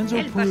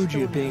Vincenzo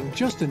Peruggia being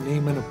just a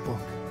name in a book,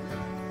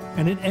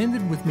 and it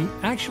ended with me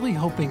actually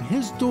helping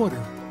his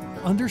daughter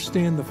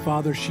understand the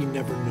father she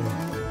never knew.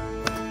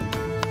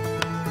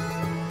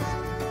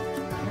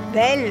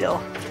 Bello!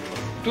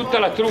 Tutta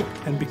la troupe.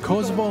 And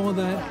because of all of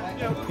that,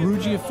 the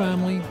Peruggia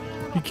family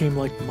became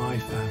like my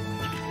family.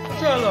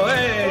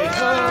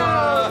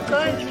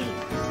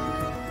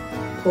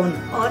 Con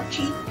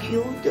oggi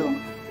chiudo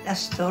la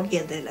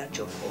storia della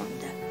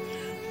Gioconda.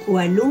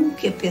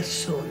 Qualunque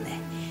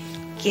persone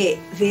che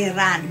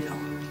verranno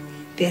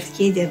per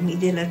chiedermi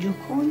della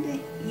Gioconda,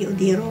 io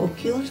dirò ho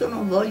chiuso,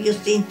 non voglio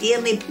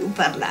sentirne più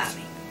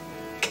parlare.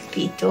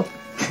 Capito?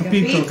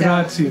 Capito,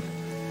 grazie.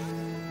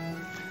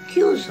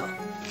 Chiuso.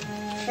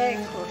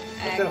 Ecco.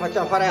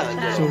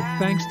 So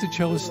thanks to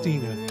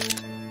Celestina,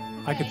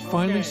 I could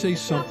finally say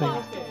something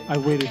I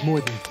waited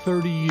more than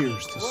 30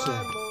 years to say.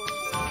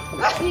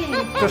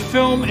 The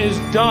film is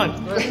done.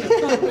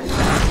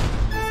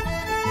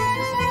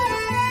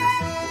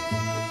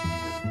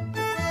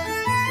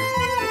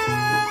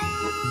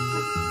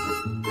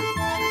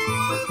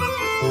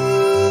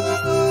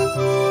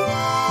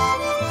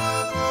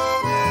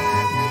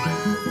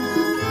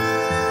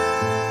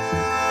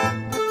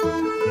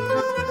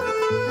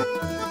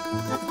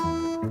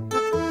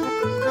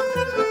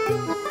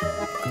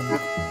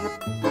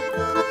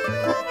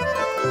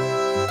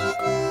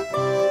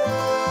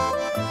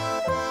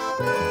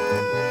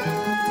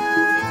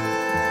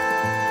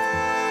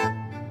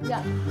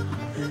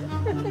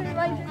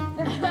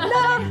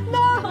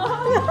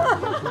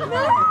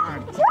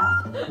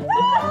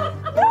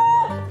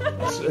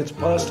 It's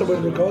pasta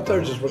with ricotta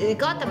or just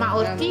Ricotta, ma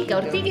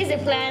ortica. Ortica is a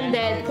plant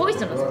that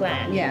poisonous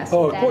plant. Yes.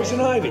 Oh, poison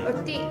ivy.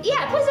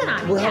 Yeah, poison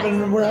ivy. We're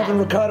having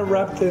ricotta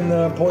wrapped in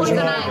poison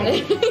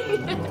ivy.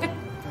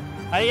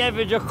 I have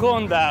a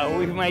Gioconda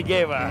with my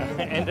giver,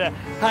 and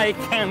I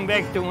came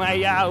back to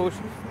my house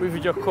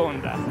with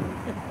Gioconda.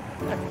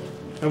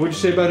 And what'd you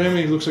say about him?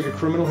 He looks like a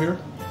criminal here?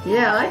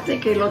 Yeah, I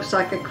think he looks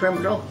like a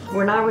criminal.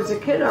 When I was a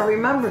kid, I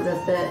remember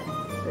that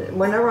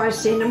whenever I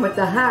seen him with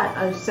the hat,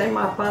 I say to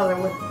my father,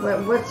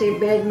 what's he, a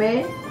bad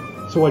man?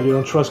 So what, you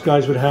don't trust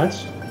guys with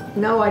hats?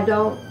 No, I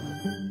don't.